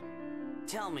failed.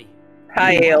 Tell me.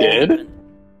 Failed. Did?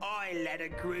 I led a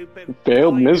group of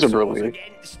Failed dinosaurs miserably.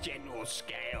 against General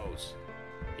Scales.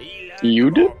 He learned You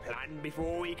our did? plan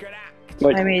before he could act.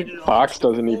 Like, I mean- Fox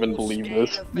doesn't even believe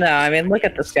this. No, I mean, look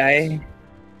at this guy.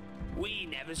 We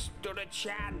never stood a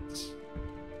chance.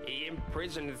 He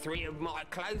imprisoned 3 of my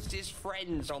closest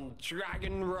friends on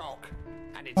Dragon Rock,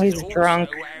 and it's Oh, he's also drunk.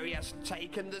 where he has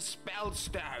taken the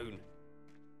Spellstone.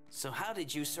 So how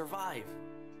did you survive?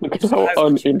 Look at how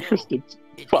uninterested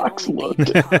Fox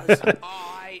looked.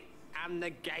 I am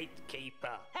the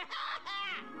gatekeeper.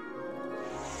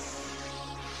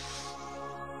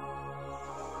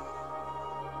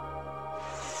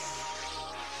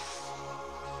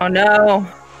 Oh no.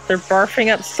 They're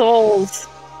barfing up souls.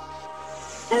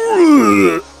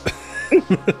 I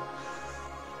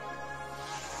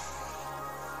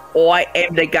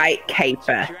am the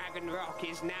gatekeeper. Dragon Rock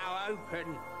is now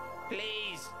open.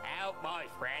 Please help my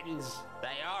friends.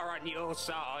 They are on your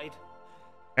side.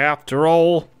 After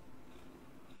all.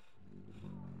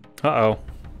 Uh-oh.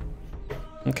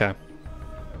 Okay. I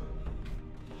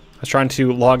was trying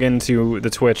to log into the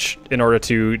Twitch in order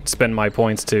to spend my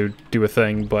points to do a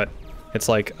thing, but it's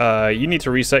like, you need to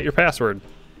reset your password.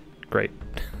 Great.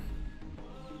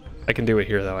 I can do it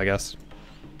here, though, I guess.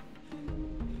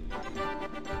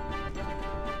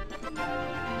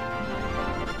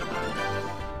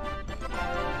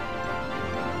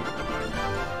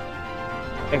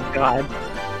 Oh god.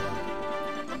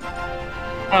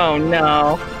 Oh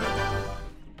no.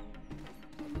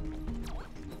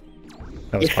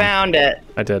 That was You fun. found it.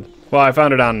 I did. Well, I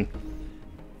found it on...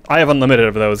 I have unlimited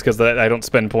of those because I don't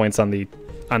spend points on the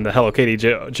Hello Kitty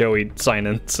Joey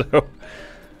sign-in, so...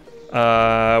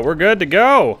 we're good to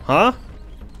go, huh?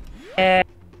 I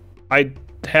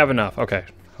have enough. Okay.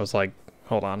 I was like,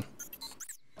 hold on.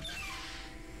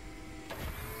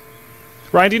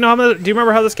 Ryan, do you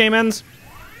remember how this game ends?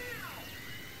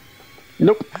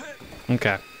 Nope.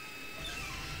 Okay.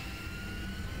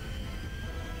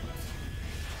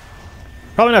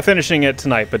 Probably not finishing it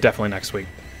tonight, but definitely next week.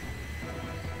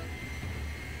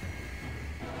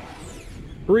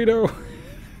 Burrito.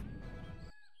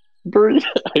 Burrito.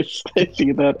 I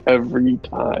see that every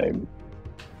time.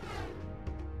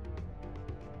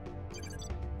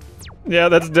 Yeah,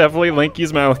 that's definitely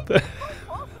Linky's mouth.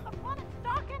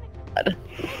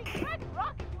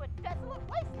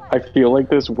 I feel like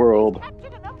this world,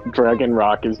 Dragon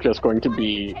Rock, is just going to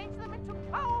be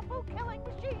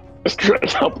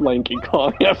straight up Lanky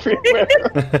Kong everywhere.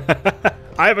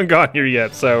 I haven't gone here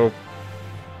yet, so...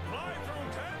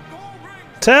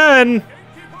 10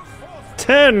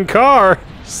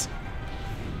 cars!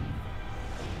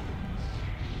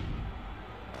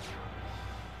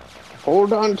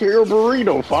 Hold on to your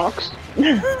burrito, Fox.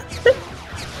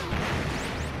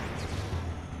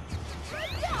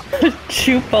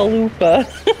 Chupa-Lupa.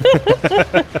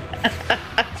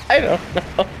 I don't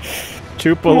know.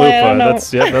 Chupa-Lupa. That's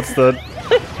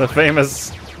the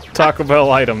famous Taco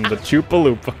Bell item, the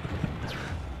Chupa-Lupa.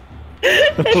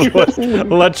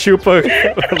 La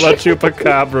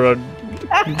Chupacabra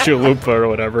Chalupa or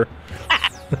whatever.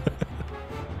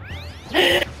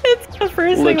 It's the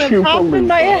first thing that popped in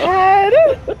my head.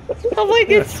 I'm like,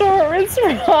 it's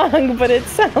wrong, but it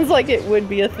sounds like it would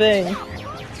be a thing.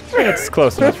 It's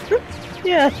close enough.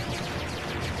 Yeah.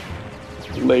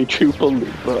 La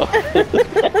Chupa-Lupa.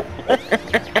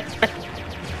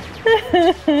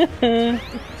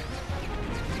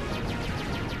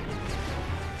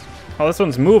 Oh, this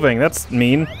one's moving. That's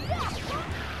mean.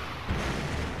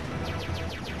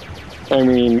 I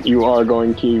mean, you are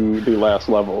going to the last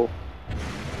level.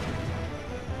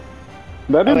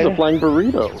 That is a flying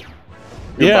burrito.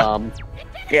 Yeah. Bomb.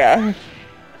 Yeah.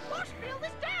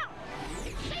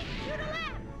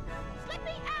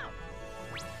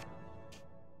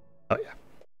 Oh yeah,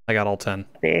 I got all 10.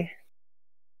 See?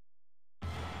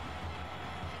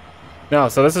 No,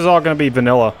 so this is all going to be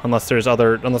vanilla unless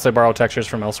I borrow textures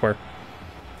from elsewhere.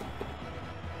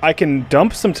 I can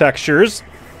dump some textures.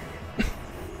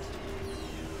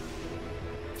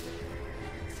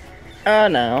 Oh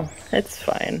no, it's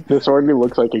fine. This already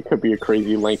looks like it could be a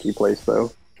crazy lanky place,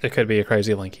 though. It could be a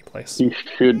crazy lanky place. He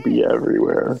should be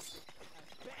everywhere.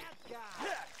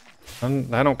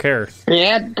 I don't care.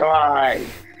 Bad guy!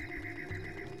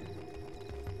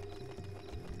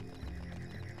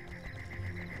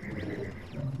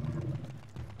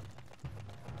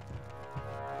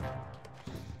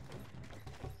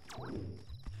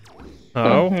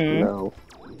 Oh? No.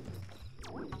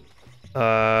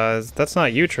 That's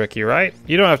not you, Tricky, right?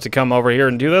 You don't have to come over here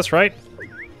and do this, right?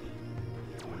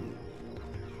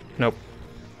 Nope.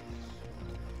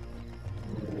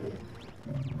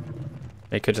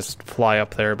 They could just fly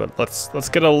up there, but let's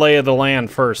get a lay of the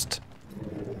land first.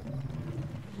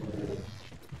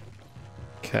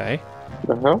 Okay.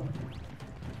 Uh-huh.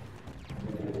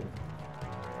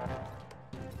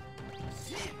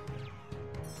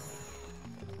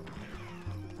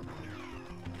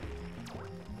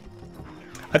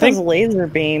 I think those laser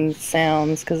beam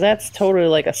sounds, because that's totally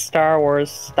like a Star Wars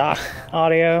stock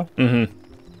audio.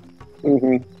 Mm-hmm.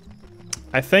 Mm-hmm.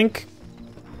 I think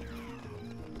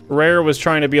Rare was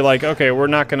trying to be like, okay, we're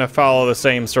not going to follow the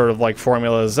same sort of like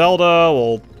formula as Zelda.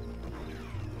 We'll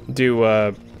do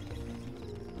oh,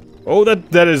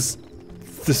 that is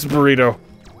this burrito.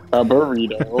 A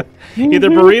burrito. Either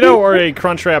burrito or a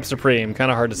Crunchwrap Supreme.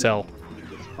 Kind of hard to tell.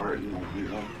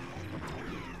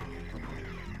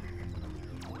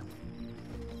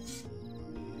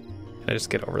 Can I just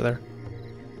get over there?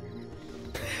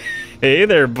 Hey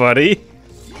there, buddy.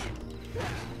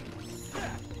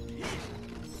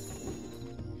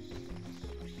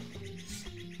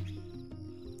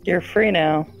 You're free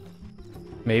now.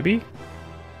 Maybe?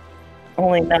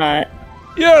 Only not.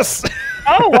 Yes!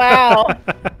 Oh, wow!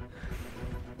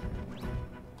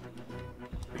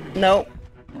 Nope.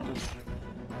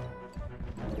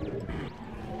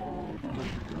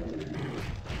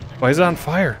 Why is it on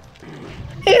fire?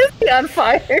 Is he on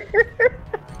fire?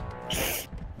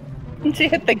 Did you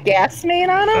hit the gas main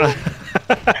on him?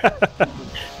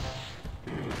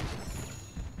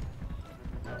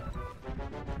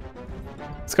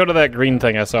 Let's go to that green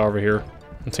thing I saw over here.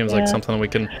 It seems like something we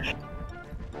can...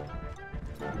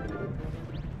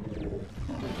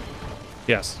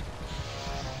 Yes.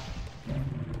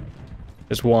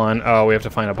 There's one. Oh, we have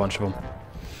to find a bunch of them.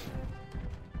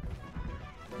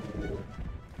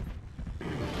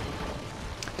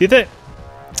 Do you think...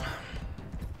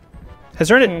 Has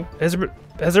there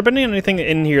been anything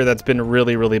in here that's been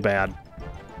really, really bad?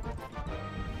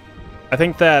 I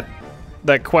think that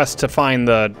quest to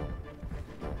find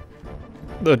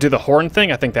do the horn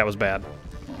thing, I think that was bad.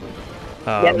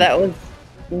 Yeah, that was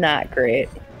not great.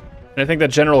 And I think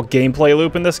that general gameplay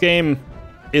loop in this game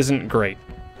isn't great.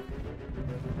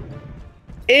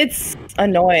 It's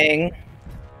annoying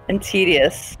and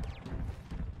tedious.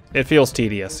 It feels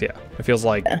tedious, yeah. It feels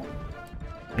like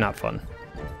not fun.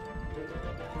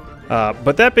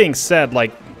 But that being said,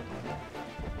 like,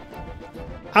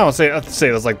 I don't say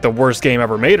it was like the worst game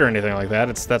ever made or anything like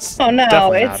that. That's oh no,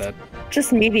 definitely it's not it.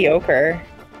 Just mediocre.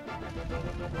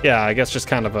 Yeah, I guess just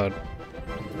kind of a.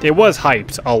 It was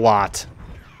hyped a lot.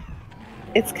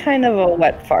 It's kind of a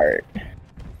wet fart.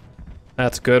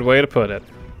 That's a good way to put it.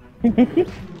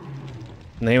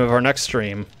 Name of our next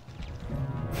stream.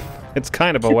 It's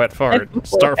kind of a wet fart.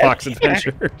 Star Fox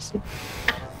Adventures.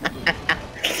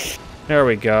 There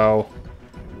we go.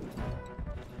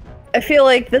 I feel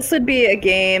like this would be a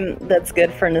game that's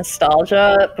good for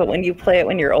nostalgia, but when you play it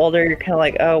when you're older, you're kind of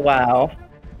like, oh wow,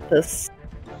 this.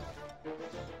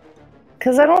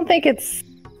 Because I don't think it's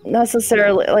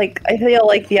necessarily like, I feel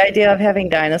like the idea of having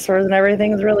dinosaurs and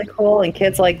everything is really cool, and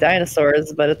kids like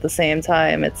dinosaurs, but at the same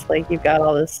time, it's like you've got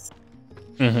all this.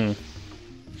 Mm-hmm.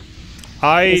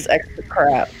 This extra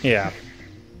crap. Yeah.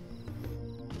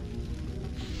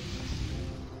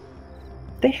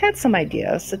 They had some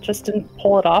ideas, it just didn't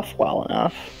pull it off well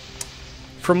enough.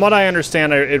 From what I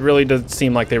understand, it really does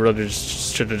seem like they really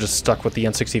just should have just stuck with the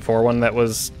N64 one that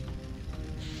was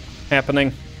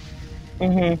happening.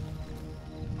 Mm-hmm.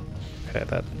 Okay,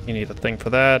 that you need a thing for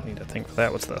that. Need a thing for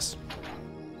that. What's this?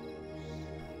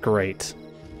 Great.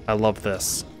 I love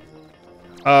this.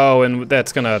 Oh, and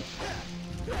that's gonna.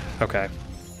 Okay.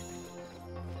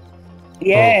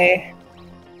 Yay!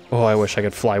 Oh, I wish I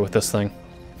could fly with this thing.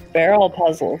 Barrel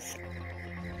puzzles.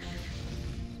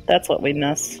 That's what we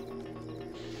miss.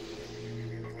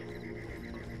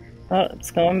 Oh,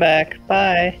 it's going back.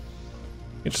 Bye.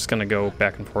 It's just gonna go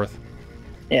back and forth.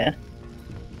 Yeah.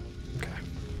 Okay.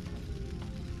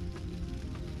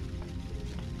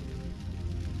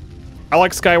 I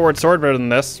like Skyward Sword better than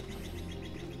this.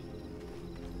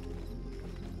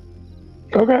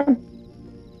 Okay.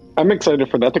 I'm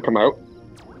excited for that to come out.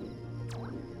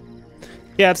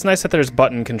 Yeah, it's nice that there's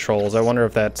button controls. I wonder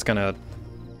if that's gonna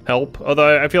help.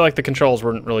 Although I feel like the controls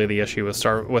weren't really the issue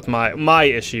with my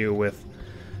issue with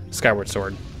Skyward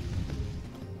Sword.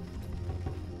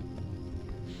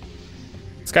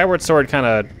 Skyward Sword kind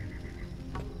of,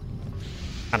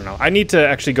 I don't know. I need to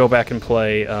actually go back and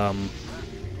play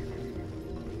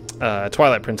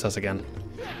Twilight Princess again.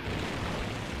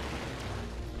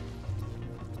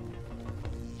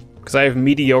 Because I have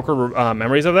mediocre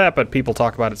memories of that, but people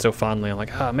talk about it so fondly. I'm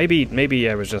like, maybe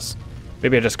I just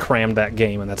crammed that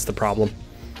game, and that's the problem.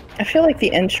 I feel like the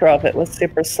intro of it was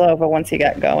super slow, but once you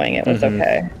got going, it was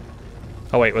okay.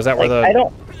 Oh wait, was that like, where the?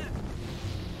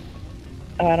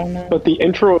 I don't know. But the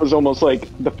intro is almost like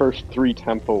the first 3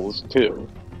 temples too.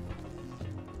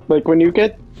 Like when you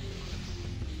get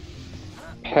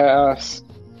past,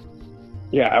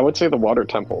 yeah, I would say the water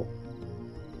temple.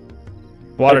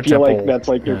 I feel like that's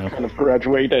like you're kind of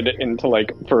graduated into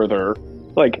like further,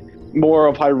 like more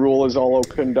of Hyrule is all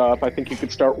opened up. I think you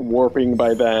could start warping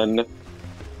by then.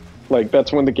 Like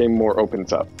that's when the game more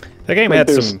opens up. The game like, had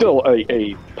there's some... still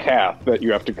a path that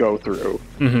you have to go through.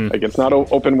 Mm-hmm. Like it's not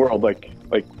open world like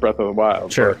Breath of the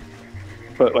Wild. Sure.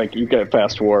 But like you get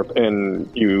fast warp and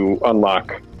you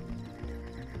unlock.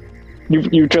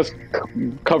 You just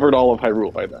covered all of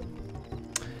Hyrule by then.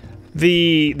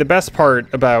 The best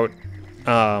part about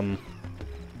or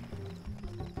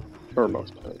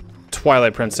most of it.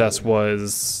 Twilight Princess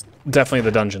was definitely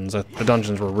the dungeons. The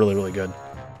dungeons were really, really good.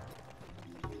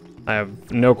 I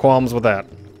have no qualms with that.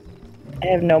 I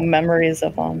have no memories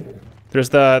of them. There's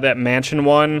that mansion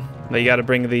one that you got to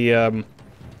bring the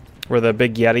where the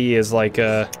big Yeti is like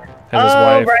has his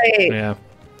wife. Right. Yeah,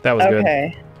 that was good.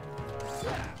 Okay.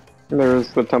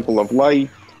 There's the Temple of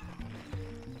Light.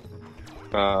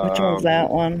 Which one's that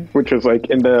one? Which is like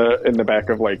in the back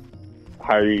of like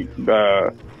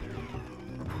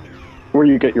where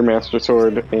you get your Master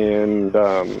Sword and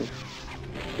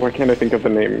why can't I think of the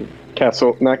name?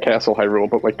 Not Castle Hyrule,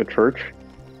 but like the church.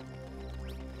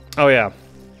 Oh yeah,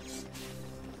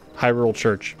 Hyrule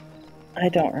Church. I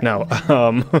don't remember.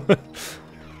 No,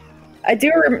 I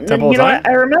do remember. You know what?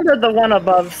 I remember the one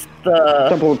above the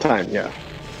Temple of Time. Yeah.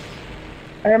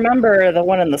 I remember the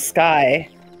one in the sky.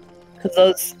 Because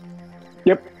those...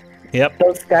 Yep.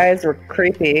 Those guys were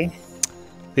creepy.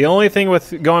 The only thing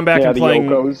with going back and playing...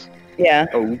 Ogos. Yeah.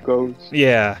 Ogos.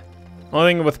 Yeah.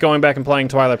 Only thing with going back and playing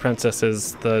Twilight Princess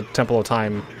is the Temple of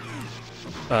Time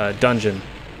dungeon.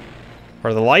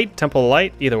 Or the Light? Temple of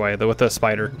Light? Either way, with the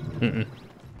spider. Mm-mm.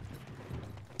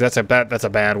 That's a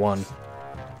bad one.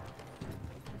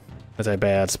 That's a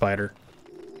bad spider.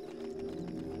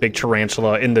 Big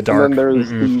tarantula in the dark. And then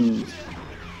there's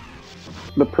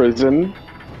the prison,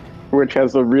 which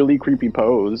has a really creepy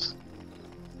pose.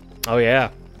 Oh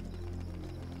yeah.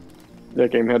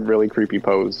 That game had really creepy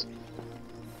pose.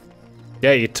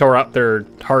 Yeah, you tore out their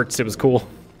hearts. It was cool.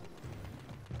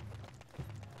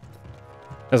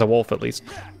 As a wolf, at least.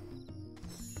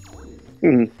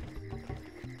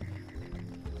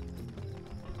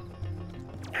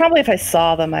 Probably if I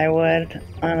saw them, I would,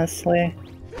 honestly.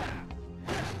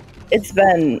 It's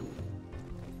been...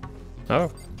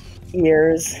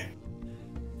 years.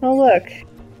 Oh, look.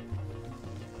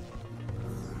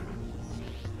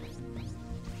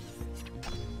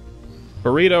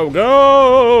 Burrito,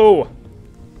 go!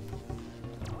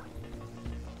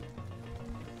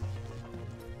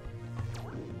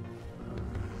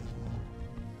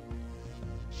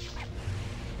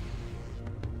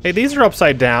 Hey, these are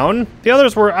upside down. The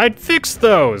others were... I'd fixed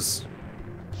those.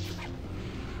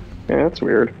 Yeah, that's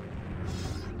weird.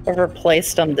 Whoever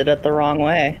placed them did it the wrong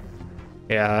way.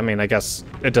 Yeah, I mean, I guess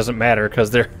it doesn't matter because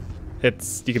they're...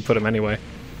 It's... You can put them anyway.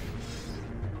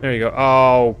 There you go.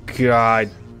 Oh, god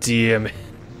damn it.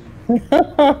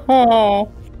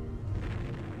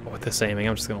 With this aiming,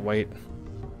 I'm just gonna wait.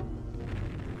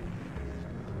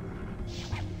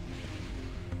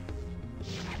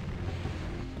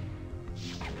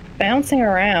 Bouncing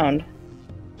around.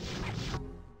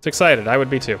 It's excited. I would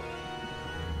be too.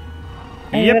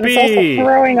 And it's also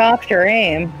throwing off your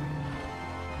aim.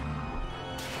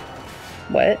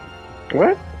 What?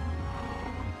 What?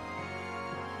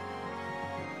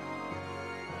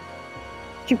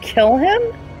 Did you kill him?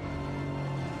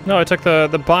 No, I took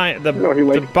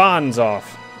the bonds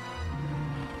off.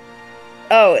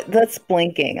 Oh, that's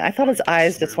blinking. I thought his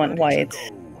eyes just went white.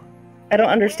 I don't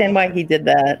understand why he did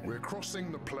that. We're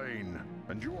crossing the plain,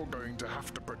 and you're going to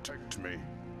have to protect me.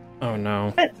 Oh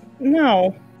no. What?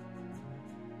 No.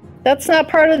 That's not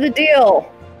part of the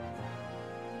deal.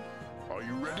 Are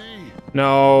you ready?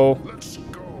 No. Let's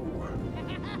go.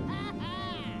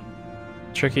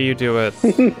 Tricky, you do it.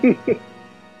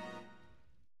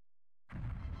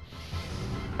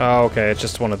 Oh, okay, it's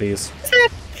just one of these. What's that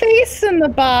face in the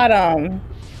bottom?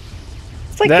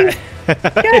 It's like that...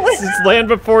 it's Land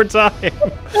Before Time.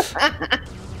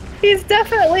 He's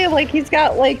definitely like he's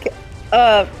got like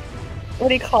what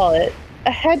do you call it? A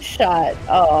headshot.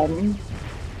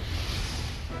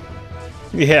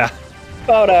 Yeah.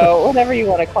 Photo, whatever you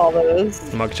want to call those.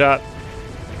 Mugshot.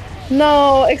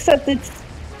 No, except it's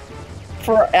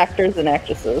for actors and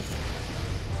actresses.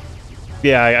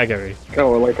 Yeah, I get it.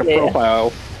 Oh, like a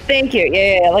profile. Thank you.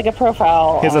 Yeah, like a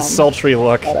profile. He has a sultry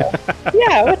look.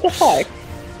 Yeah, what the fuck?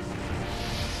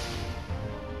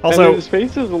 Also, and his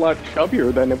face is a lot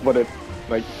chubbier than what it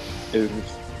like is.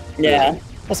 Yeah.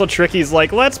 Also, Tricky's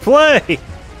like, let's play.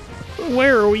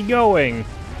 Where are we going?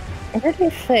 Where do you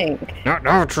think? Not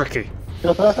now, Tricky.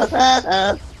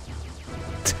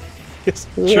 It's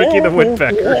Tricky the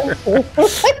Woodpecker.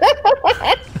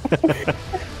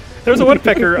 There was a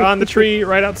woodpecker on the tree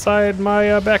right outside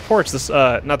my back porch.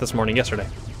 Not this morning, yesterday.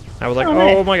 I was like,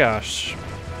 oh my gosh.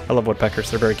 I love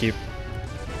woodpeckers. They're very cute.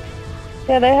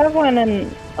 Yeah, they have one in,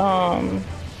 what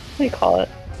do you call it?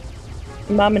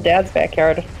 Mom and Dad's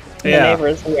backyard. In the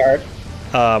neighbor's yard.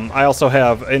 I also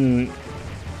have,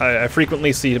 I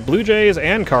frequently see Blue Jays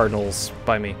and Cardinals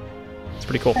by me. It's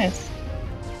pretty cool. Nice.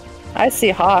 I see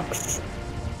hawks.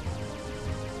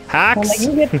 Hawks?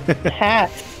 I'm like, you get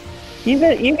hawks. You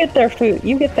get their food.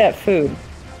 You get that food.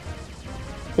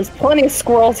 There's plenty of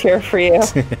squirrels here for you.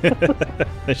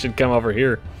 They should come over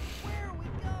here.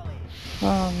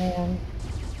 Oh man.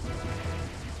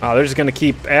 Oh, they're just gonna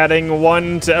keep adding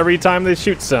one to every time they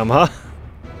shoot some, huh?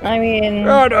 I mean...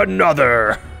 And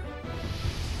another!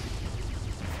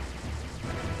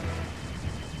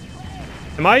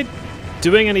 Am I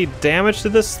doing any damage to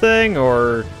this thing,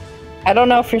 or...? I don't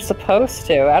know if you're supposed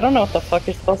to. I don't know what the fuck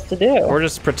you're supposed to do. We're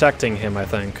just protecting him, I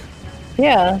think.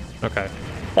 Yeah. Okay.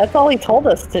 That's all he told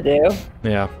us to do.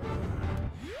 Yeah.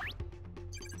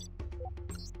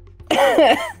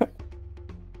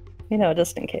 You know,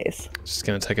 just in case. Just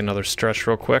gonna take another stretch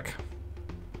real quick.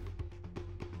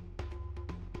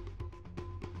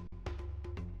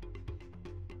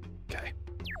 Okay.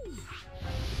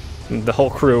 The whole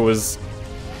crew was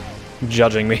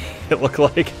judging me, it looked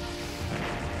like.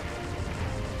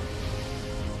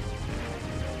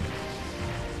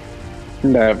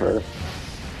 Never.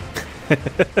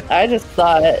 I just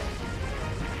thought,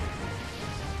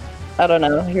 I don't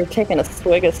know, you're taking a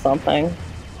swig of something.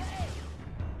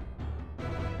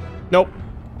 Nope.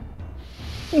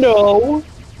 No.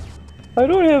 I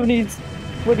don't have any,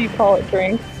 what do you call it,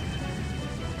 drinks?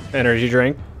 Energy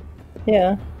drink?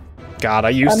 Yeah. God, I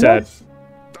used to...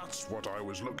 That's what I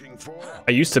was looking for.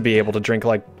 I used to be able to drink,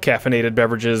 like, caffeinated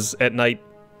beverages at night.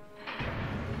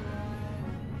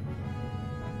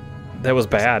 That was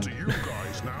bad.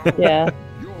 Yeah.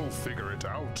 You'll figure it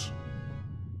out.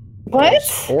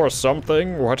 What? Or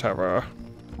something, whatever.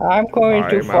 I'm going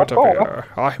to fuck off.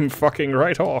 I'm fucking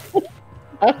right off.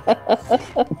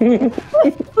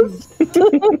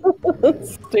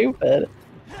 Stupid.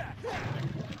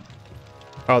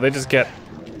 Oh, they just get...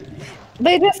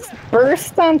 They just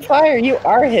burst on fire. You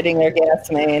are hitting their gas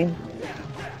main.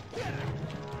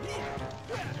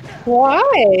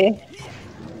 Why?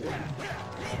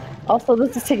 Also,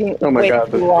 this is taking way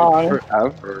too long.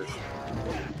 Forever.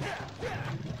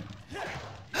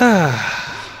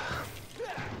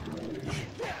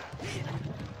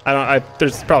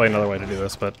 there's probably another way to do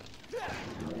this, but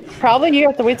Probably you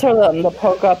have to wait till them to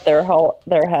poke up their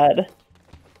head.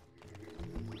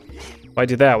 Why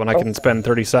do that when I can spend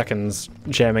 30 seconds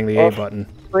jamming the A button?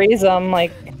 Freeze them,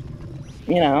 like,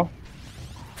 you know.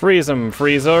 Freeze them,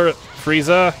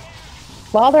 Frieza.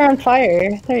 While they're on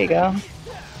fire. There you go.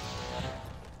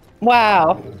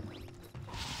 Wow.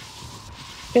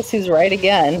 Guess who's right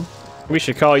again? We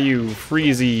should call you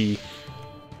Freezy.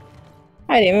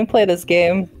 I didn't even play this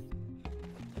game.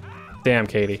 Damn,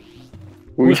 Katie.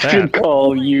 We should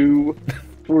call you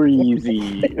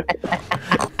Freezy.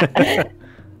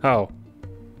 Oh.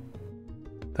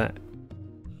 That.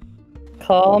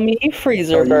 Call me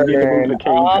Freezer Burger.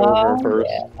 Oh,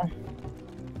 yeah.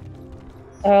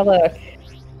 Oh, look.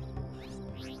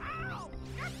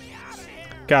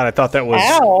 God, I thought that was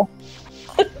Ow.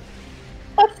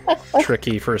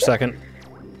 tricky for a second.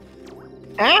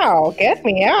 Ow, get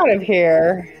me out of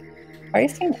here. Why are you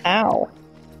saying ow?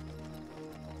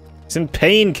 He's in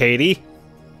pain, Katie.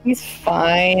 He's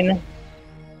fine.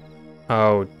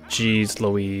 Oh, jeez,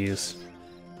 Louise.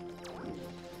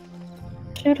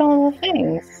 Shoot all the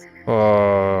things.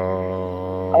 Oh.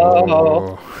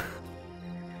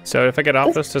 So if I get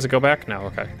off this, does it go back? No,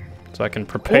 okay. So I can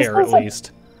prepare at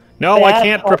least. No, I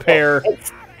can't prepare. It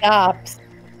stops.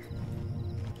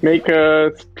 Make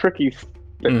a tricky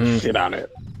sit on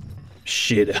it.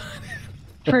 Shit on it.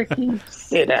 Tricky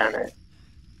sit on it.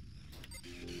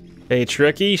 Hey,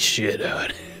 Tricky, shit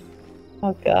on it.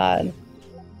 Oh, God.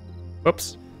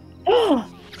 Whoops.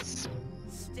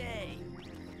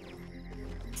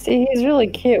 See, he's really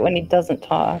cute when he doesn't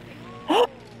talk.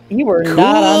 You were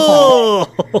not on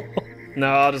time. No,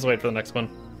 I'll just wait for the next one.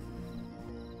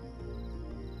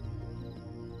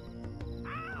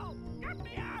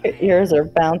 Your ears are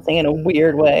bouncing in a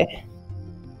weird way.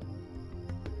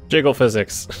 Jiggle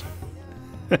physics.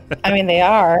 I mean, they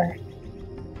are.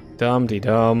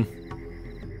 Dum-de-dum.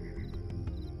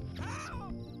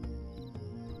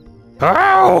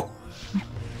 Ow!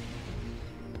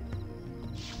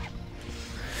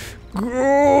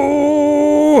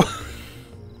 Go!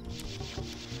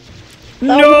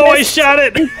 No, I shot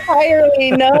it! Entirely,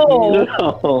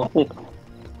 no!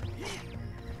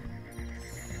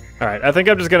 Alright, I think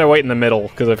I'm just gonna wait in the middle,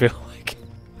 because I feel like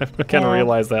I kind of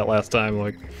realized that last time,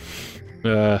 like...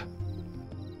 Oh,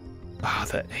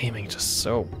 that aiming just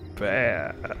so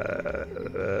bad.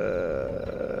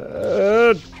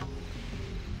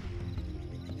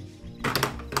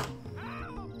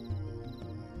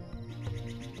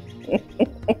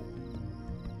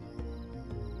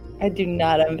 I do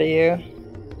not envy you.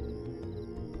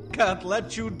 Can't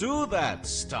let you do that,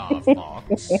 Star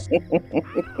Fox.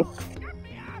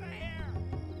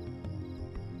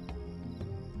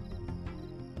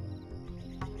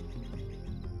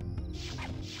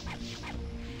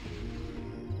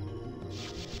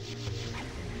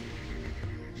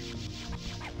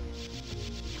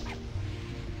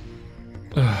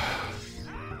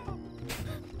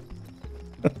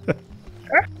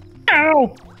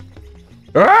 Ow!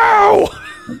 Ow!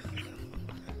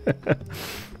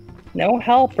 No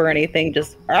help or anything,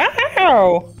 just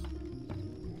ow!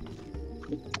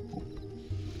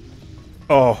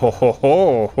 Oh ho ho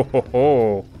ho ho ho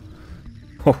ho.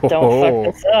 Ho, ho, Don't ho.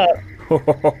 fuck this up. Ho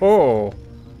ho ho ho.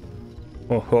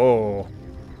 Ho ho.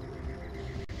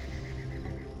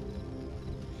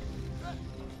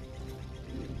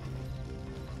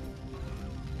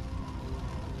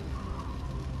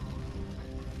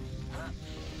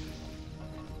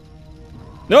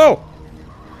 No!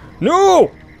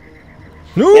 No!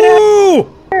 No!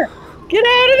 Get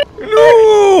out of it!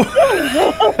 No!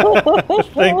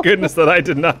 Thank goodness that I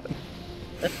did not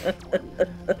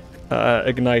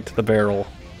ignite the barrel.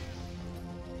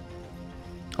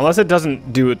 Unless it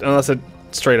doesn't do it, unless it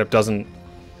straight up doesn't.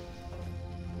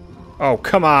 Oh,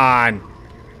 come on!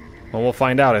 Well, we'll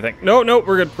find out, I think. No, no,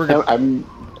 we're good, we're good.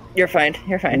 You're fine,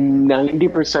 you're fine.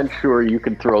 90% sure you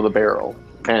can throw the barrel,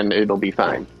 and it'll be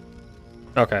fine.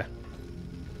 Okay.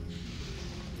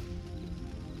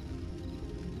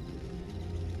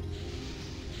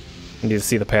 I need to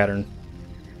see the pattern.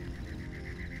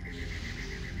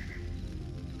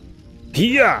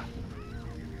 Yeah.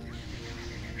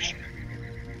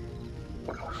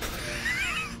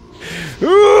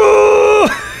 Ooh!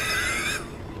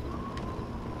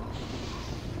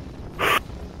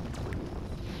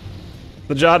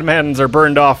 The Jodmans are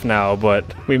burned off now, but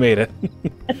we made it.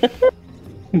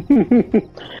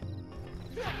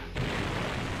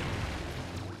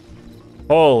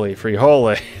 Holy free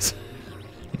holies.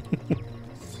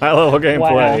 High level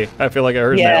gameplay. Wow. I feel like I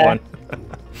heard that one.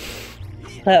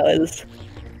 That was...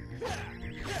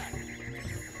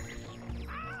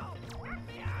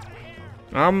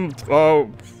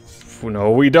 Oh,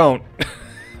 No, we don't.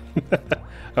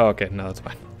 Oh, okay, no, that's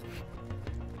fine.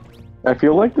 I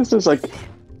feel like this is like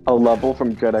a level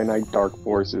from Jedi Knight Dark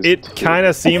Forces. It kind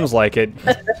of seems like it.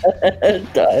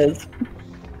 It does.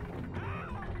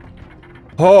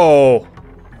 Oh!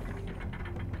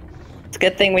 It's a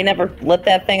good thing we never lit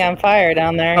that thing on fire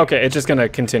down there. Okay, it's just gonna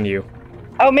continue.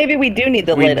 Oh, maybe we do need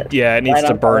to light it. Yeah, it needs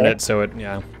to burn it, so it,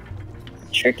 yeah.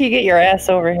 Tricky, get your ass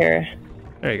over here.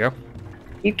 There you go.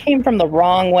 You came from the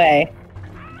wrong way.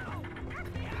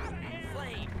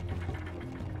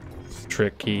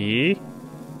 Tricky.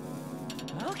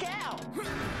 Look out!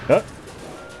 Huh?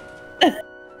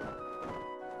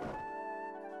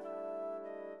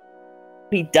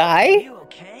 We die? You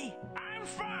okay? I'm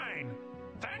fine.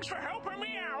 Thanks for helping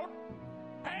me out.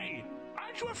 Hey,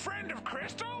 aren't you a friend of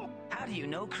Crystal? How do you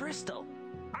know Crystal?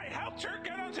 I helped her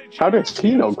get onto How does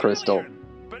he know Crystal?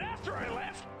 But after I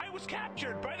left, I was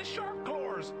captured by the shark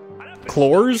claws. And I've been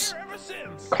Claws? stuck here ever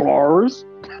since. Claws?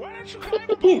 Why don't you climb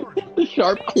aboard? The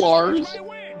sharp claws? My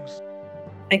wings.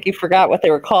 I think you forgot what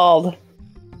they were called.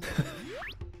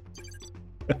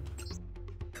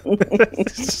 What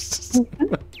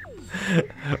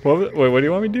do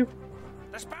you want me to do?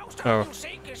 The spouse tunnel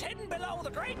sink is hidden below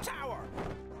the Great Tower.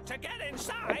 To get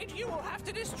inside, you will have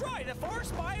to destroy the four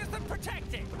spires that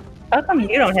protect it. How come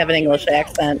you don't have an English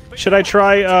accent? Should I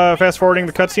try fast forwarding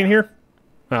the cutscene here?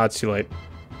 No, it's too late.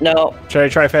 No. Should I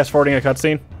try fast forwarding a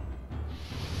cutscene?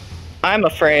 I'm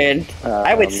afraid.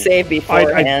 I would save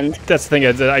beforehand. That's the thing,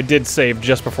 I did save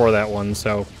just before that one,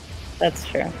 so... That's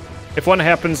true. If one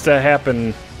happens to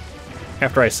happen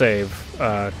after I save,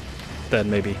 then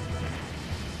maybe.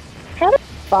 How did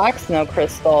Fox know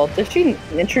Crystal? Did she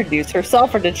introduce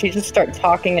herself, or did she just start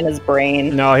talking in his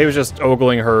brain? No, he was just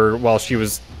ogling her while she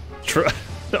was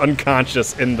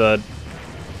unconscious in the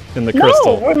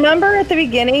crystal. No, remember at the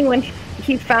beginning when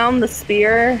he found the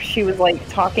spear, she was like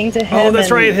talking to him. Oh, that's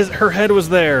right. Her head was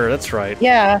there. That's right.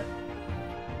 Yeah.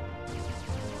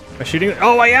 Am I shooting?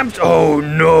 Oh, I am. Oh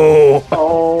no.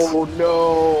 Oh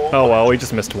no. Oh well, we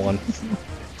just missed one.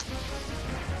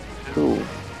 Cool.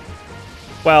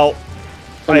 Well,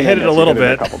 I hit it a little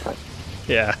bit. A couple times.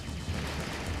 Yeah.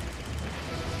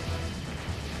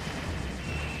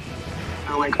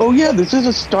 They're like, oh yeah, this is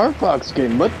a Star Fox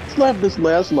game. Let's have this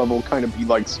last level kind of be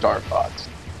like Star Fox.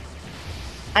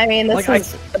 I mean, this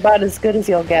is about as good as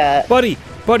you'll get. Buddy,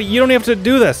 you don't have to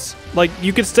do this. Like,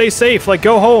 you could stay safe. Like,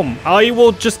 go home. I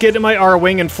will just get in my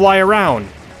R-Wing and fly around.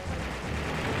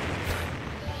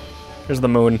 Here's the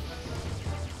moon.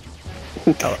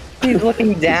 He's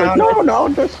looking down. He's like, no,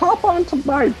 just hop onto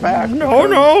my back. No,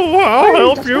 I'll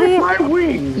help you. My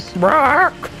wings.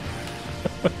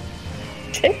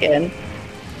 Chicken.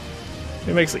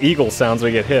 It makes eagle sounds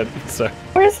when we get hit. So.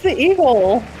 Where's the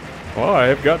eagle? Oh,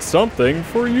 I've got something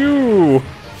for you.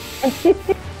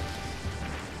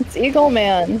 It's Eagle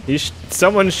Man.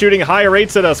 Someone's shooting high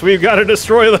rates at us. We've got to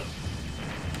destroy them.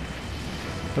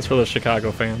 That's for the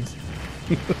Chicago fans.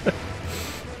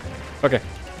 Okay.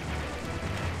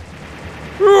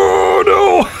 Oh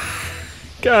no!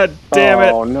 God damn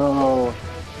it! Oh no!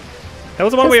 That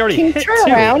was the one we already hit. Can you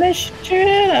turn around and shoot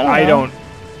it? I don't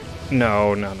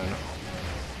know. No.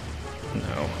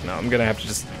 I'm gonna have to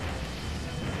just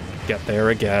get there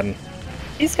again.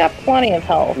 He's got plenty of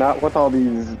health. Not with all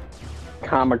these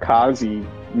kamikaze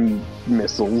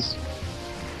missiles.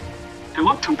 They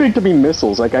look too big to be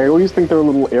missiles. Like, I always think they're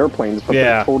little airplanes, but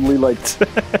they're totally like...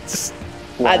 that's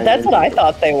what I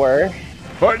thought they were.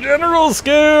 For general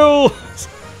skills!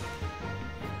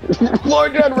 For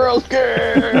general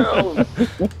skills!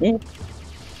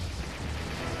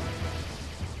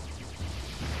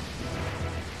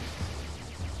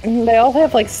 They all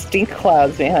have, like, stink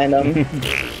clouds behind them.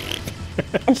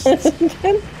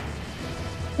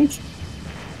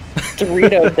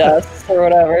 Dorito dust or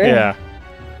whatever. Yeah.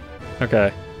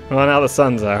 Okay. Well, now the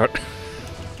sun's out.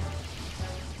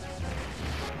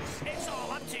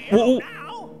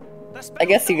 I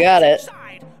guess you got it.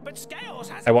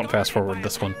 I won't fast forward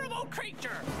this one.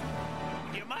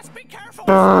 You must be careful.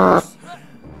 I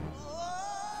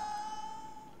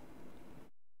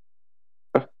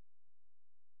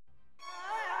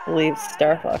believe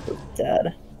Star Fox is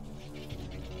dead.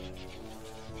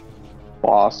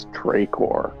 Boss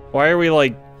Tracor. Why are we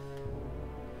like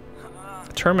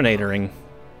Terminatoring?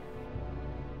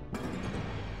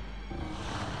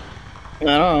 I don't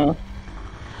know.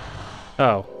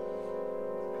 Oh.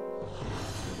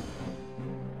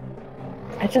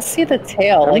 I just see the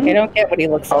tail. Like, I don't get what he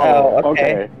looks like. Oh,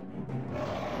 okay.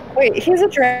 Wait, he's a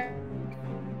dragon.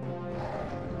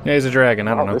 Yeah, he's a dragon.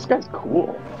 I don't know. This guy's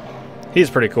cool. He's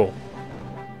pretty cool.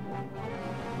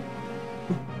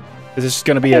 Is this just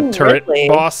gonna be a turret Ridley.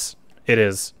 boss? It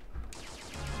is.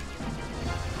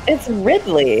 It's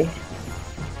Ridley.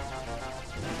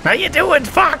 How you doing,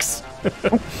 Fox?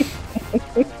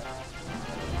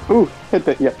 Ooh, hit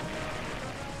that, yeah.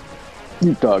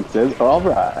 Dog says,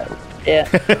 alright. Yeah.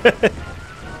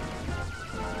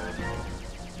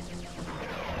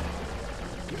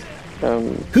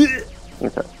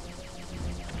 Okay.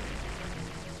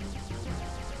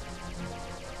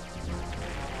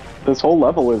 This whole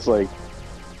level is like,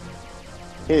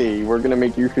 hey, we're gonna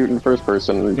make you shoot in first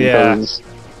person because...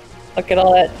 Look at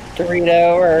all that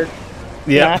Dorito or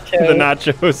nachos. The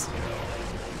nachos.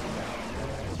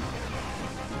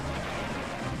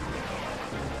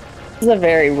 This is a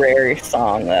very rare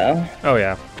song, though. Oh,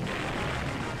 yeah.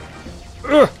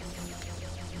 Ugh.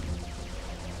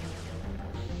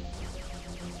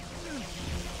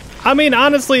 I mean,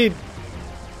 honestly,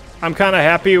 I'm kind of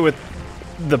happy with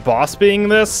the boss being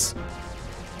this.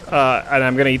 And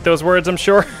I'm going to eat those words, I'm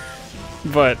sure.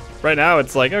 But right now,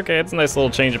 it's like, okay, it's a nice little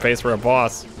change of pace for a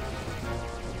boss.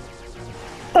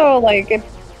 So, like, it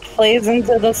plays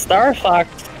into the Star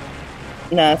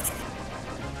Fox-ness.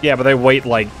 Yeah, but they wait,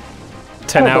 like,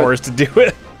 10 hours to do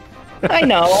it. I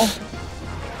know.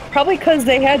 Probably because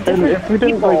they had different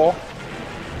people.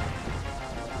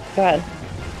 Go ahead.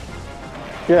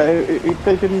 Yeah, if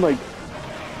they didn't, like,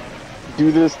 do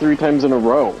this 3 times in a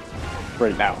row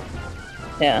right now.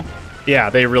 Yeah. Yeah,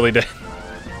 they really did.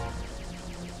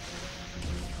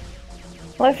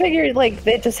 Well, I figured, like,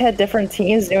 they just had different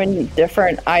teams doing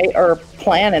different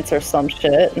planets or some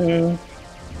shit, and...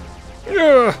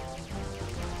 Yeah.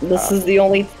 This is the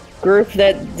only group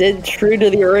that did true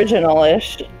to the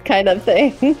original-ish kind of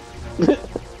thing.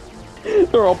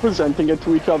 They're all presenting it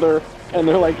to each other, and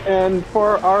they're like, and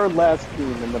for our last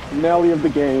team in the finale of the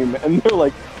game, and they're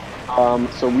like,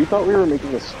 so we thought we were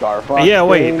making a Star Fox game,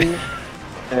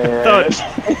 and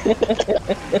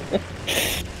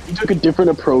we took a different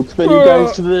approach than you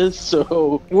guys to this,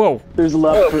 so there's a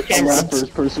lot of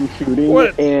first-person shooting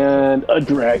and a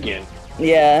dragon.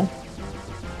 Yeah.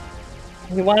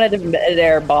 We wanted a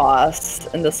mid-air boss,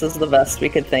 and this is the best we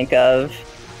could think of.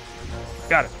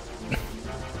 Got it.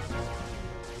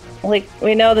 Like,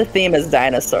 we know the theme is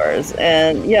dinosaurs,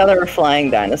 and yeah, there were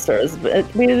flying dinosaurs,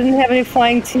 but we didn't have any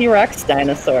flying T-Rex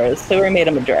dinosaurs, so we made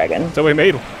him a dragon. So we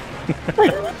made one.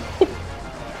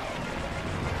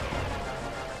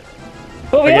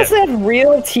 But we also had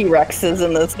real T-Rexes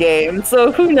in this game,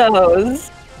 so who knows?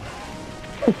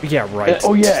 Yeah, right.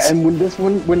 Oh yeah, and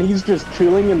when he's just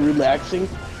chilling and relaxing,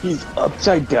 he's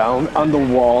upside down on the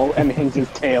wall and hangs his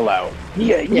tail out.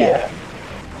 Yeah.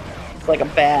 It's like a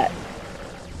bat.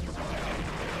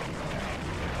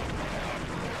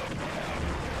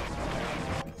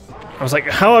 I was like,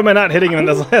 how am I not hitting him in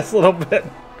this last little bit?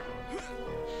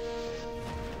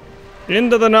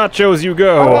 Into the nachos you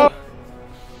go!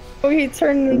 Oh, he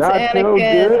turned into Nacho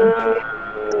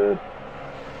Anakin.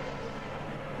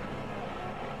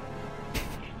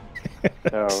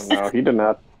 Oh no, he did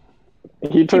not.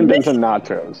 He turned into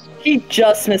nachos. He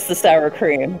just missed the sour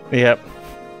cream. Yep.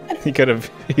 He could have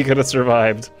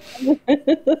survived.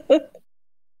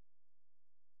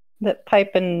 That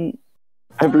pipe and...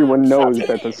 Everyone knows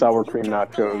that the sour cream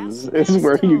nachos is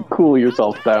where you cool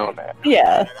yourself down at.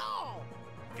 Yeah.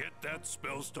 Get that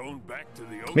spellstone back to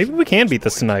the ocean. Maybe we can beat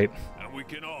this tonight. And we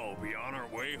can all be on our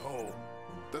way home.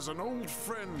 There's an old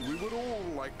friend we would all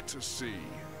like to see.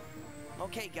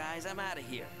 Okay, guys, I'm out of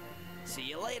here. See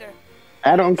you later.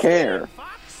 I don't care.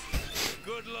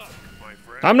 Good luck, my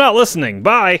friend. I'm not listening.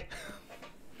 Bye.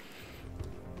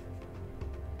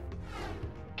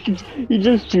 He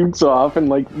just shoots off, and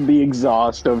like the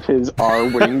exhaust of his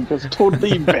R-wing just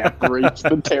totally evaporates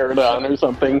the pterodon or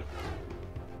something.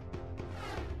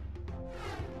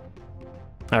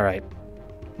 All right,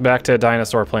 back to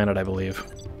Dinosaur Planet, I believe.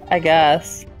 I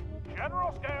guess.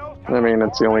 I mean,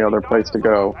 it's the only other place to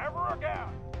go.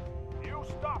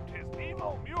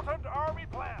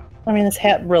 I mean, this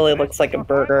hat really looks like a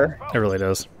burger. It really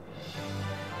does.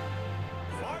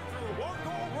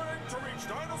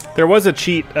 There was a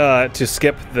cheat to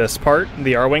skip this part,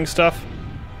 the R-Wing stuff.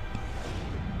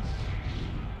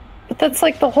 But that's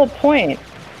like the whole point.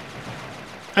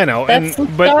 I know, That's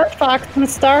Star Fox and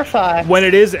Star Fox. When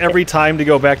it is every time to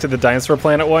go back to the Dinosaur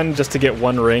Planet one, just to get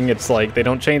one ring, it's like they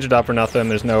don't change it up or nothing.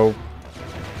 There's no...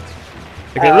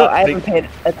 Like, I haven't paid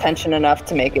attention enough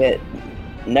to make it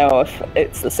know if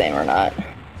it's the same or not.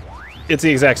 It's the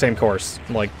exact same course.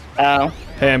 I'm like, oh,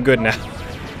 hey, I'm good now.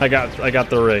 I got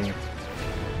the ring.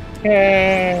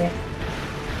 Yay.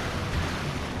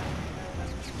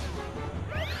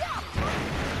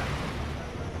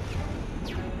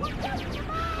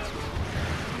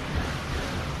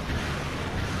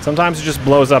 Sometimes it just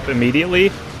blows up immediately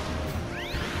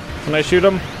when I shoot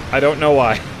him. I don't know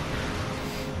why.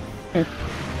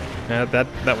 Yeah, that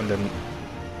one didn't.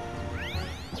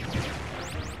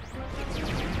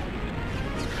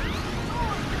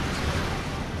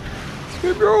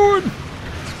 Keep going!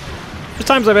 There's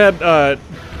times I've had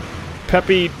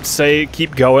Peppy say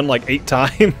keep going like 8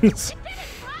 times.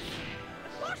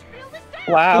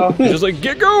 Wow. He's just like,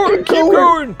 get going, keep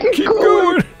going, keep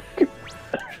going.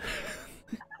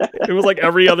 It was like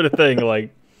every other thing,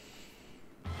 like.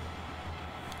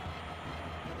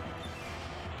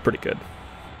 Pretty good.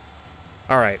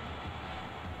 Alright.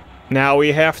 Now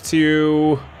we have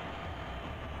to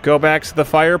go back to the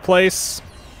fireplace.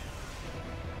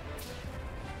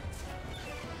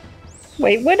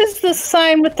 Wait, what is the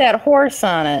sign with that horse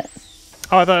on it?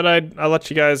 Oh, I thought I'd let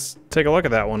you guys take a look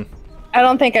at that one. I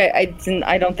don't think I didn't.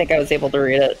 I don't think I was able to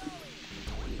read it.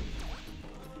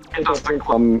 It doesn't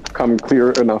come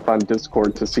clear enough on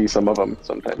Discord to see some of them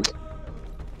sometimes.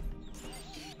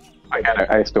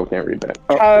 I still can't read that.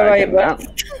 Oh, I can now.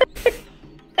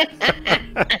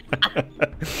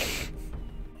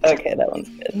 Okay, that one's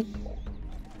good.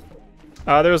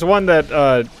 There's one that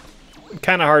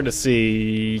kind of hard to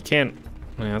see. You can't.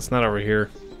 Yeah, it's not over here.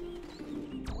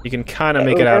 You can kind of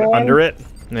make it out under it.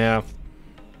 Yeah.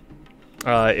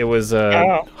 It was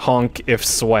honk if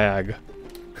swag,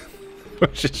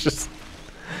 which is just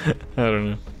I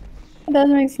don't know. That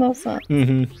makes no sense.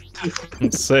 Mm-hmm.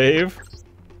 Save.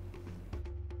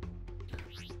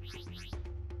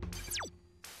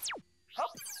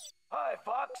 Hi,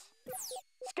 Fox.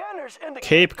 Scanners indicate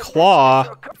Cape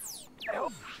Claw.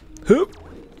 Hoop.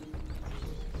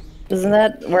 Isn't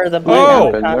that where the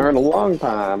Oh, been there in a long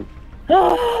time.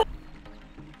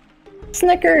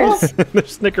 Snickers. They're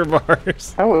Snicker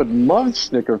bars. I would love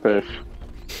Snicker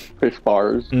fish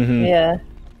bars. Mm-hmm. Yeah.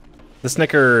 The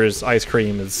Snickers ice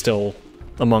cream is still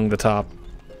among the top.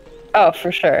 Oh,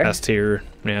 for sure. S tier,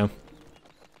 yeah.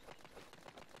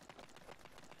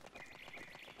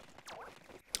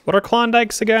 What are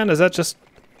Klondikes again? Is that just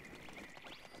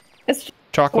It's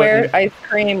chocolate? Square ice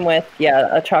cream with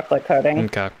a chocolate coating.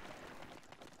 Okay.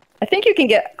 I think you can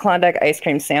get Klondike ice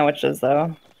cream sandwiches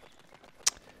though.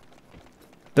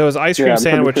 Those ice cream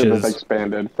sandwiches sure they've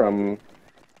expanded from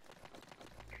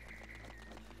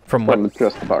what?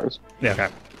 Just the bars. Yeah. Okay.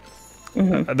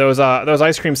 Mm-hmm. Those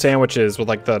ice cream sandwiches with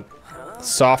like the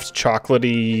soft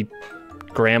chocolatey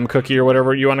graham cookie or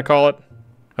whatever you want to call it.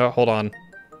 Oh, hold on.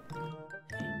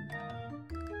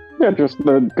 Yeah, just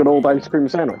the good old ice cream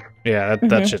sandwich. Yeah,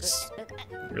 that shit's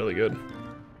really good.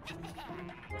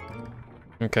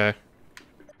 Okay.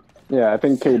 Yeah, I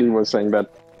think Katie was saying that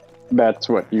that's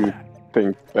what you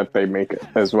think that they make it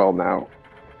as well now.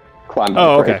 Klondike.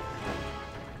 Oh, okay. Right?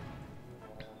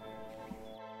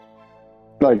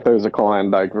 Like, there's a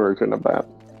Klondike version of that.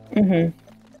 Mm-hmm.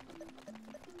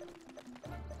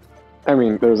 I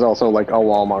mean, there's also, like, a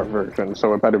Walmart version,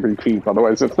 so it better be cheap,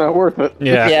 otherwise it's not worth it.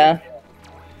 Yeah. Yeah.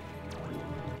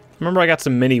 Remember I got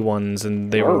some mini ones,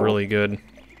 and they were really good.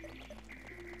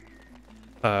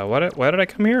 Why did I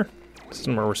come here? This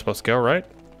isn't where we're supposed to go, right?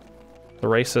 The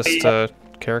racist,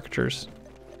 caricatures.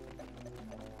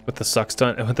 With the sex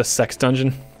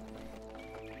dungeon.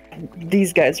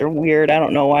 These guys are weird. I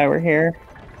don't know why we're here.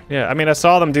 Yeah, I mean, I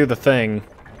saw them do the thing.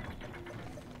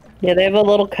 Yeah, they have a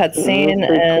little cutscene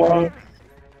and...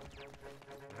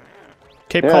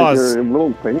 Cape Claws. Your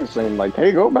little thing saying like,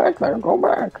 hey, go back there, go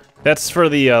back. That's for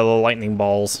the lightning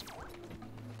balls.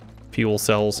 Fuel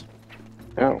cells.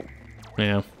 Oh.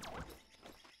 Yeah.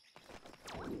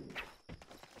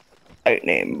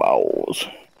 Lightning balls.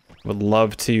 Would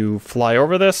love to fly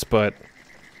over this, but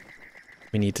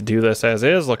we need to do this as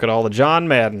is. Look at all the John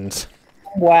Maddens.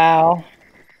 Wow.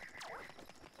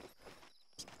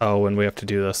 Oh, and we have to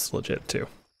do this legit too.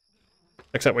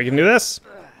 Except we can do this.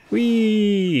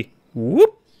 Whee!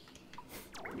 Whoop!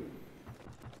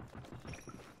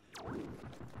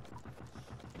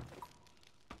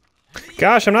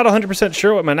 Gosh, I'm not 100%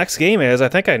 sure what my next game is. I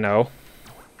think I know.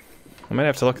 I might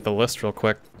have to look at the list real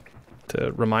quick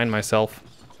to remind myself.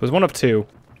 It was one of two.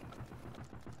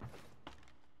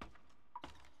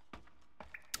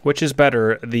 Which is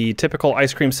better, the typical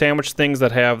ice cream sandwich things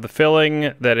that have the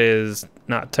filling that is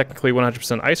not technically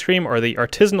 100% ice cream, or the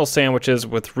artisanal sandwiches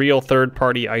with real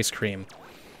third-party ice cream?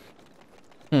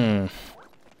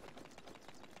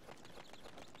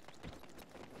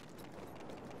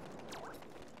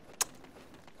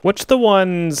 Which the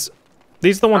ones...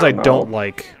 These are the ones I don't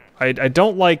like. I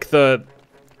don't like the...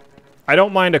 I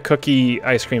don't mind a cookie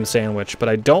ice cream sandwich, but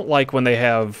I don't like when they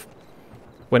have...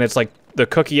 When it's like the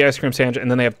cookie ice cream sandwich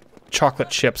and then they have chocolate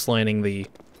chips lining the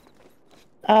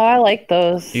Oh, I like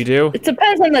those. You do? It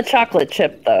depends on the chocolate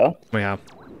chip, though. Yeah.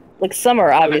 Like, some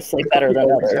are obviously better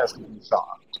than others.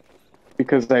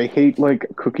 Because I hate, like,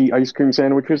 cookie ice cream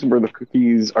sandwiches where the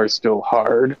cookies are still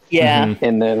hard. Yeah.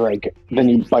 And then, like, then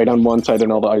you bite on one side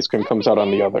and all the ice cream comes out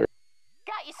on the other.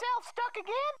 Got yourself stuck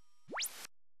again?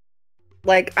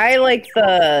 Like, I like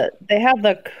they have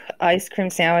the ice cream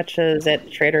sandwiches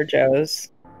at Trader Joe's.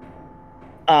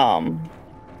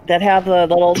 That have the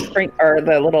little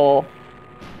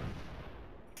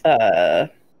I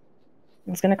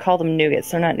was gonna call them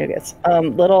nougats. They're not nougats.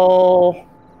 Little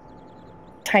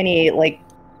tiny, like,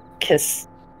 kiss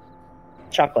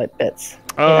chocolate bits.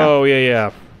 Oh,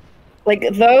 yeah. Like,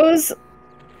 those,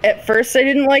 at first I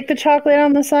didn't like the chocolate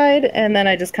on the side, and then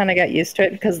I just kind of got used to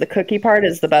it because the cookie part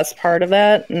is the best part of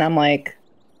that, and I'm like,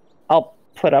 I'll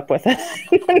put up with it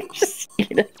and just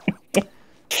eat it.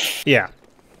 Yeah.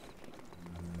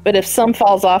 But if some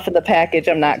falls off of the package,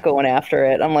 I'm not going after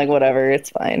it. I'm like, whatever, it's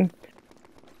fine.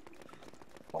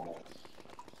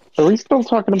 Are we still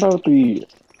talking about the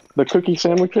cookie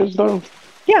sandwiches, though?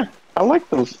 Yeah. I like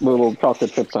those little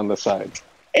chocolate chips on the side.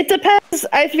 It depends.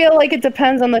 I feel like it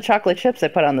depends on the chocolate chips I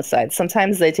put on the side.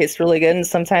 Sometimes they taste really good, and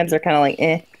sometimes they're kind of like,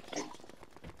 eh.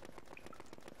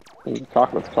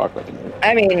 Chocolate's chocolate.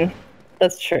 I mean,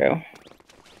 that's true.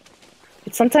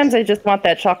 But sometimes I just want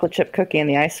that chocolate chip cookie in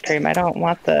the ice cream. I don't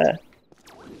want the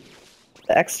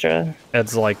extra.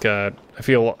 It's like, I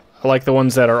feel I like the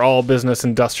ones that are all business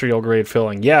industrial grade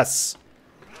filling. Yes!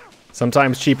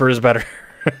 Sometimes cheaper is better.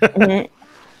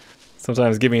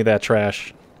 Sometimes give me that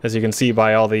trash. As you can see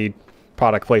by all the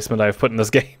product placement I've put in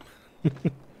this game.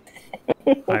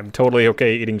 I'm totally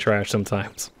okay eating trash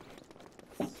sometimes.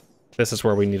 This is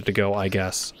where we need to go, I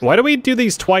guess. Why do we do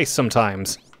these twice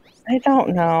sometimes? I don't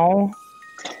know.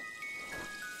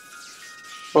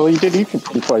 Well, you did eat them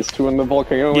twice, two in the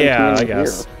volcano yeah, and two I in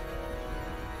guess. here.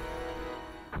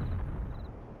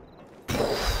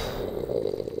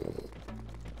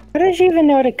 How did you even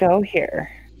know to go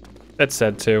here? It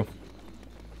said to.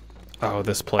 Oh,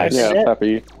 this place. Yeah,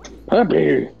 Peppy.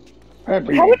 Peppy!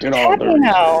 Peppy How would did all Peppy the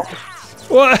know?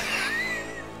 What?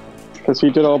 Because he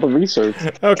did all the research.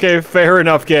 Okay, fair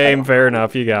enough, game. Fair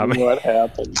enough, you got me. What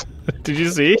happened? Did you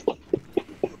see?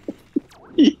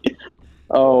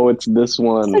 Oh, it's this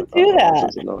one. How do that? This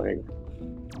is annoying.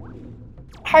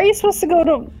 How are you supposed to go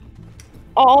to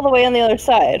all the way on the other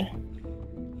side?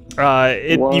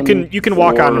 You can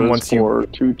walk on them once you.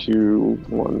 2, 2,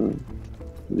 1,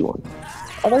 1.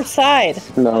 Other side.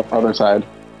 No, other side.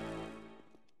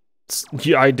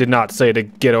 I did not say to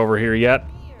get over here yet.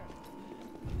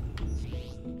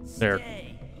 There.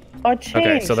 Oh, it changed.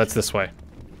 Okay, so that's this way.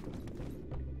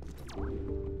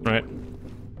 Right?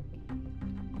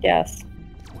 Yes.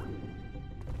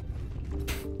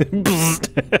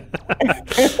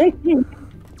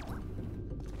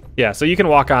 Yeah, so you can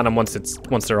walk on them once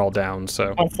they're all down.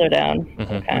 So once they're down.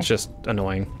 Okay. It's just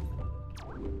annoying.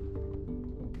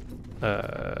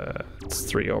 It's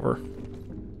 3 over.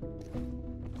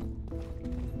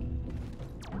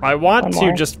 I want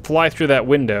to just fly through that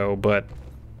window, but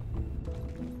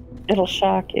it'll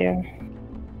shock you.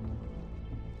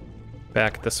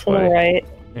 Back this to way. The right.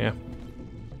 Yeah.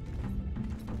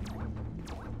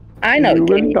 I know.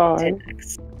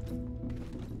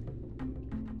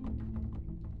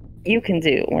 You can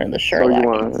do where the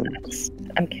Sherlock is next.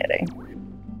 I'm kidding.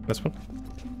 This one?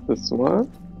 This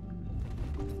one?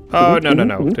 Oh,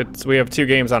 no. We have 2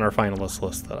 games on our finalist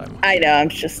list that I know, I'm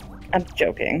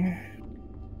joking.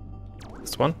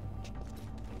 This one?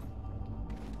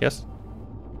 Yes?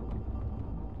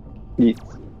 Yes.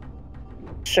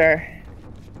 Sure.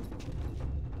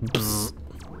 The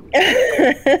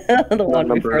one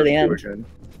before the end. Again.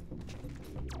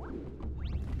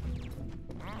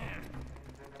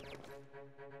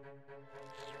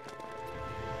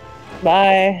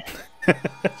 Bye.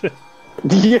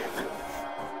 Yeah.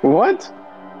 What?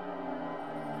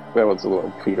 That was a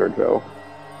little Peter Joe.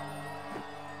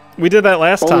 We did that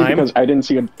last Only time. because I didn't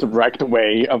see a direct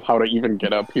way of how to even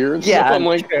get up here. Yeah, so I'm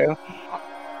like,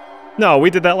 no, we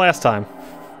did that last time.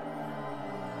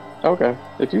 Okay,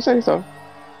 if you say so.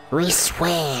 We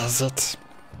swears it.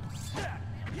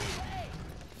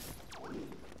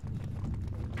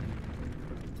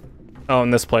 Oh, in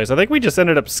this place. I think we just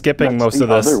ended up skipping That's most of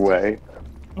this. The other way.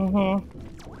 Mm-hmm.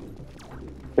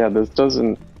 Yeah, this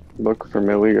doesn't look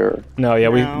familiar. No, yeah,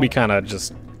 we kind of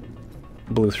just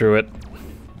blew through it.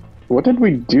 What did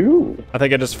we do? I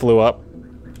think I just flew up.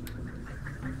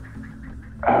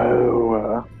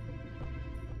 Oh,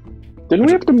 didn't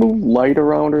we have to move light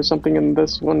around or something in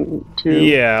this one too?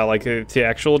 Yeah, like to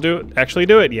actually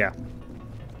do it. Yeah.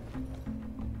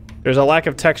 There's a lack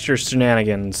of texture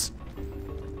shenanigans.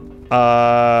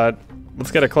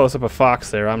 Let's get a close-up of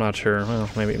Fox there. I'm not sure. Well,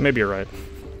 maybe you're right.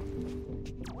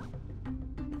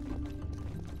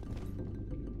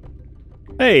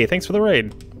 Hey, thanks for the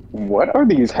raid. What are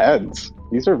these heads?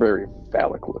 These are very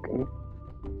phallic looking.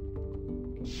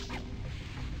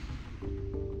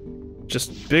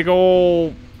 Just big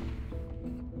ol'...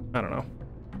 I don't know.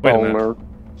 Wait boner. A minute.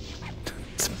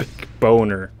 It's a big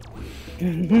boner.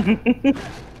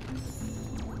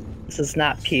 This is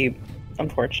not pee,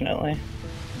 unfortunately.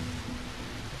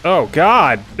 Oh,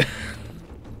 God!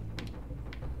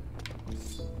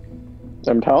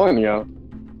 I'm telling you.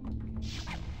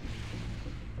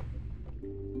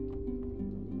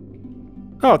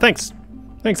 Oh, thanks.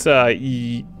 Thanks, Is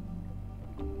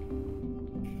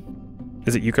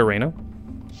it Yukarino?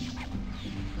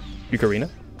 Yukarina?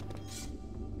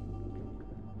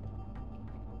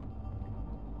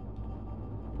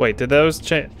 Wait, did those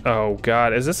change? Oh,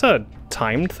 God. Is this a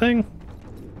timed thing?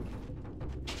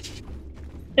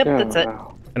 Yep, that's it.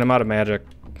 And I'm out of magic.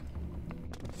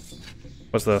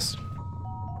 What's this?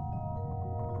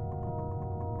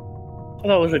 I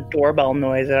thought it was a doorbell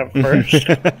noise at first.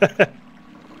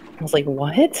 I was like,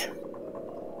 what?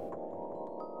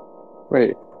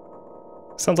 Wait.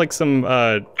 Sounds like some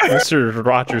Mr.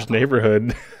 Rogers'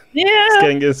 Neighborhood. Yeah. He's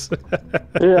getting his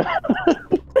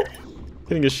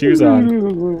getting his shoes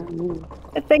on.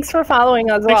 Thanks for following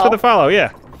us. Thanks for the follow,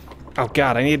 yeah. Oh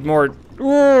God, I need more.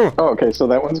 Oh, okay, so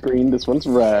that one's green, this one's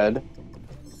red.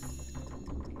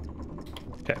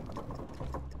 Okay.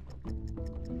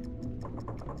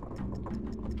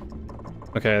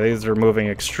 Okay, these are moving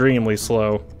extremely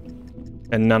slow,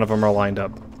 and none of them are lined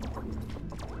up.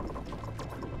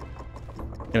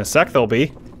 In a sec, they'll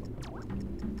be.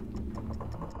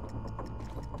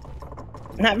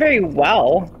 Not very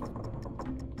well.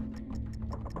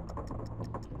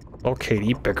 Well,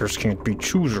 Katie, beggars can't be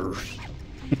choosers.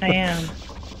 I am.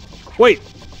 Wait!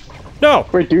 No!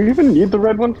 Wait, do you even need the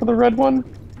red one for the red one?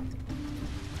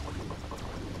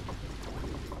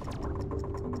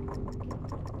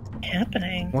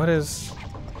 Happening? What is...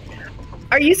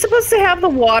 Are you supposed to have the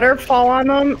water fall on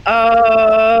them?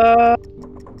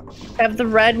 Have the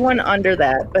red one under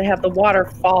that, but have the water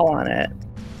fall on it.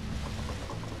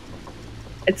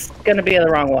 It's gonna be the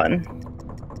wrong one.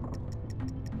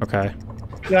 Okay.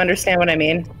 You understand what I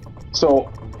mean?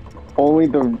 So,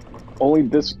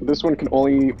 this one can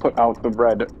only put out the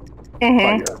red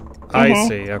fire. I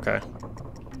see, okay.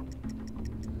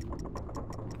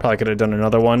 Probably could have done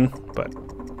another one, but...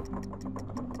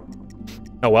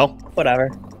 Oh well. Whatever.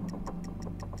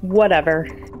 Whatever.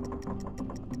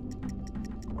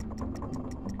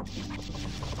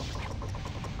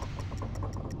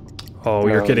 Oh,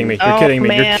 you're kidding me. You're kidding me.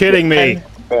 Man. You're kidding me.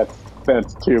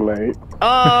 That's too late.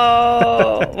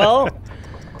 Oh, well.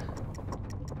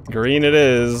 Green it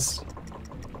is.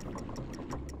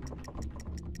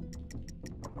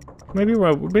 Maybe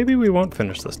we won't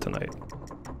finish this tonight.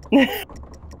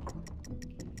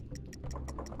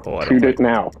 Shoot it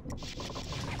now.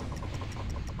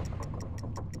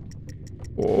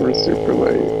 Oh. We're super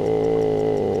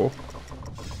late.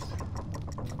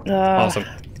 Awesome.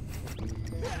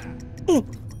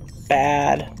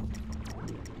 Bad.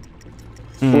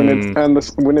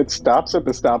 When it stops at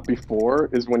the stop before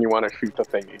is when you want to shoot the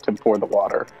thingy to pour the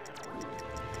water.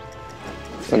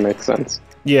 That makes sense.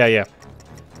 Yeah, yeah.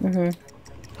 Mm-hmm.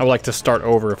 I would like to start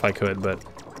over if I could, but...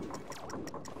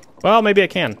 Well, maybe I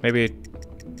can. Maybe...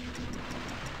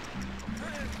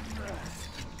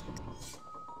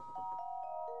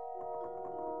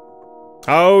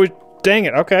 Oh, dang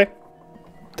it. Okay.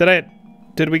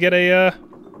 Did we get a,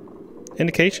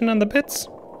 indication on the bits?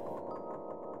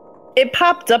 It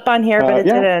popped up on here, but it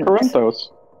didn't. Corinthos.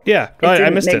 Yeah, I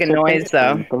missed it. Make a noise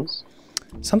though.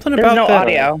 Something There's about no that.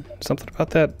 audio. Something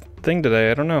about that thing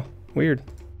today. I don't know. Weird.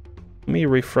 Let me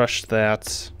refresh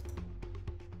that.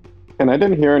 And I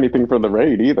didn't hear anything for the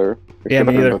raid either. Yeah,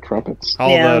 me either. The trumpets. All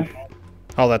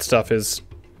that stuff is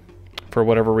for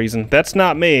whatever reason. That's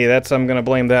not me. I'm gonna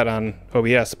blame that on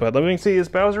OBS. But let me see. Is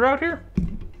Bowser out here?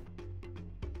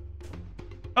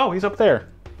 Oh, he's up there.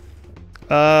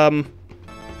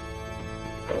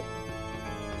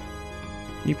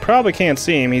 You probably can't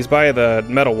see him. He's by the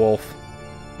Metal Wolf.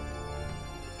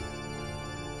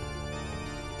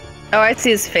 Oh, I see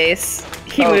his face.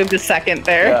 He moved a second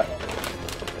there. Yeah.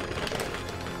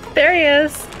 There he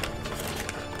is.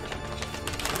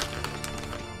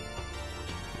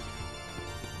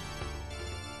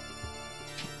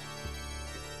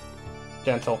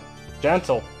 Gentle.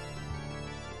 Gentle.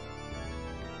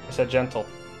 I said gentle.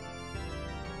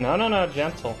 No,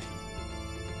 gentle.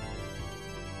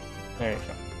 There you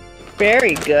go.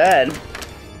 Very good.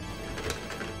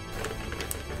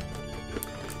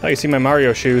 Oh, you see my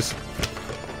Mario shoes.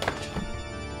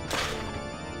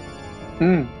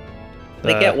 They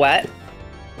get wet?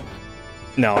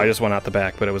 No, I just went out the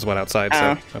back, but it was wet outside,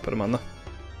 so I put them on the...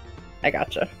 I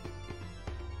gotcha.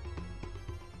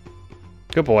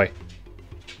 Good boy.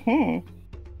 Is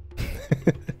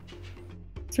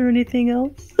there anything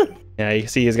else? Yeah, you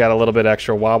see he's got a little bit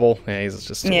extra wobble. Yeah, he's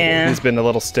just... He's been a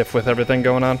little stiff with everything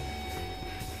going on.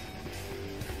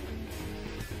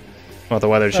 Well, the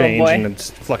weather changed and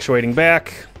it's fluctuating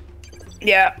back.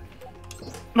 Yeah.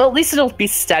 Well, at least it'll be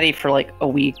steady for like a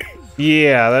week.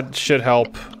 Yeah, that should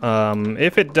help.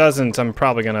 If it doesn't, I'm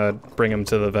probably gonna bring him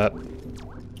to the vet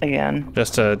again,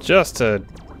 just to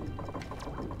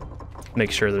make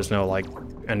sure there's no like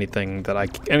anything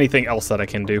else that I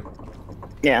can do.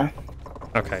 Yeah.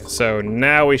 Okay, so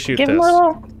now we shoot this.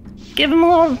 Give him a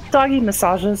little doggy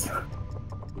massages.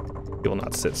 He will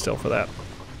not sit still for that.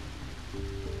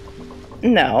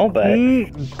 No, but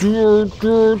maybe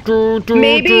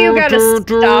you gotta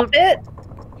stop it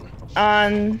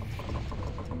on...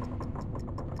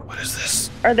 What is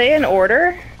this? Are they in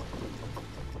order?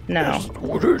 No.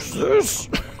 What is this?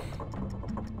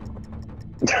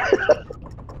 I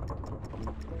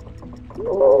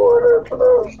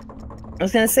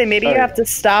was gonna say, maybe you have to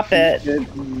stop it.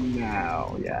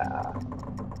 Now, yeah.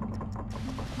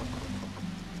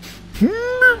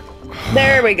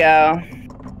 There we go.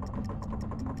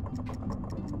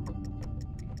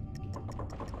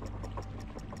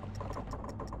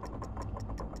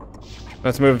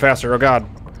 Let's move faster. Oh god.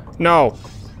 No.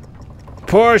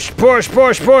 Push, push,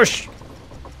 push, push.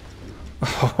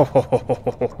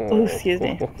 Oh, excuse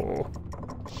me.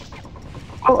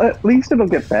 Well, at least it'll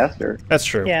get faster. That's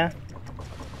true. Yeah.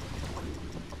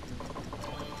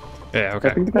 Yeah, okay.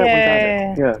 I think that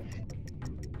Yay. Yeah.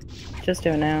 Just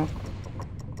do it now.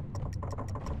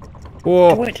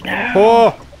 Whoa. Do it now.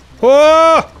 Whoa.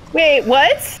 Whoa. Wait,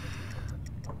 what?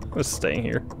 I was staying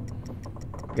here.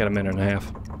 We got a minute and a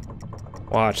half.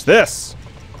 Watch this.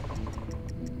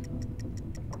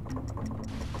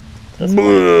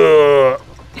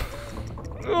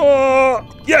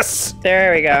 Yes.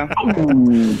 There we go.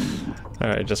 All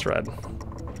right, just read.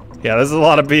 Yeah, this is a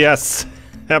lot of BS.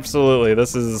 Absolutely,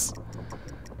 this is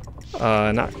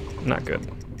not good.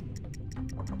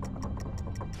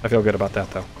 I feel good about that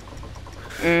though.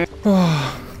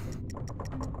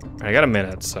 I got a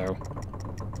minute, so.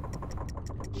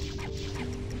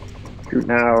 Shoot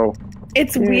now.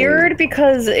 It's weird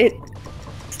because it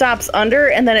stops under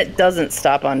and then it doesn't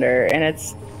stop under, and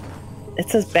it's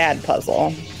a bad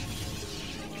puzzle.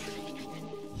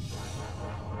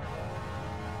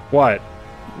 What?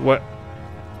 What?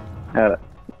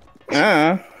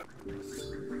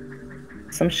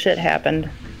 Some shit happened.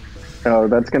 Oh,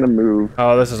 that's gonna move.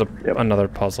 Oh, this is another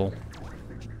puzzle.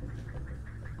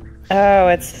 Oh,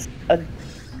 it's a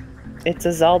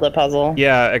Zelda puzzle.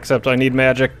 Yeah, except I need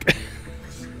magic.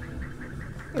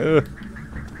 Oh,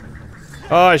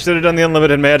 I should have done the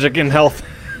unlimited magic in health.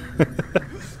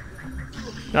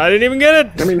 I didn't even get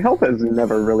it. I mean, health has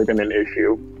never really been an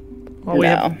issue. Well, we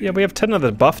have 10 of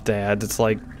the buff dads. It's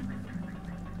like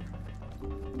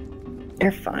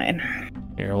you're fine.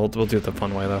 Here, we'll do it the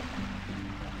fun way though.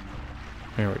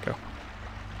 There we go.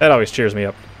 That always cheers me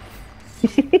up.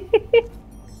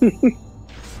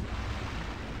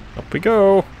 Up we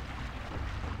go.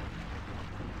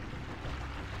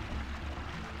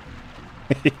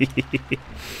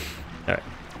 Alright.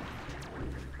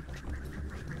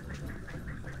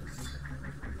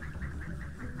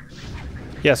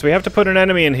 Yes, we have to put an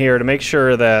enemy in here to make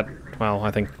sure that, well,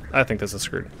 I think this is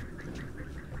screwed.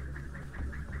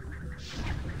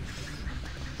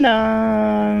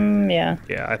 Yeah.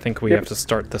 Yeah, I think we have to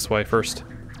start this way first.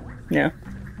 Yeah.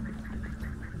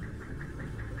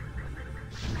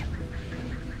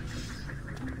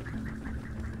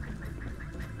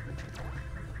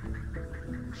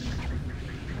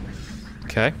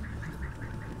 Okay.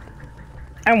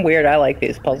 I'm weird. I like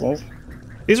these puzzles.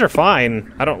 These are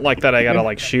fine. I don't like that I gotta,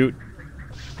 like, shoot.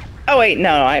 Oh, wait,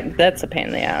 no, that's a pain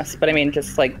in the ass. But I mean,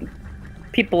 just, like,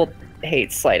 people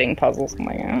hate sliding puzzles. I'm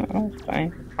like, oh, it's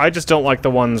fine. I just don't like the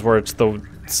ones where it's the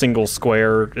single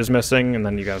square is missing, and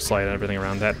then you gotta slide everything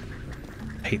around that.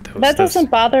 I hate those. That doesn't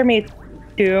bother me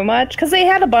too much, because they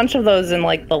had a bunch of those in,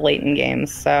 like, the Layton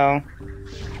games, so...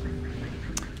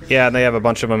 Yeah, and they have a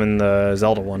bunch of them in the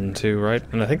Zelda one, too, right?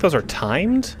 And I think those are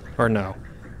timed, or no?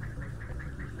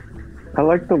 I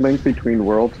like the Link Between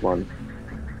Worlds one.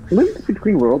 Link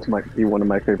Between Worlds might be one of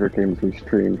my favorite games we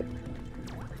streamed.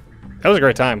 That was a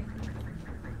great time.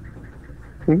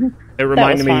 Mm-hmm. It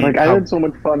reminded me. Like, I had so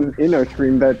much fun in our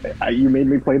stream that you made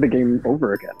me play the game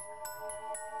over again.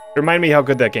 Remind me how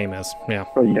good that game is. Yeah.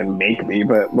 Well, you didn't make me,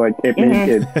 but like it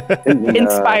made it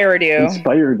inspired you.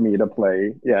 Inspired me to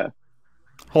play. Yeah.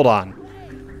 Hold on.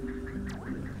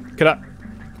 Could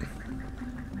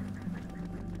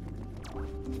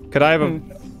I have a...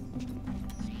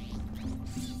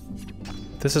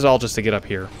 This is all just to get up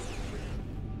here.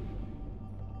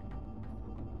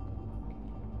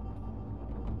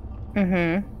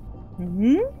 Could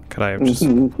I have just...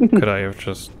 Could I have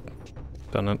just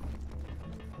done it?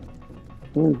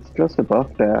 It's just a buff,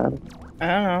 Dad. I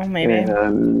don't know, maybe.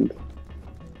 And...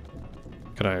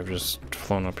 Could I have just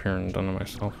flown up here and done it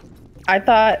myself? I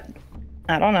thought...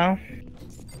 I don't know.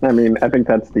 I mean, I think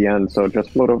that's the end, so just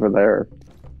float over there.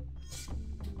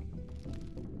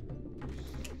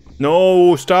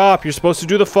 No, stop! You're supposed to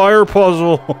do the fire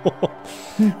puzzle!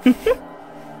 You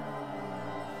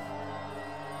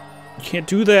can't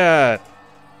do that!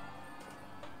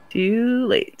 Too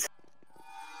late.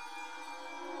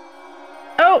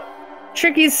 Oh!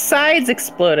 Tricky's sides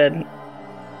exploded.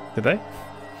 Did they?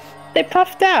 They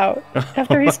puffed out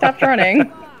after he stopped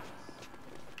running.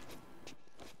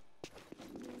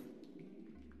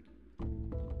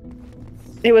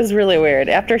 It was really weird.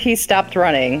 After he stopped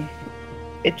running,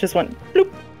 it just went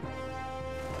bloop.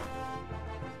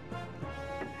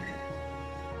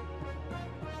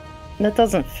 That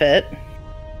doesn't fit.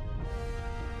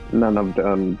 None of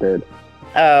them did.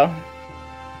 Oh.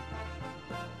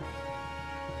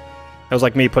 That was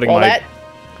like me putting my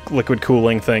liquid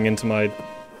cooling thing into my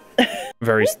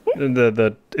very...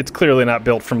 It's clearly not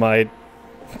built for my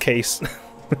case.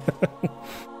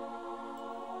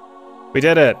 We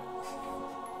did it!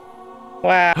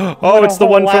 Wow. Oh, it's the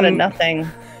one from... Of nothing.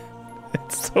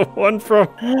 It's the one from...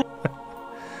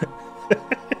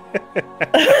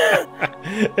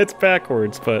 It's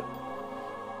backwards, but...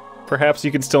 Perhaps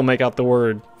you can still make out the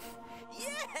word. Yeah!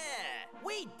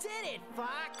 We did it,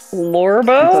 Fox!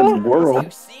 Lorbo?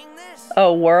 World.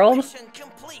 Oh, world? Mission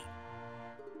complete.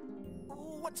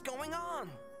 What's going on?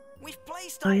 We've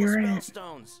placed all the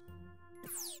spellstones.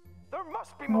 There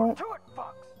must be more to it,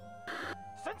 Fox.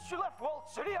 Since you left Walled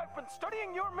City, I've been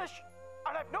studying your mission,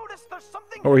 and I've noticed there's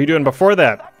something. What were you doing before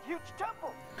that? Huge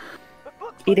temple.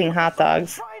 Eating hot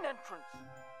dogs.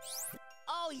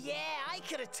 Oh yeah, I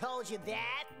could have told you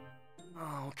that.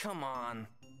 Oh, come on.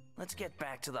 Let's get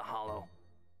back to the Hollow.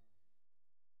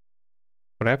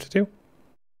 What do I have to do?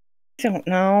 I don't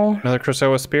know. Another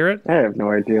Krasoa spirit? I have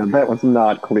no idea. That was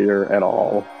not clear at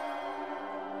all.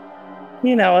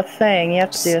 You know, a thing. You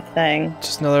have to do a thing.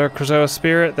 Just another Krasoa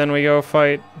spirit, then we go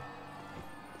fight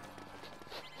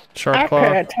Sharp Claw. I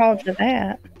could have told you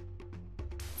that.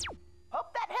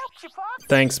 Hope that helps you, Fox.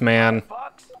 Thanks, man.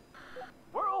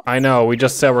 I know, we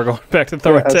just said we're going back to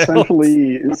Thorntail.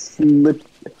 Essentially,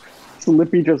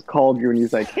 Slippy just called you and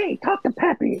he's like, hey, talk to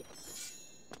Peppy.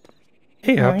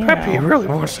 Yeah, Peppy really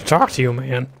wants to talk to you,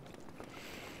 man.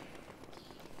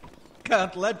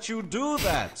 Can't let you do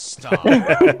that, Star.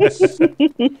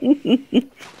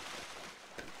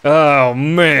 Oh,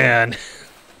 man.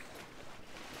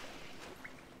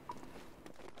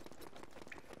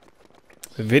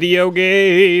 Video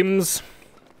games.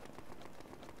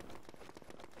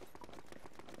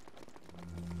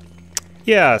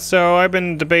 Yeah, so I've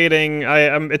been debating.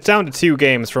 It's down to 2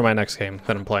 games for my next game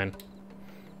that I'm playing.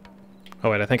 Oh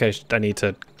wait, I think I need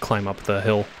to climb up the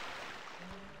hill.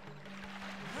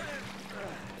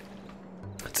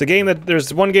 It's a game that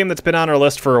there's one game that's been on our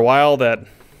list for a while that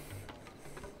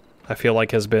I feel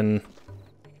like has been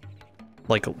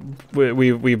like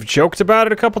we've joked about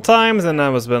it a couple times, and I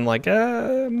was been like,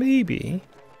 maybe.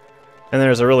 And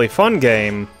there's a really fun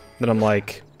game that I'm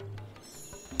like,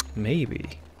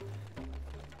 maybe.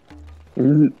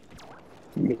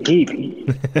 Maybe.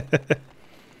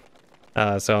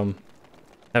 So I'm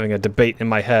having a debate in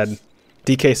my head.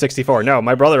 DK64. No,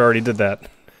 my brother already did that.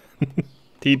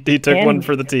 he took one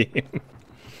for the team.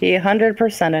 He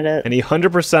 100%ed it. And he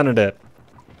 100%ed it.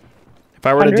 If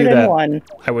I were to do that,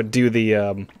 I would do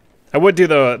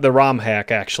the ROM hack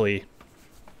actually,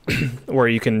 where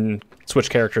you can switch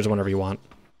characters whenever you want.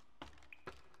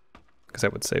 Because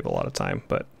that would save a lot of time.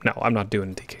 But no, I'm not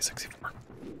doing DK64.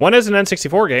 One is an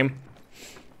N64 game.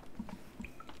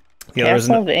 The other is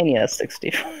Castlevania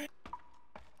 64.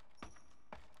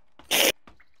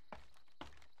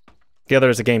 The other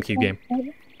is a GameCube game.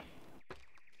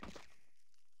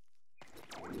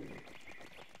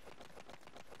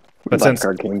 But since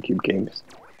our GameCube games,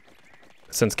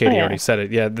 since Katie already said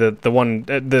it, yeah, the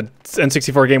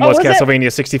N64 game was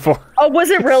Castlevania 64. Oh, was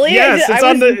it really? Yes,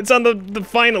 it's on the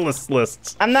finalist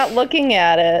lists. I'm not looking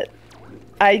at it.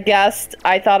 I guessed.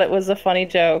 I thought it was a funny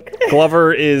joke.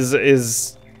 Glover is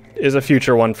a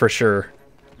future one for sure.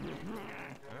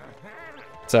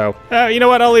 So, you know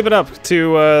what? I'll leave it up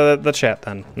to the chat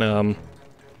then.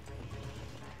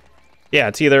 Yeah,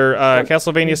 it's either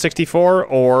Castlevania 64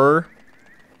 or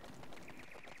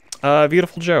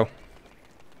Beautiful Joe.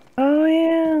 Oh,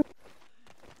 yeah.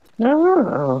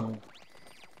 No.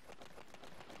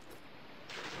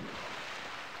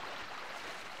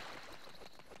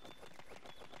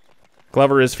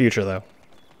 Glover is future, though.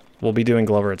 We'll be doing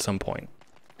Glover at some point.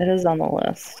 It is on the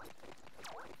list.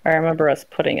 I remember us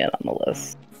putting it on the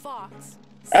list. Fox,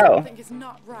 Oh. something is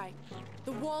not right.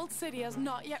 The walled city has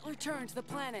not yet returned to the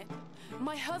planet.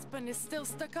 My husband is still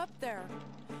stuck up there.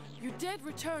 You did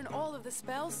return all of the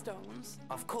spell stones.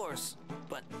 Of course,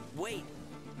 but wait.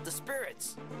 The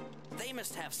spirits. They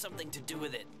must have something to do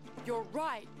with it. You're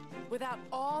right. Without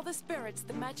all the spirits,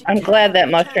 the magic... I'm glad that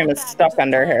mushroom is stuck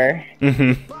under her.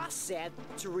 Mm-hmm. Boss said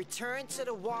to return to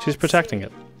the wall. She's protecting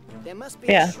it. There must be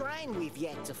Yeah. a shrine we've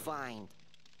yet to find.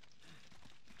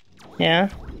 Yeah.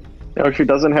 No, she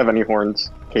doesn't have any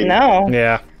horns. Katie. No.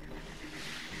 Yeah.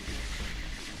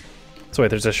 So wait,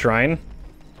 there's a shrine?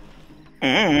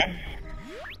 Mm.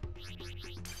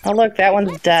 Oh, look, that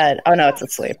one's dead. Oh, no, it's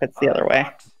asleep. It's the other way.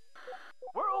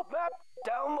 World map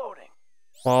downloading.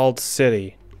 Walled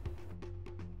City.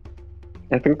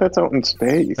 I think that's out in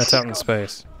space. That's out in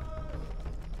space.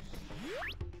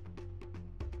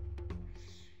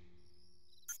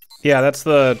 Yeah, that's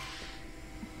the...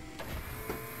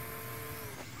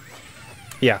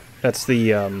 Yeah, that's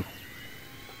the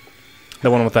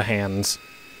one with the hands.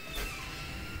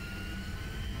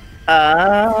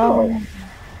 Oh.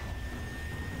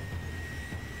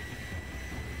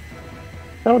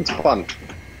 That one's fun.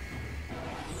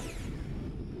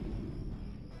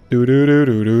 Do do do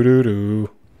do do do do.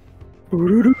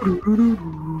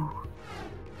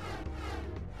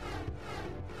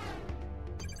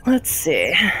 Let's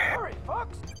see. Hurry,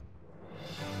 Fox.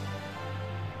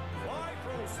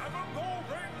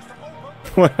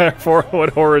 What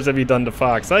horrors have you done to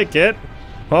Fox? Hi, Kit.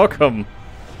 Welcome.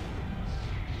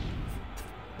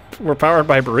 We're powered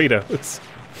by burritos.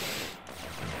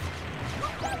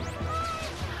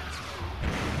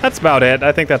 That's about it.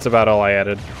 I think that's about all I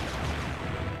added.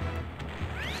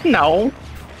 No.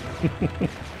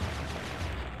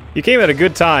 You came at a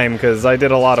good time because I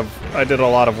did a lot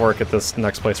of work at this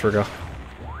next place we're going.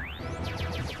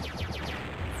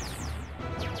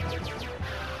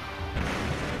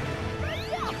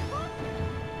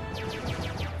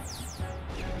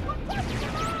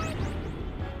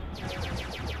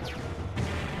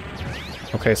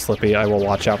 Okay, Slippy, I will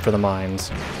watch out for the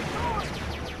mines.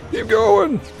 Keep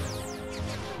going!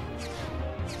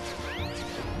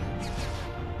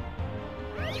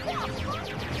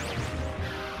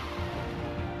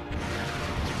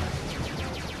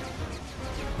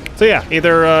 So yeah,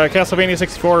 either Castlevania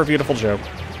 64 or Beautiful Joe.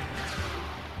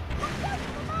 I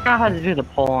forgot how to do the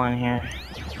poll on here.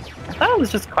 I thought it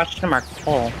was just question mark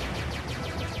poll.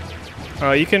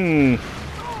 You can...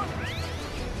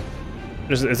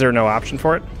 Is there no option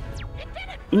for it?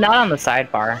 Not on the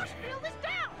sidebar.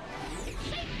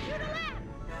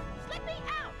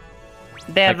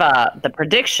 They have the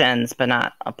predictions, but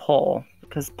not a poll.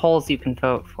 Because polls you can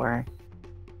vote for.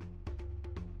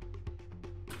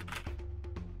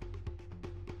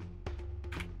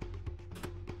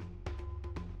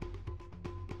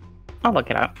 I'll look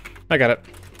it up. I got it.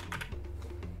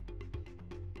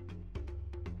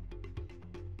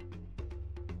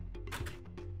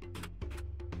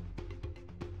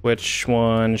 Which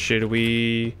one should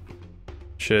be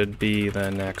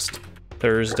the next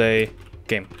Thursday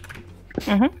game?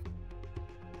 Mm-hmm.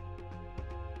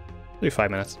 Do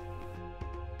 5 minutes.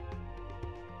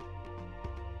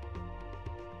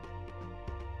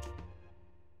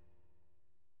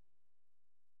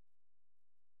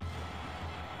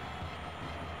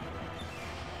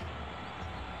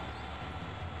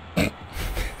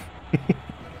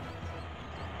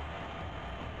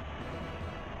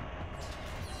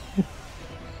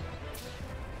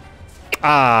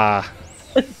 Ah,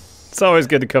 it's always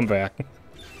good to come back.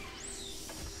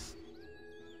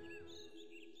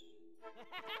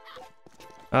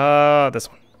 This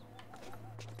one.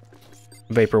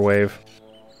 Vaporwave.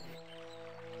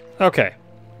 Okay.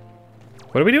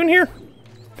 What are we doing here?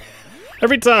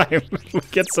 Every time we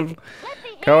get some...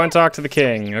 Go and talk to the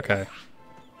king. Okay.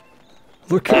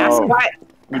 Look at why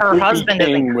her husband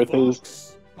is with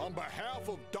his... On behalf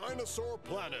of Dinosaur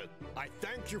Planet, I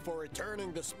thank you for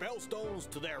returning the spellstones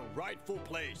to their rightful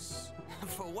place.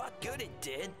 For what good it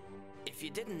did? If you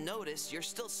didn't notice, you're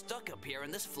still stuck up here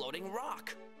in this floating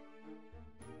rock.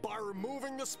 by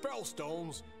removing the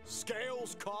spellstones,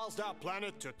 Scales caused our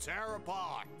planet to tear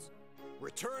apart.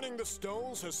 Returning the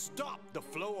stones has stopped the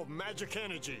flow of magic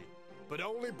energy, but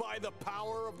only by the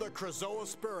power of the Krazoa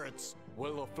spirits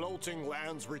will the floating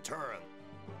lands return.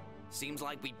 Seems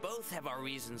like we both have our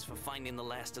reasons for finding the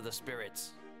last of the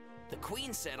spirits. The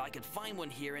Queen said I could find one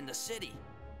here in the city.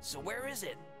 So where is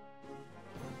it?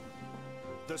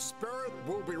 The spirit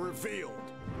will be revealed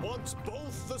once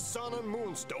both the Sun and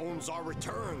Moonstones are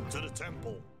returned to the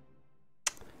temple.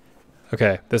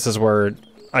 Okay, this is where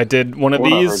I did one of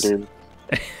these. Dude.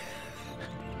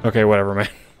 Okay, whatever, man.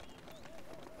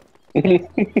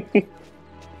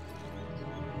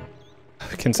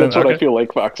 That's what I feel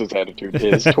like Fox's attitude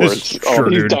is towards all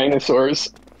these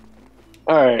dinosaurs.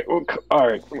 Alright,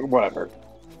 whatever.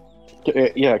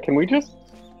 Yeah, can we just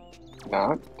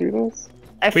not do this?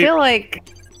 I feel like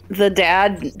the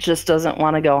dad just doesn't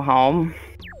want to go home.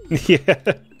 Yeah.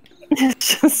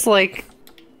 It's just like,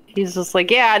 he's just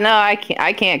like, yeah, no,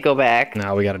 I can't go back.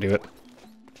 No, we gotta do it.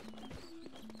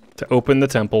 To open the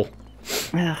temple.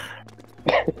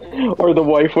 Or the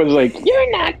wife was like,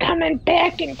 You're not coming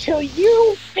back until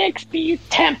you fix these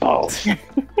temples.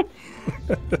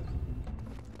 But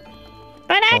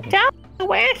I don't know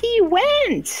where he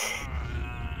went.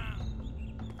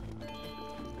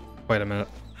 Wait a minute.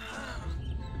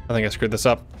 I think I screwed this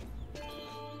up.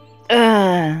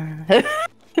 how did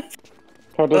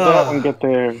that one get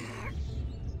there?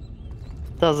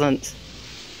 Doesn't.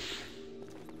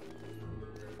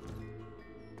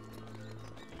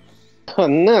 Oh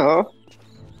no.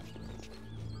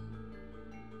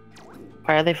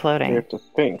 Why are they floating? You have to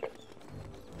think.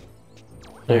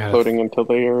 They're floating until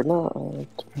they are not.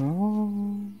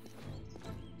 Oh.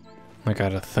 I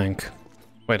gotta think.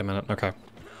 Wait a minute, okay.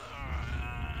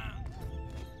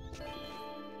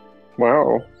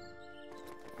 Wow.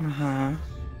 Uh-huh.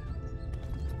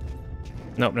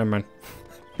 Nope, never mind.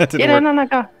 That didn't Yeah, work. no,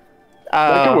 go.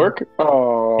 That could work.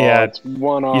 Oh, yeah, it's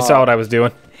one off. You saw what I was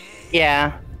doing.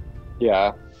 Yeah.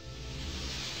 Yeah.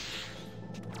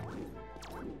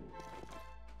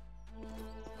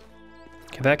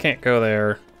 Okay, that can't go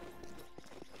there.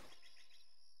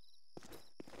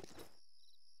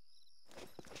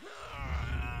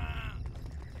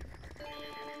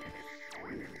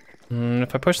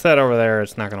 If I push that over there,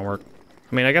 it's not gonna work.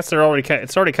 I mean, I guess they're already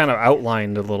it's already kind of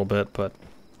outlined a little bit, but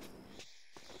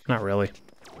not really.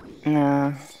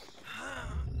 No.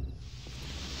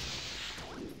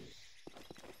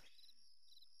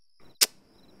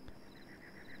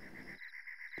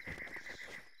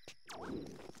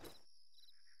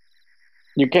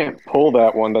 You can't pull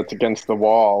that one that's against the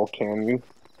wall, can you?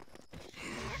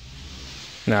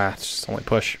 Nah, it's just only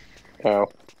push. Oh.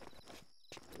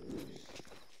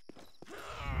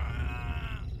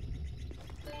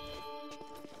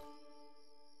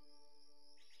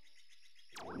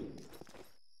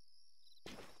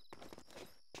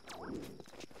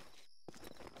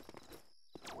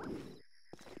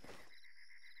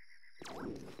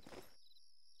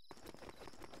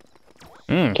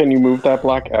 Can you move that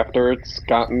block after it's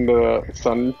gotten the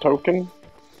sun token?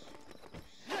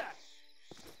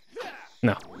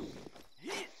 No.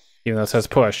 Even though it says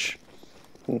push.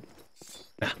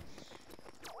 Nah.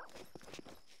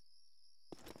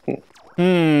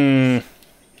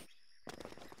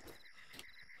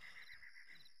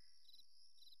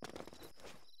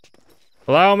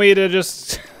 Allow me to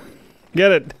just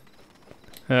get it.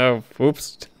 Oh,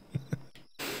 oops.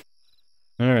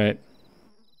 All right.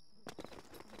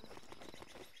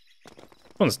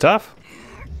 One's tough.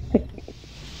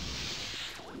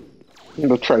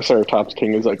 The Triceratops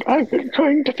King is like, I've been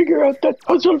trying to figure out that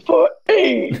puzzle for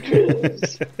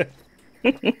ages.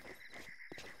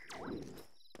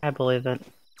 I believe it.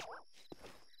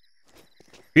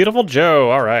 Beautiful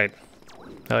Joe, all right.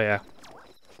 Hell yeah.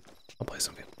 I'll play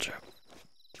some Beautiful Joe.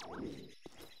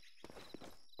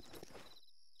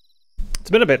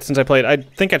 It's been a bit since I played. I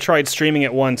think I tried streaming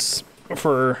it once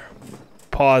for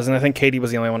pause, and I think Katie was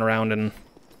the only one around, and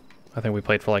I think we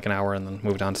played for like an hour and then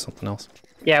moved on to something else.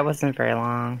 Yeah, it wasn't very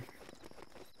long.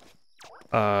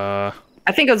 I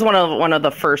think it was one of the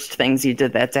first things you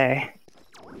did that day.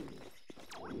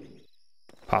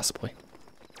 Possibly.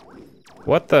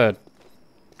 What the?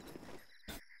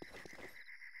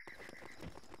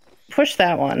 Push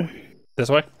that one. This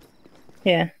way?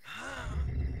 Yeah.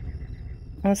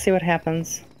 Let's see what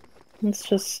happens. Let's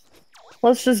just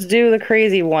do the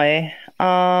crazy way.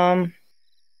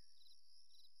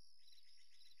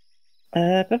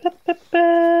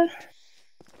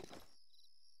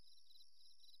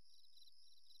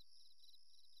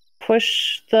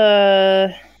 Push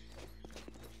that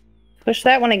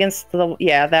one against the,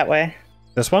 yeah, that way.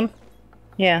 This one?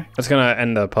 Yeah. That's gonna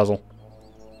end the puzzle.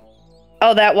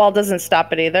 Oh, that wall doesn't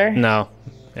stop it either? No.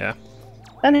 Yeah.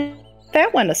 Then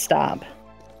that one to stop.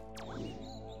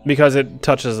 Because it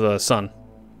touches the sun.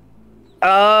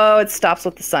 Oh, it stops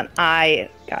with the sun. I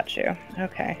got you.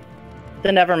 Okay.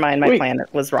 Then never mind, my plan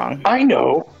was wrong. I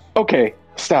know. Okay,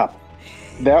 stop.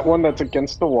 That one that's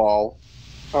against the wall.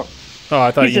 Oh,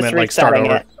 I thought you meant like start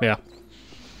over. It. Yeah.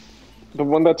 The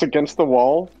one that's against the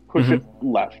wall, push it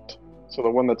left. So the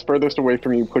one that's furthest away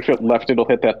from you, push it left, it'll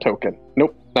hit that token.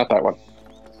 Nope, not that one.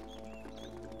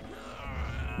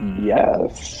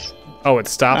 Yes. Oh, it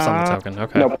stops on the token.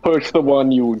 Okay. Now push the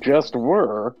one you just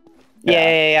were.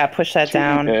 Yeah. Push that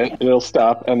down. It'll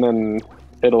stop, and then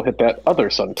it'll hit that other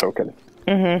sun token.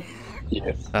 Mm-hmm.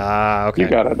 Yes. Okay. You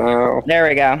got it now. There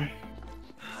we go.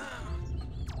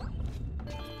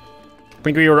 I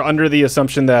think we were under the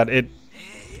assumption that it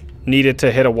needed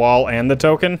to hit a wall and the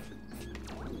token.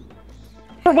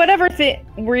 For whatever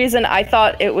reason, I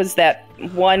thought it was that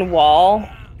one wall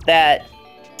that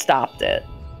stopped it.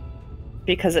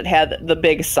 Because it had the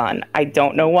big sun. I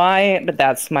don't know why, but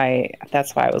that's why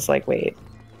I was like, wait.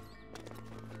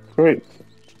 Wait.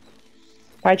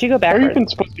 Why'd you go How backwards? are you even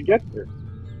supposed to get here?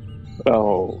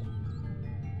 Oh.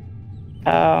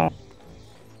 Oh.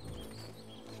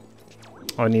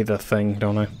 I need the thing,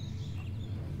 don't I?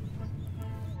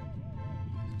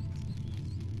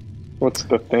 What's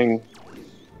the thing?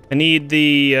 I need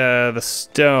the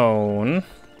stone.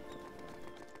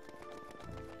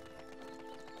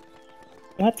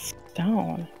 What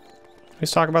stone?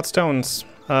 Let's talk about stones.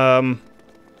 I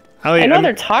know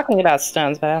they're talking about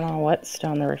stones, but I don't know what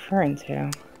stone they're referring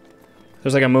to.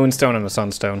 There's like a moonstone and a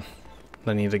sunstone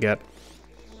that I need to get.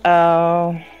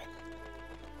 Oh.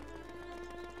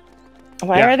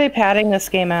 Why are they padding this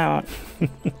game out?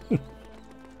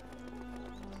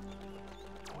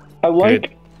 I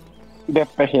like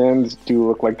that the hands do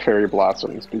look like cherry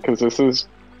blossoms, because that's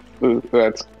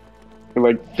it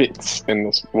like fits in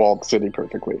this walled city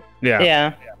perfectly.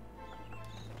 Yeah.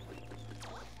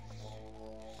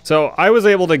 So I was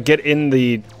able to get in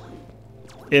the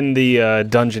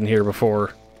dungeon here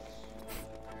before.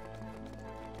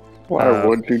 Why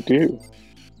would you do?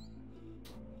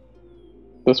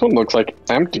 This one looks like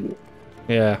empty.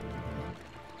 Yeah.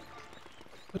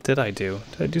 What did I do?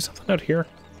 Did I do something out here?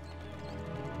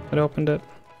 I opened it.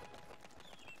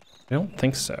 I don't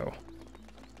think so.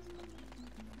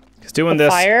 He's doing this.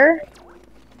 Fire?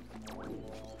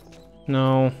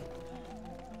 No.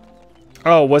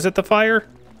 Oh, was it the fire?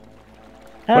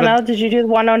 I don't know. Did you do the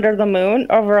one under the moon,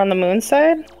 over on the moon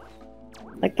side?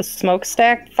 Like the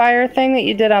smokestack fire thing that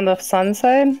you did on the sun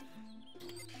side?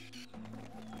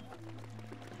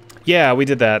 Yeah, we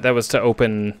did that. That was to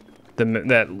open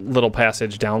that little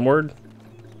passage downward.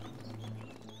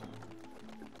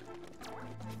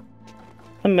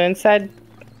 The moon side?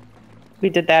 We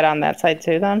did that on that side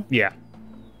too, then? Yeah.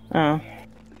 Oh.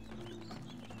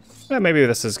 Yeah, maybe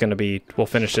this is going to be... We'll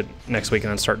finish it next week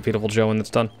and then start Beautiful Joe when it's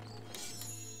done.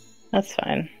 That's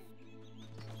fine.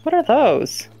 What are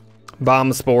those?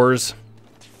 Bomb spores.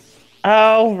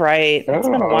 Oh, right. It's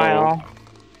been a while.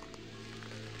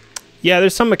 Yeah,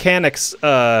 there's some mechanics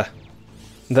that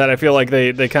I feel like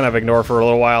they kind of ignore for a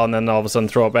little while and then all of a sudden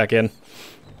throw it back in.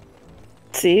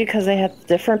 See, because they had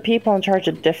different people in charge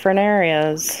of different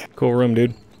areas. Cool room,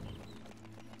 dude.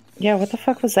 Yeah, what the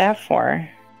fuck was that for?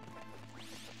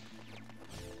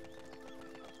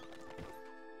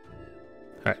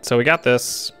 Alright, so we got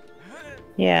this.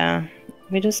 Yeah,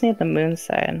 we just need the moon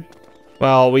side.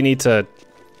 Well, we need to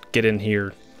get in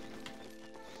here.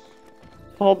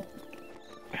 Well...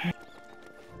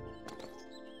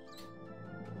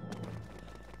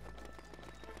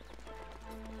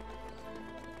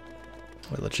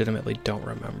 I legitimately don't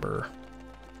remember.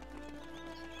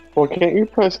 Well, can't you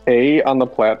press A on the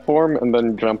platform and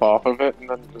then jump off of it and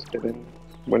then just get in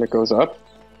when it goes up?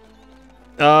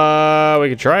 We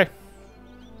could try.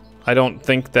 I don't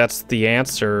think that's the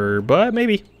answer, but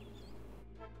maybe.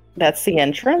 That's the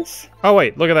entrance? Oh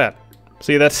wait, look at that.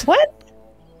 See, that's... What?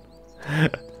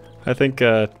 I think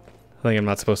I'm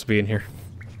not supposed to be in here.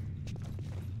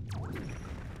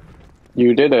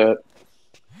 You did it.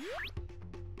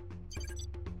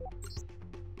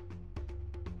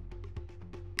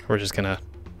 We're just gonna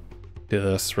do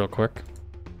this real quick.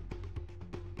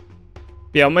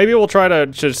 Yeah, maybe we'll try to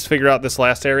just figure out this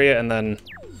last area, and then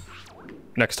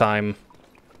next time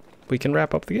we can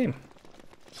wrap up the game.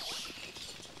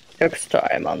 Next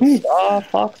time on Star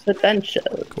Fox Adventures.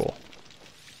 Cool.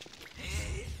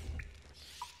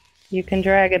 You can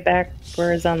drag it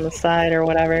backwards on the side or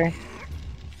whatever.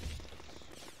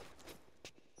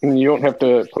 And you don't have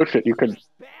to push it. You could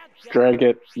drag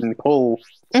it and pull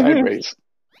sideways.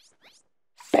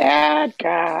 Bad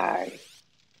guy.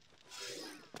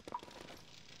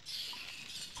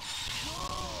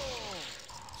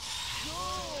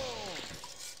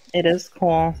 It is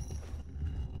cool.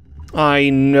 I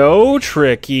know,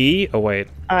 Tricky. Oh, wait.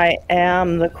 I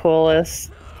am the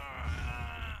coolest.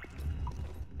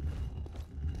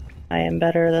 I am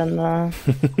better than the...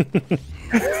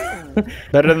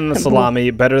 Better than the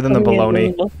salami, better than the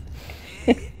bologna.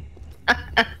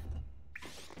 I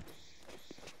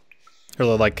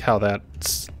really like how that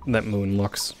moon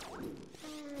looks.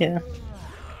 Yeah.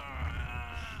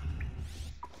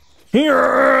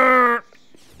 Here.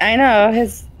 I know,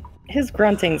 his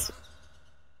grunting's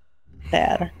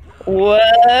bad. Whoa!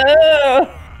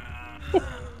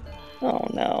 Oh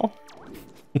no.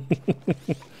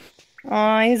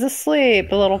 Aw, he's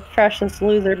asleep, a little precious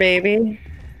loser baby.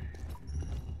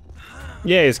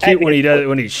 Yeah, it's cute when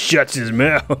he shuts his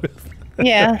mouth.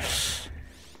 Yeah.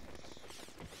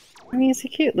 I mean, he's a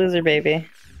cute loser baby.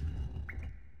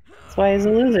 That's why he's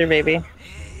a loser baby.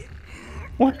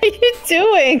 What are you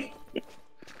doing?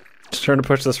 Just trying to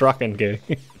push this rock in,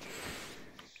 Katie.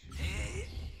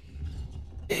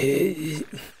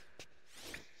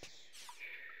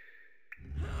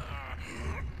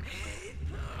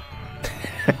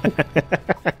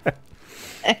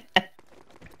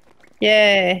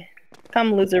 Yay.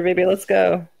 Come, loser baby, let's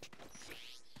go.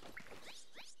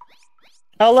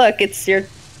 Oh look, it's your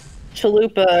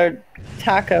chalupa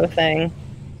taco thing.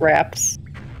 Wraps.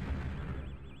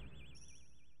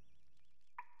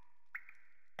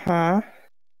 Huh?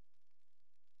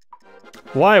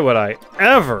 Why would I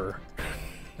ever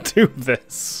do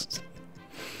this?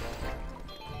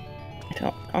 I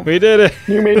don't know. We did it!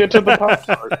 You made it to the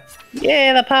Pop-Tart.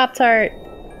 Yay, the Pop-Tart!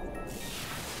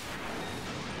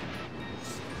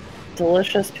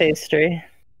 Delicious pastry.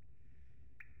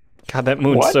 God, that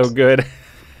moon's so good.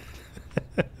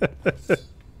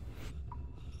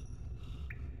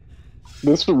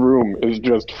 This room is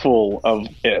just full of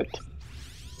it.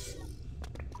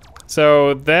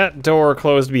 So that door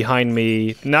closed behind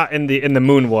me, not in the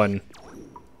moon one.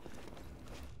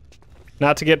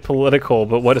 Not to get political,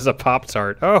 but what is a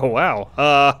Pop-Tart? Oh wow.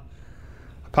 A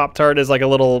Pop-Tart is like a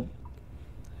little,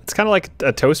 it's kind of like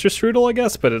a toaster strudel, I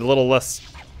guess, but a little less,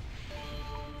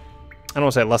 I don't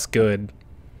want to say less good.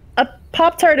 A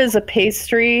Pop-Tart is a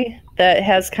pastry that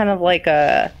has kind of like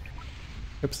a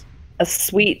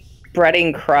sweet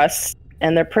breading crust,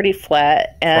 and they're pretty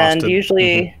flat, and frosted.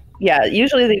 Usually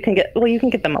usually you can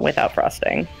get them without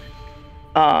frosting.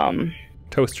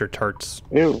 Toaster tarts.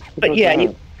 Ew, but yeah,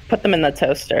 you put them in the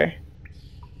toaster.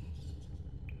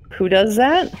 Who does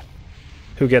that?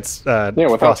 Who gets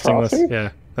frosting with?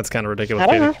 Yeah, that's kind of ridiculous. I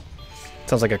don't know.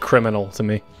 Sounds like a criminal to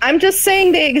me. I'm just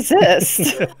saying they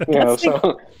exist. Yeah,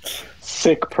 so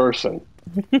sick person.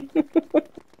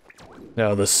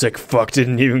 No, the sick fuck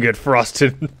didn't even get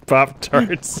frosted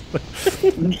Pop-Tarts.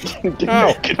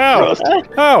 Oh!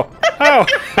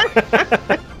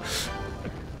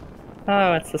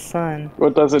 Oh, it's the sun.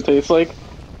 What does it taste like?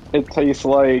 It tastes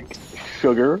like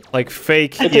sugar. Like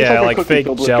fake, like fake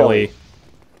jelly.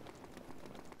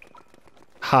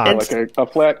 Hot. Like a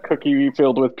flat cookie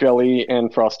filled with jelly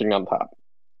and frosting on top.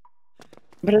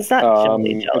 But it's not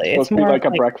jelly. It's supposed to be like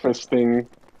a breakfast thing.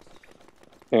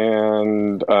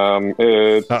 And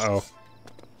it's...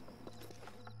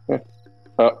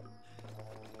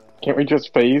 Can't we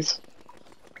just phase?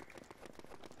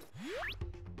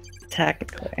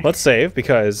 Technically. Let's save,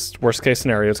 because worst case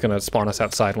scenario is going to spawn us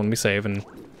outside when we save and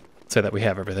say that we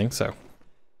have everything, so...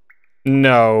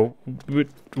 No.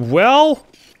 Well...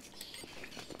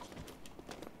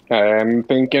 I'm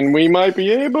thinking we might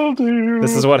be able to...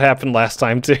 This is what happened last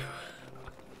time, too.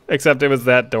 Except it was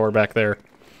that door back there.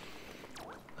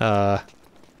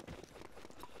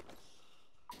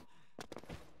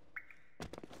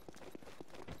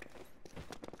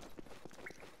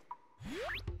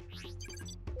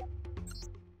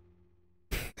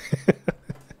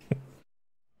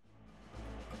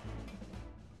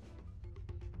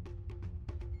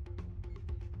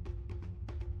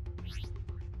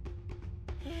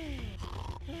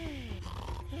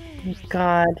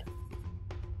 God.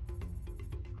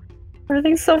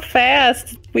 Everything's so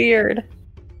fast. It's weird.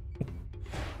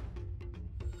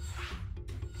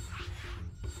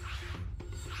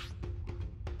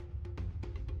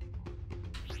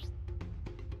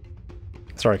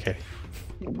 Sorry, Katie.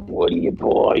 What are you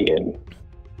buying?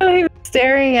 Oh, he was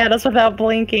staring at us without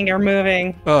blinking or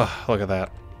moving. Oh, look at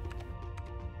that.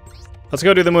 Let's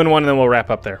go do the moon one and then we'll wrap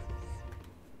up there.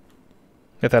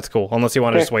 If that's cool. Unless you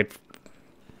want to just wait.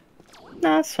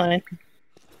 No, that's fine.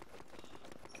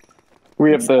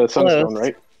 We have the sunstone,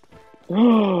 right?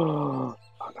 Oh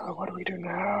no, what do we do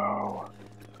now?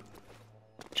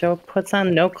 Joe puts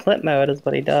on no clip mode is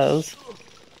what he does.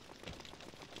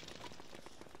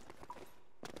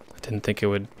 I didn't think it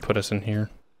would put us in here.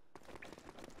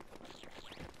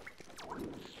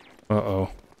 Uh-oh.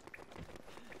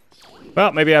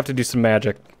 Well, maybe I have to do some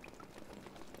magic.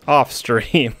 Off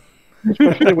stream.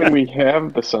 Especially when we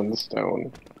have the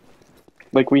sunstone.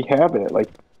 Like, we have it. Like,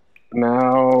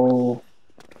 now...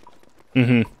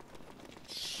 Mm-hmm.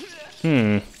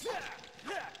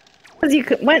 Because you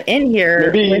went in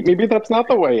here... Maybe that's not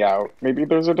the way out. Maybe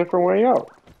there's a different way out.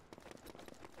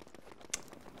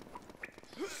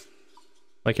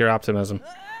 Like your optimism.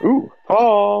 Ooh,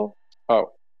 fall!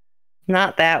 Oh.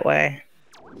 Not that way.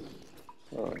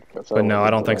 Oh, but no, I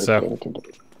don't think so.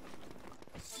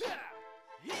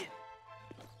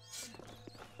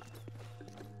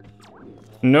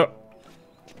 No.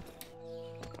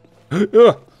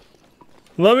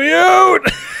 Let me out!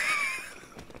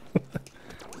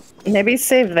 Maybe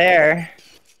save there.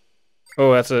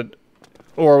 Oh, that's a...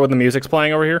 Or when the music's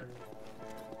playing over here?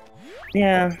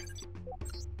 Yeah.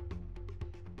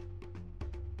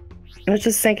 I was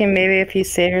just thinking maybe if you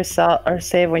save yourself, or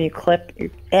save when you clip,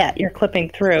 you're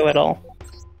clipping through, it'll...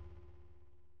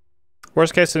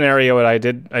 Worst case scenario, I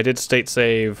did state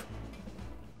save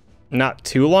not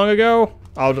too long ago.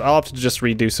 I'll have to just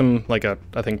redo some, like I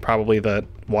think probably the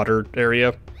water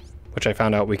area, which I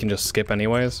found out we can just skip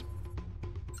anyways.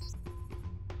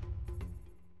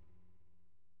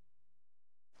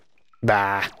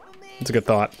 Bah, it's a good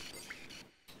thought.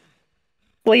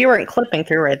 Well, you weren't clipping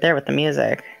through right there with the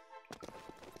music.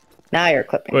 Now you're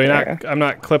clipping through. I'm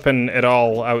not clipping it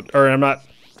all out, or I'm not...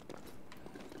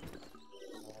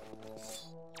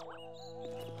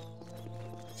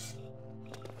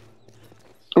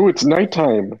 Oh, it's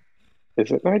nighttime. Is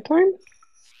it nighttime?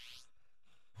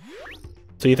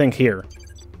 So you think here?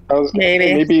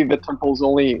 Maybe the temple's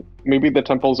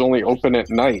only open at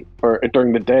night or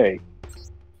during the day.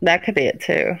 That could be it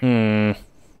too.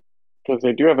 Because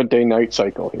they do have a day-night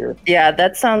cycle here. Yeah,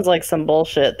 that sounds like some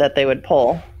bullshit that they would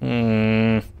pull.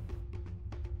 And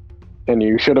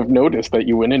you should have noticed that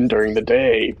you went in during the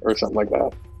day or something like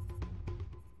that.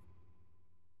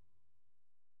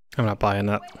 I'm not buying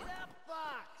that.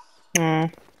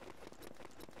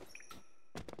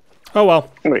 Oh well.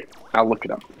 Wait, I'll look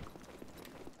it up.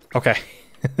 Okay.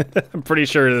 I'm pretty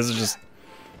sure this is just...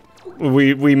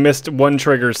 We missed one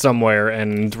trigger somewhere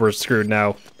and we're screwed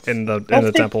now in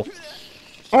the temple.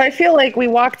 Well, I feel like we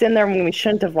walked in there when we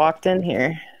shouldn't have walked in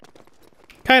here.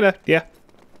 Kinda, yeah.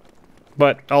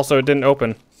 But also it didn't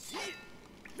open.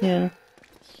 Yeah.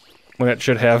 When it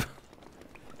should have.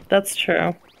 That's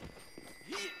true.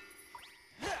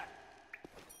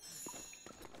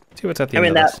 See what's at the end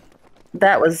of this.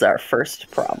 That was our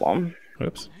first problem.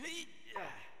 Oops.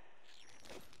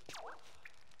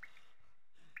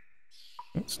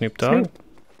 Snoop Dogg.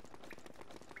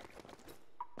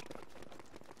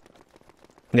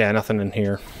 Yeah, nothing in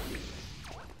here.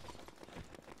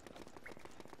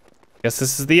 Guess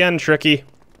this is the end, Tricky.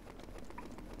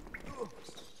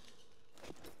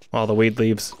 All the weed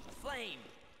leaves.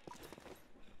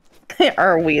 They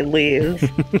are weed leaves.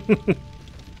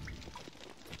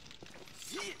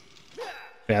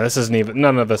 Yeah, this isn't even...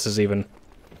 None of this is even...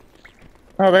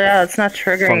 Oh, yeah, it's not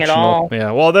triggering functional. at all.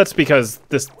 Yeah, well, that's because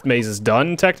this maze is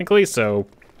done, technically, so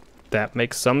that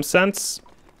makes some sense.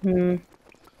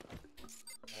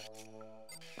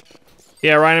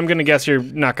 Yeah, Ryan, I'm gonna guess you're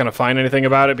not gonna find anything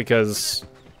about it, because...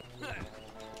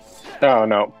 Oh,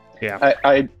 no. Yeah.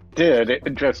 I did.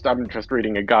 I'm just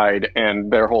reading a guide,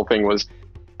 and their whole thing was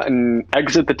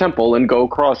exit the temple and go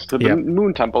across to the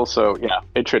moon temple, so yeah,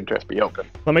 it should just be open.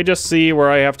 Let me just see where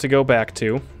I have to go back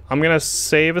to. I'm gonna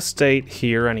save a state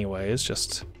here anyways,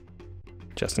 just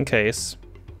in case.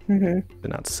 Did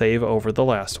not save over the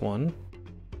last one.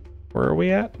 Where are we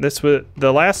at?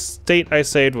 The last state I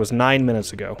saved was 9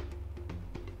 minutes ago.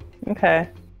 Okay.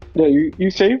 Yeah, you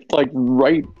saved like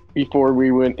right before we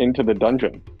went into the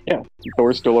dungeon. Yeah, the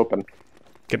door's still open.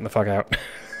 Getting the fuck out.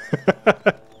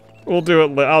 We'll do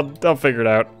it. I'll figure it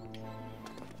out.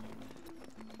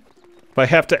 If I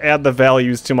have to add the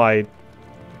values to my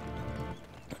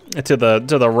to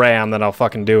the RAM, then I'll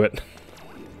fucking do it.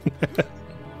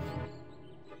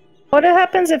 What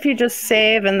happens if you just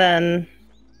save and then...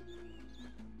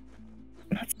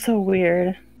 That's so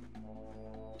weird.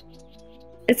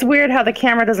 It's weird how the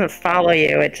camera doesn't follow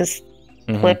you. It just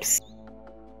clips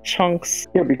chunks.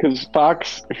 Yeah, because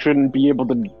Fox shouldn't be able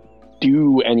to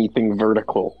do anything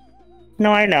vertical.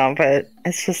 No, I know, but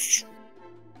it's just...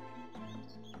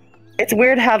 It's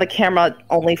weird how the camera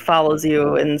only follows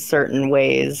you in certain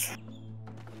ways.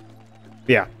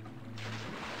 Yeah.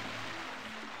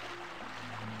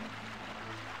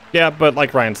 Yeah, but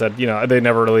like Ryan said, you know, they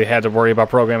never really had to worry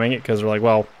about programming it because they're like,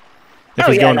 well, if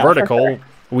he's going vertical, sure.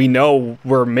 We know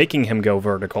we're making him go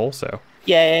vertical, so.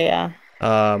 Yeah.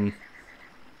 Yeah,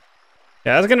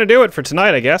 that's gonna do it for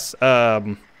tonight, I guess.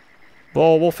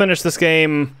 We'll finish this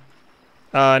game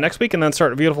next week and then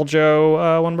start Beautiful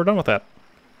Joe when we're done with that.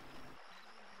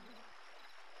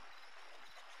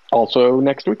 Also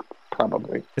next week,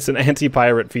 probably. It's an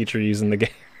anti-pirate feature using the game.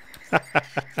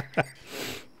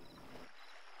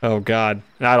 Oh God,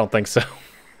 I don't think so.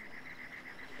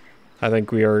 I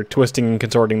think we are twisting and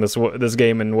contorting this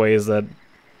game in ways that.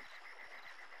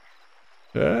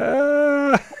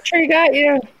 Tree got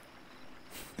you.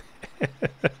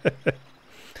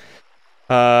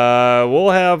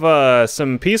 We'll have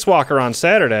some Peace Walker on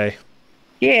Saturday.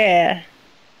 Yeah.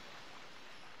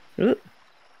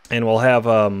 And we'll have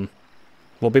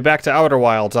we'll be back to Outer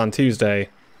Wilds on Tuesday.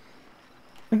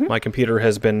 Mm-hmm. My computer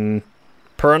has been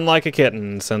purring like a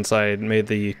kitten since I made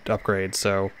the upgrade,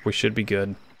 so we should be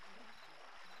good.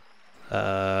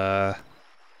 Yeah,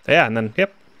 and then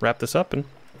wrap this up and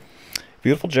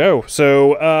Beautiful Joe.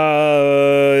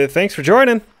 So thanks for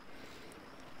joining.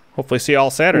 Hopefully see you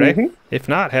all Saturday. Mm-hmm. If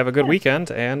not, have a good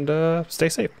weekend and stay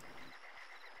safe.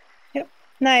 Yep.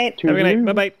 Night. Have a good night.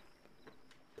 Bye-bye.